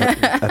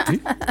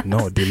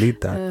 no,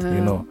 delete that,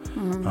 you know.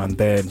 And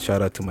then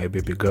shout out to my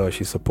baby girl,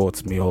 she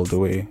supports me all the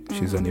way.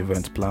 She's an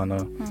event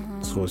planner,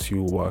 so she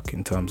work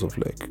in terms of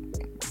like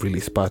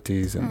release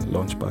parties and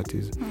launch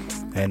parties.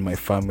 And my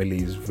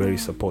family is very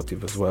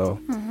supportive as well.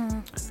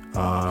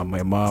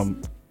 My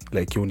mom,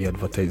 like uni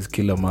advertise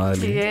kila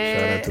mahali.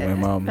 Shout out to my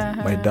mom.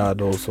 My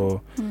dad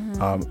also.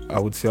 I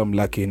would say I'm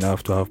lucky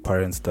enough to have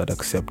parents that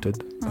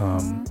accepted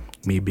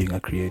me being a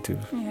creative.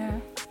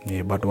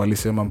 Yeah, but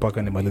walisema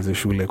mpaka nimalize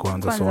shule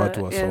kwanza so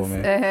watu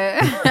wasome.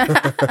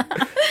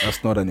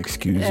 That's not an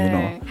excuse, you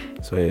know.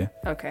 So yeah.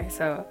 Okay,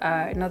 so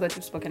now that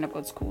you've spoken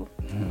about school,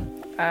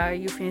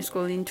 you finished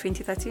school in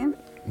 2013?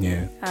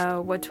 Yeah.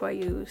 What were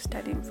you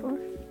studying for?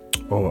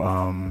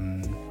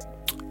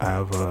 I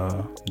have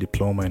a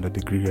diploma and a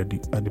degree, a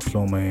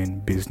diploma in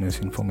business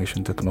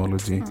information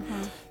technology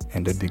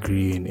and a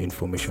degree in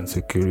information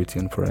security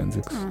and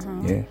forensics.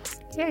 Yeah.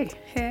 Yay.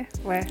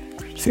 Where?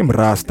 Sim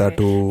rasta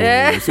to.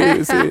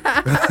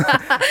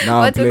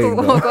 Now I'm playing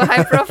though.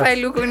 High profile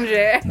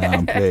lukunje. Now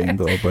I'm playing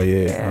though, but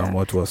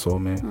what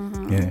wasome.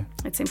 Yeah.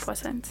 It's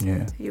important.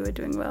 Yeah. You were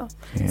doing well.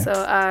 Yeah.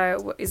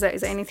 So is there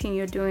anything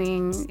you're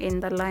doing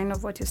in the line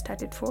of what you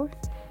studied for?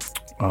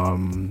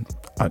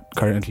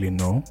 Currently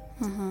no,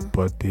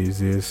 but there's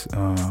this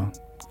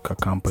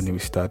company we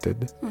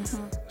started.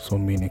 So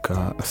me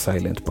nika a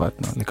silent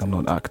partner, like I'm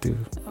not active.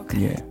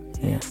 Okay.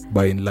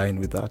 But in line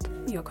with that,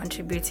 you're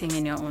contributing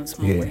in your own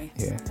small way.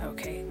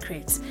 Okay,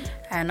 great.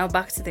 And now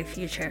back to the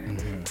future.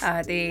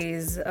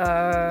 There's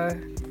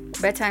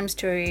bedtime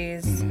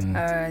stories.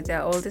 There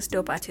are all these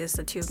dope artists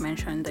that you've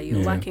mentioned that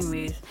you're working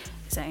with.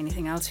 Is there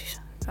anything else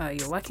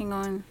you're working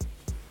on?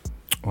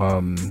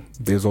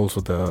 There's also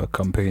the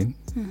campaign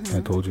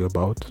I told you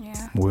about.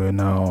 We're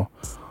now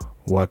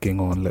working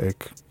on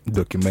like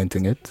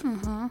documenting it.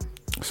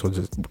 So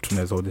just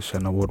tunaweza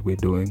audition what we're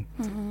doing.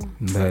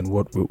 And then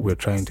what we're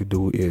trying to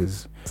do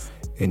is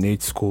in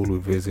each school we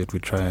visit, we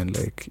try and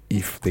like,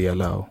 if they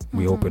allow,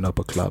 we open up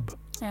a club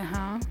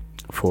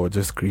for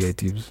just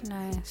creatives.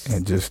 Nice.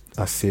 And just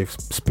a safe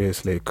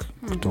space, like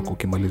kutoka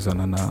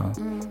ukimalizana na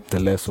the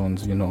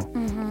lessons, you know.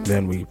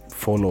 Then we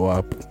follow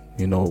up,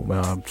 you know,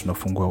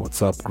 tunafungua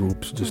WhatsApp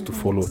groups just to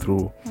follow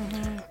through.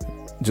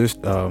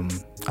 Just a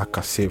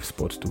safe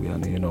spot to,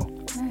 you know,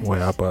 where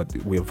hapa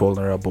we're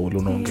vulnerable,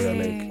 unaongea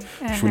like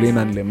shule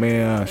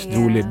inanilemea,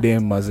 sijui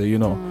dem as a, you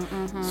know.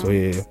 So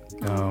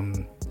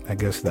I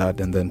guess that,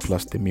 and then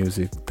plus the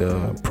music,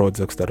 the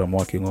projects that I'm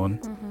working on,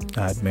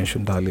 I had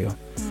mentioned earlier.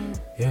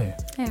 Hey,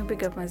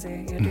 big up, Maze.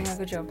 You're doing a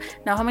good job.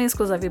 Now, how many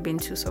schools have you been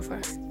to so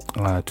far?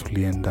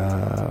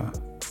 Tulienda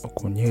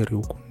Nyeri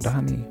huko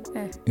ndani.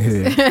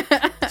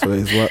 So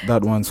there's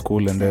that one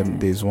school, and then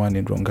there's one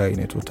in Rongai in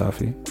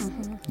Etotafi.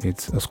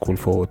 It's a school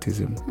for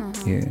autism.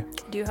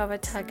 Do you have a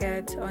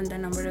target on the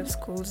number of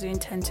schools you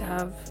intend to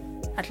have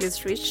at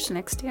least reached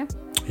next year?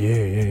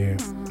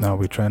 Now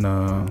we're trying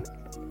to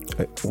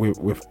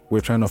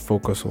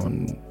focus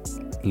on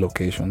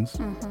locations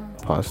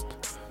first,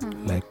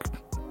 like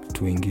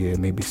tuingie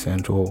maybe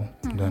Central,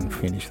 then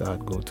finish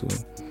that, go to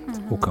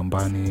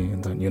Ukambani,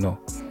 and then, you know.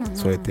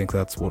 So I think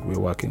that's what we're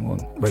working on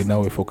right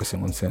now. We're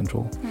focusing on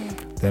Central.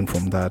 Then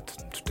from that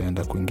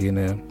tutaenda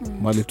kwingine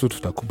mali tu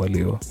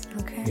tutakubaliwa.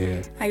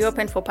 Are you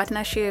open for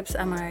partnerships?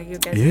 Are you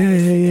guys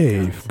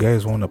if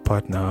guys want to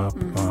partner up,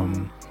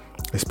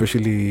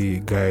 especially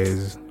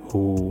guys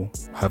who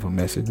have a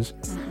message,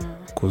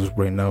 because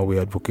right now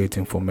we're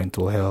advocating for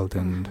mental health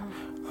and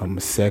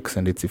sex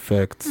and its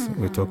effects.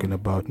 We're talking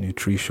about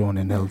nutrition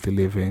and healthy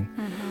living,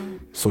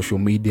 social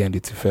media and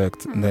its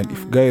effects. And then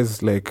if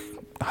guys like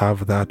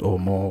have that or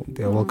more,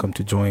 they're welcome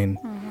to join.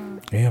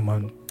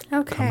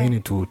 Come in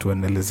to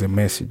analyze a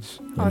message.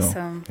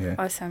 Awesome.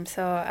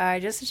 So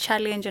just a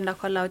challenge and a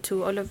call out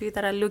to all of you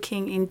that are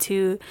looking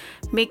into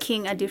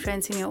making a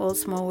difference in your own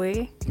small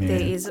way.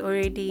 There is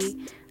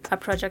already a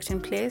project in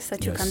place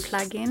that you can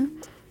plug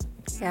in.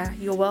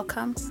 You're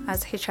welcome,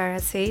 as HR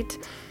has said.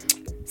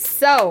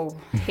 So,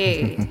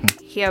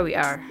 here we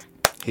are.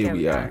 Here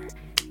we are.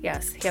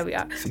 Yes, here we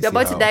are. We're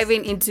about to dive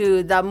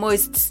into the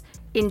most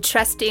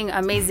interesting,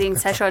 amazing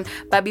session.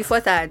 But before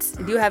that,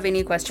 do you have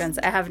any questions?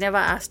 I have never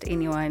asked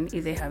anyone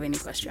if they have any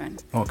question.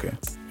 Okay.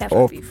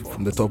 Before.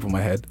 From the top of my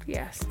head.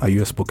 Yes. Are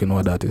you a spoken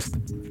word artist?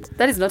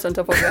 That is not on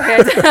top of your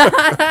head.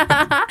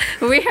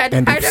 We had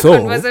a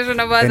conversation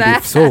about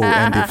that.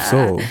 And if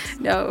so.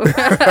 No.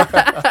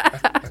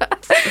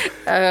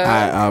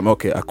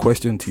 Okay, a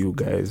question to you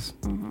guys.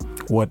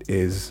 What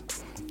is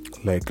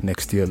like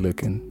next year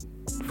looking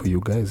for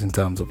you guys in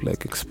terms of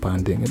like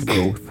expanding and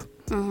growth?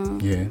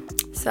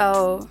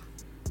 So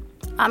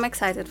I'm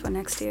excited for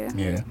next year.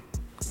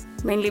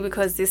 Mainly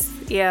because this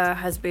year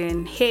has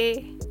been this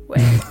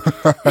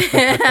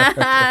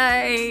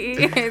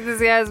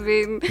year has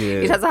been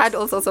it has had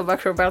all sorts of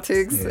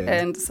acrobatics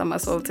and some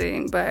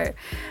assaulting, but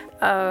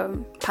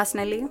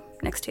personally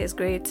next year is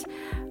great.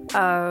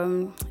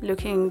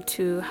 Looking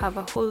to have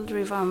a whole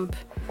revamp,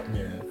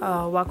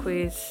 work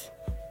with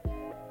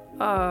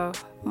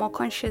more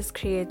conscious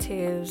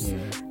creatives,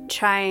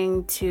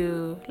 trying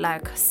to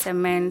like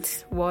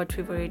cement what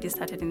we've already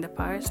started in the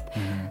past,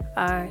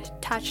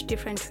 touch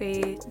different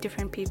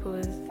people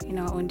in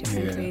our own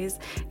different ways.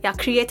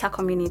 Create a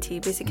community.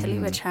 Basically,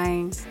 we're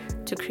trying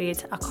to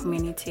create a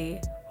community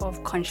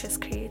of conscious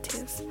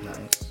creatives.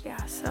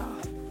 So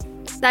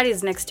that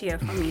is next year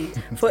for me.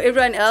 For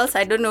everyone else,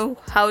 I don't know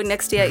how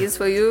next year is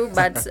for you,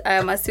 but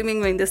I'm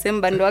assuming we're in the same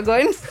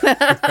bandwagon.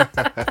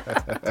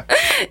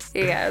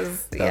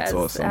 Yes.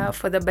 Awesome.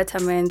 For the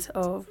betterment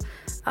of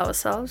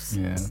ourselves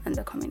and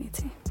the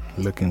community.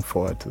 Looking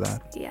forward to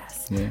that.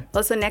 Yes.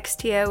 Also,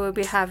 next year we'll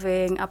be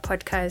having a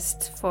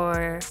podcast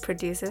for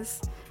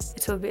producers.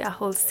 It will be a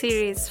whole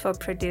series for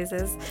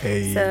producers.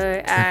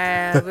 So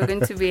we're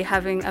going to be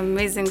having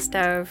amazing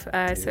stuff.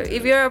 So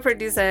if you're a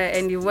producer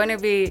and you want to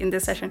be in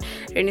this session,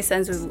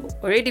 Renaissance will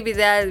already be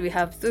there. We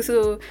have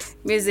Thusu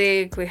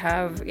Music. We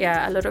have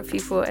a lot of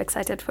people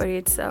excited for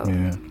it. So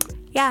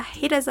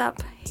hit us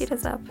up.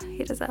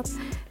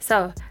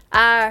 So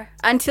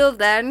until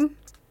then,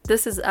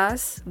 this is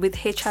us with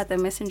HR the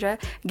Messenger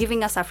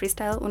giving us a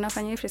freestyle.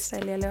 Unafanya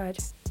freestyle ya leo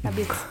aje? A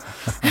bit.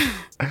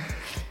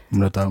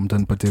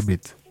 Mtanipatia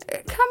beat.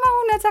 Kama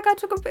unataka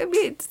tukupe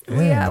beats.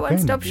 We are one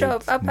stop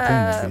shop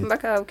hapa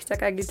mpaka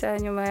ukitaka gitaa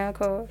nyuma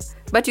yako.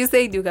 But you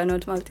said you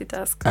cannot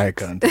multitask. I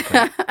can't.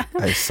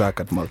 I suck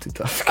at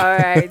multitasking. All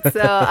right.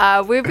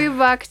 So we'll be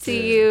back to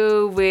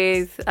you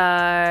with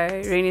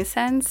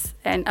Renaissance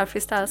and a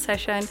freestyle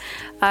session.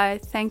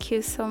 Thank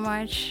you so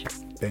much.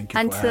 Thank you.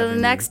 Until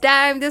next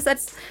time, this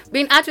has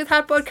been Art with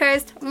Heart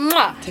podcast.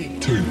 Mwah.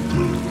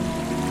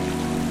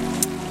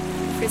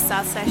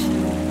 Freestyle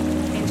session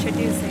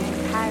introducing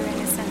High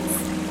Renaissance.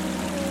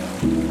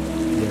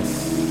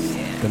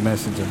 Yes, the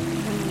messenger,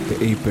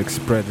 the apex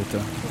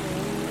predator.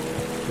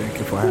 Thank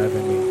you for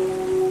having me.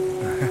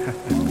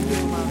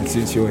 And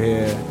since you're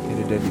here, in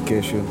a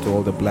dedication to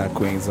all the black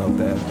queens out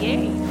there.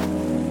 Yay.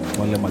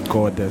 Only my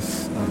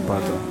goddess and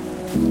Pata.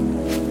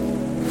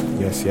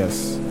 Yes,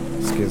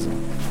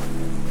 Schism.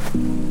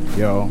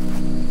 Yo.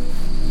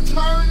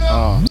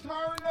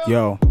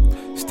 Yo.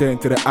 Stare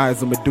into the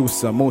eyes of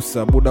Medusa,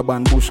 Musa, Buddha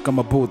Bush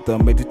kama Buddha.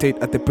 Meditate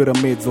at the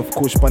pyramids of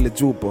Kush, Pale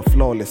Juba.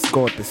 Flawless,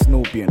 goddess,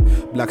 Nubian.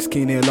 Black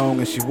skin hair long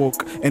and she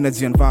woke.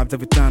 Energy and vibes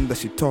every time that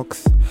she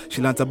talks.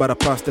 She learns about her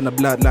past and her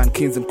bloodline.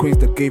 Kings and queens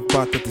that gave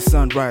birth at the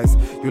sunrise.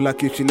 You're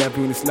lucky if she left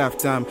you in this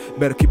lifetime.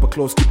 Better keep her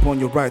close, keep on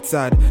your right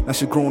side. Now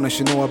she grown and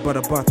she know about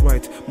her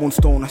birthright.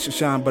 Moonstone, as she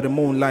shine by the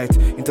moonlight.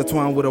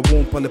 Intertwined with her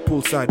womb, Pale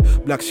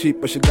poolside. Black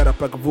sheep, but she got up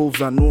like wolves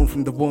unknown.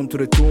 From the womb to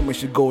the tomb and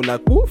she go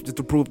like woof. Just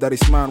to prove that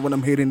it's mine when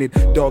I'm hitting it.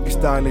 Doggy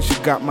style and she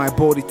got my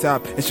body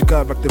type. And she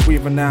got like the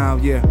river now,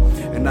 yeah.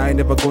 And I ain't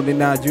never gonna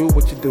deny you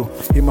what you do.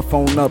 Hit my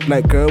phone up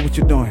like, girl, what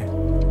you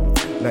doing?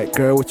 Like,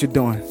 girl, what you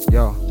doing?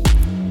 Yo,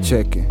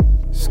 check it.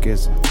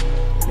 Schism.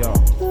 Yo.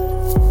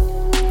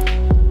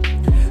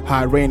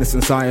 High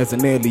Renaissance, I as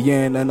an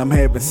alien. And I'm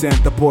heaven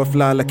sent. The boy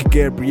fly like a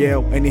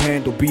Gabriel. And he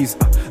handle bees.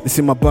 They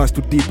see my bars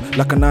too deep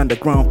like an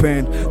underground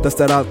pen. That's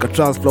that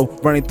Alcatraz flow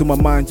running through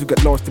my mind. You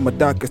get lost in my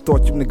darkest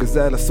thought. You niggas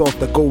hella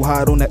soft. I go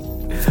hard on that.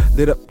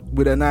 Lit up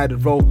with a night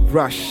road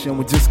rush. And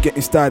we're just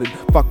getting started.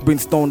 Fuck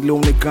Brimstone,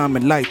 little nigga, I'm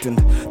enlightened.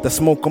 The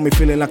smoke on me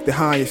feeling like the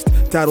highest.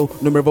 Title,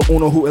 numero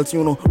uno, who else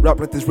you know? Rap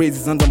like this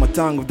raises under my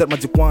tongue. With that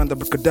magic wand,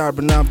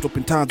 abracadabra, now I'm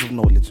dropping tons of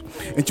knowledge.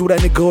 And you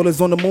that nigga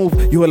always on the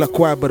move. You hella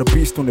quiet, but a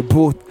beast on the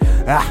booth.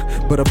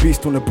 But a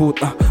beast on the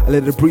booth. I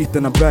let it breathe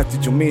and I'm back.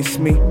 Did you miss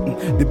me?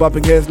 They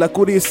bopping heads like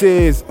who this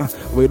is.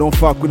 We don't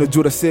fuck with the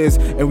Judas says.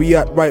 And we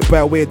at right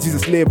by where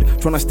Jesus lived.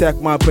 Tryna stack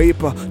my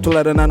paper.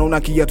 Tola da nano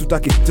naki ya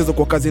tutaki. Jezo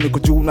kwa kazi niko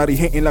juu nari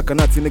hating like a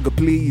Nazi nigga,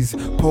 please.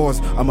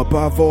 Pause, I'm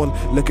above all.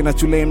 Looking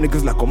at you lame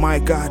niggas like, oh my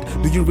god.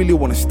 Do you really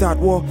wanna start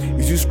war?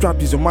 Is you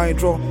strapped, is your mind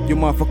draw? You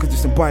motherfuckers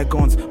just some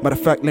bygones. Matter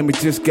of fact, let me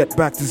just get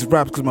back to this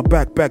rap. Cause my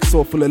backpack's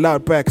so full of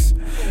loud backs.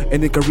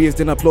 And the careers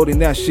then uploading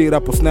that shit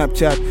up on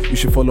Snapchat. You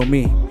should follow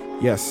me.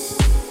 Yes.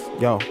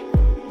 Yo.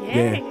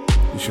 Yeah.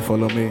 You should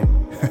follow me.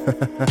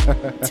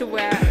 To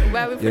where we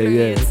follow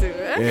you to?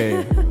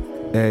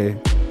 Hey.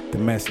 The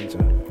messenger.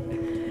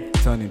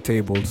 Turning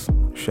tables.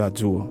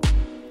 Shajua.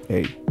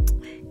 Hey.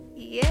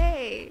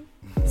 Yay.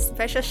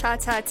 Special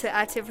shout out to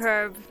Active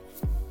Herb.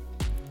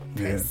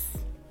 Yeah.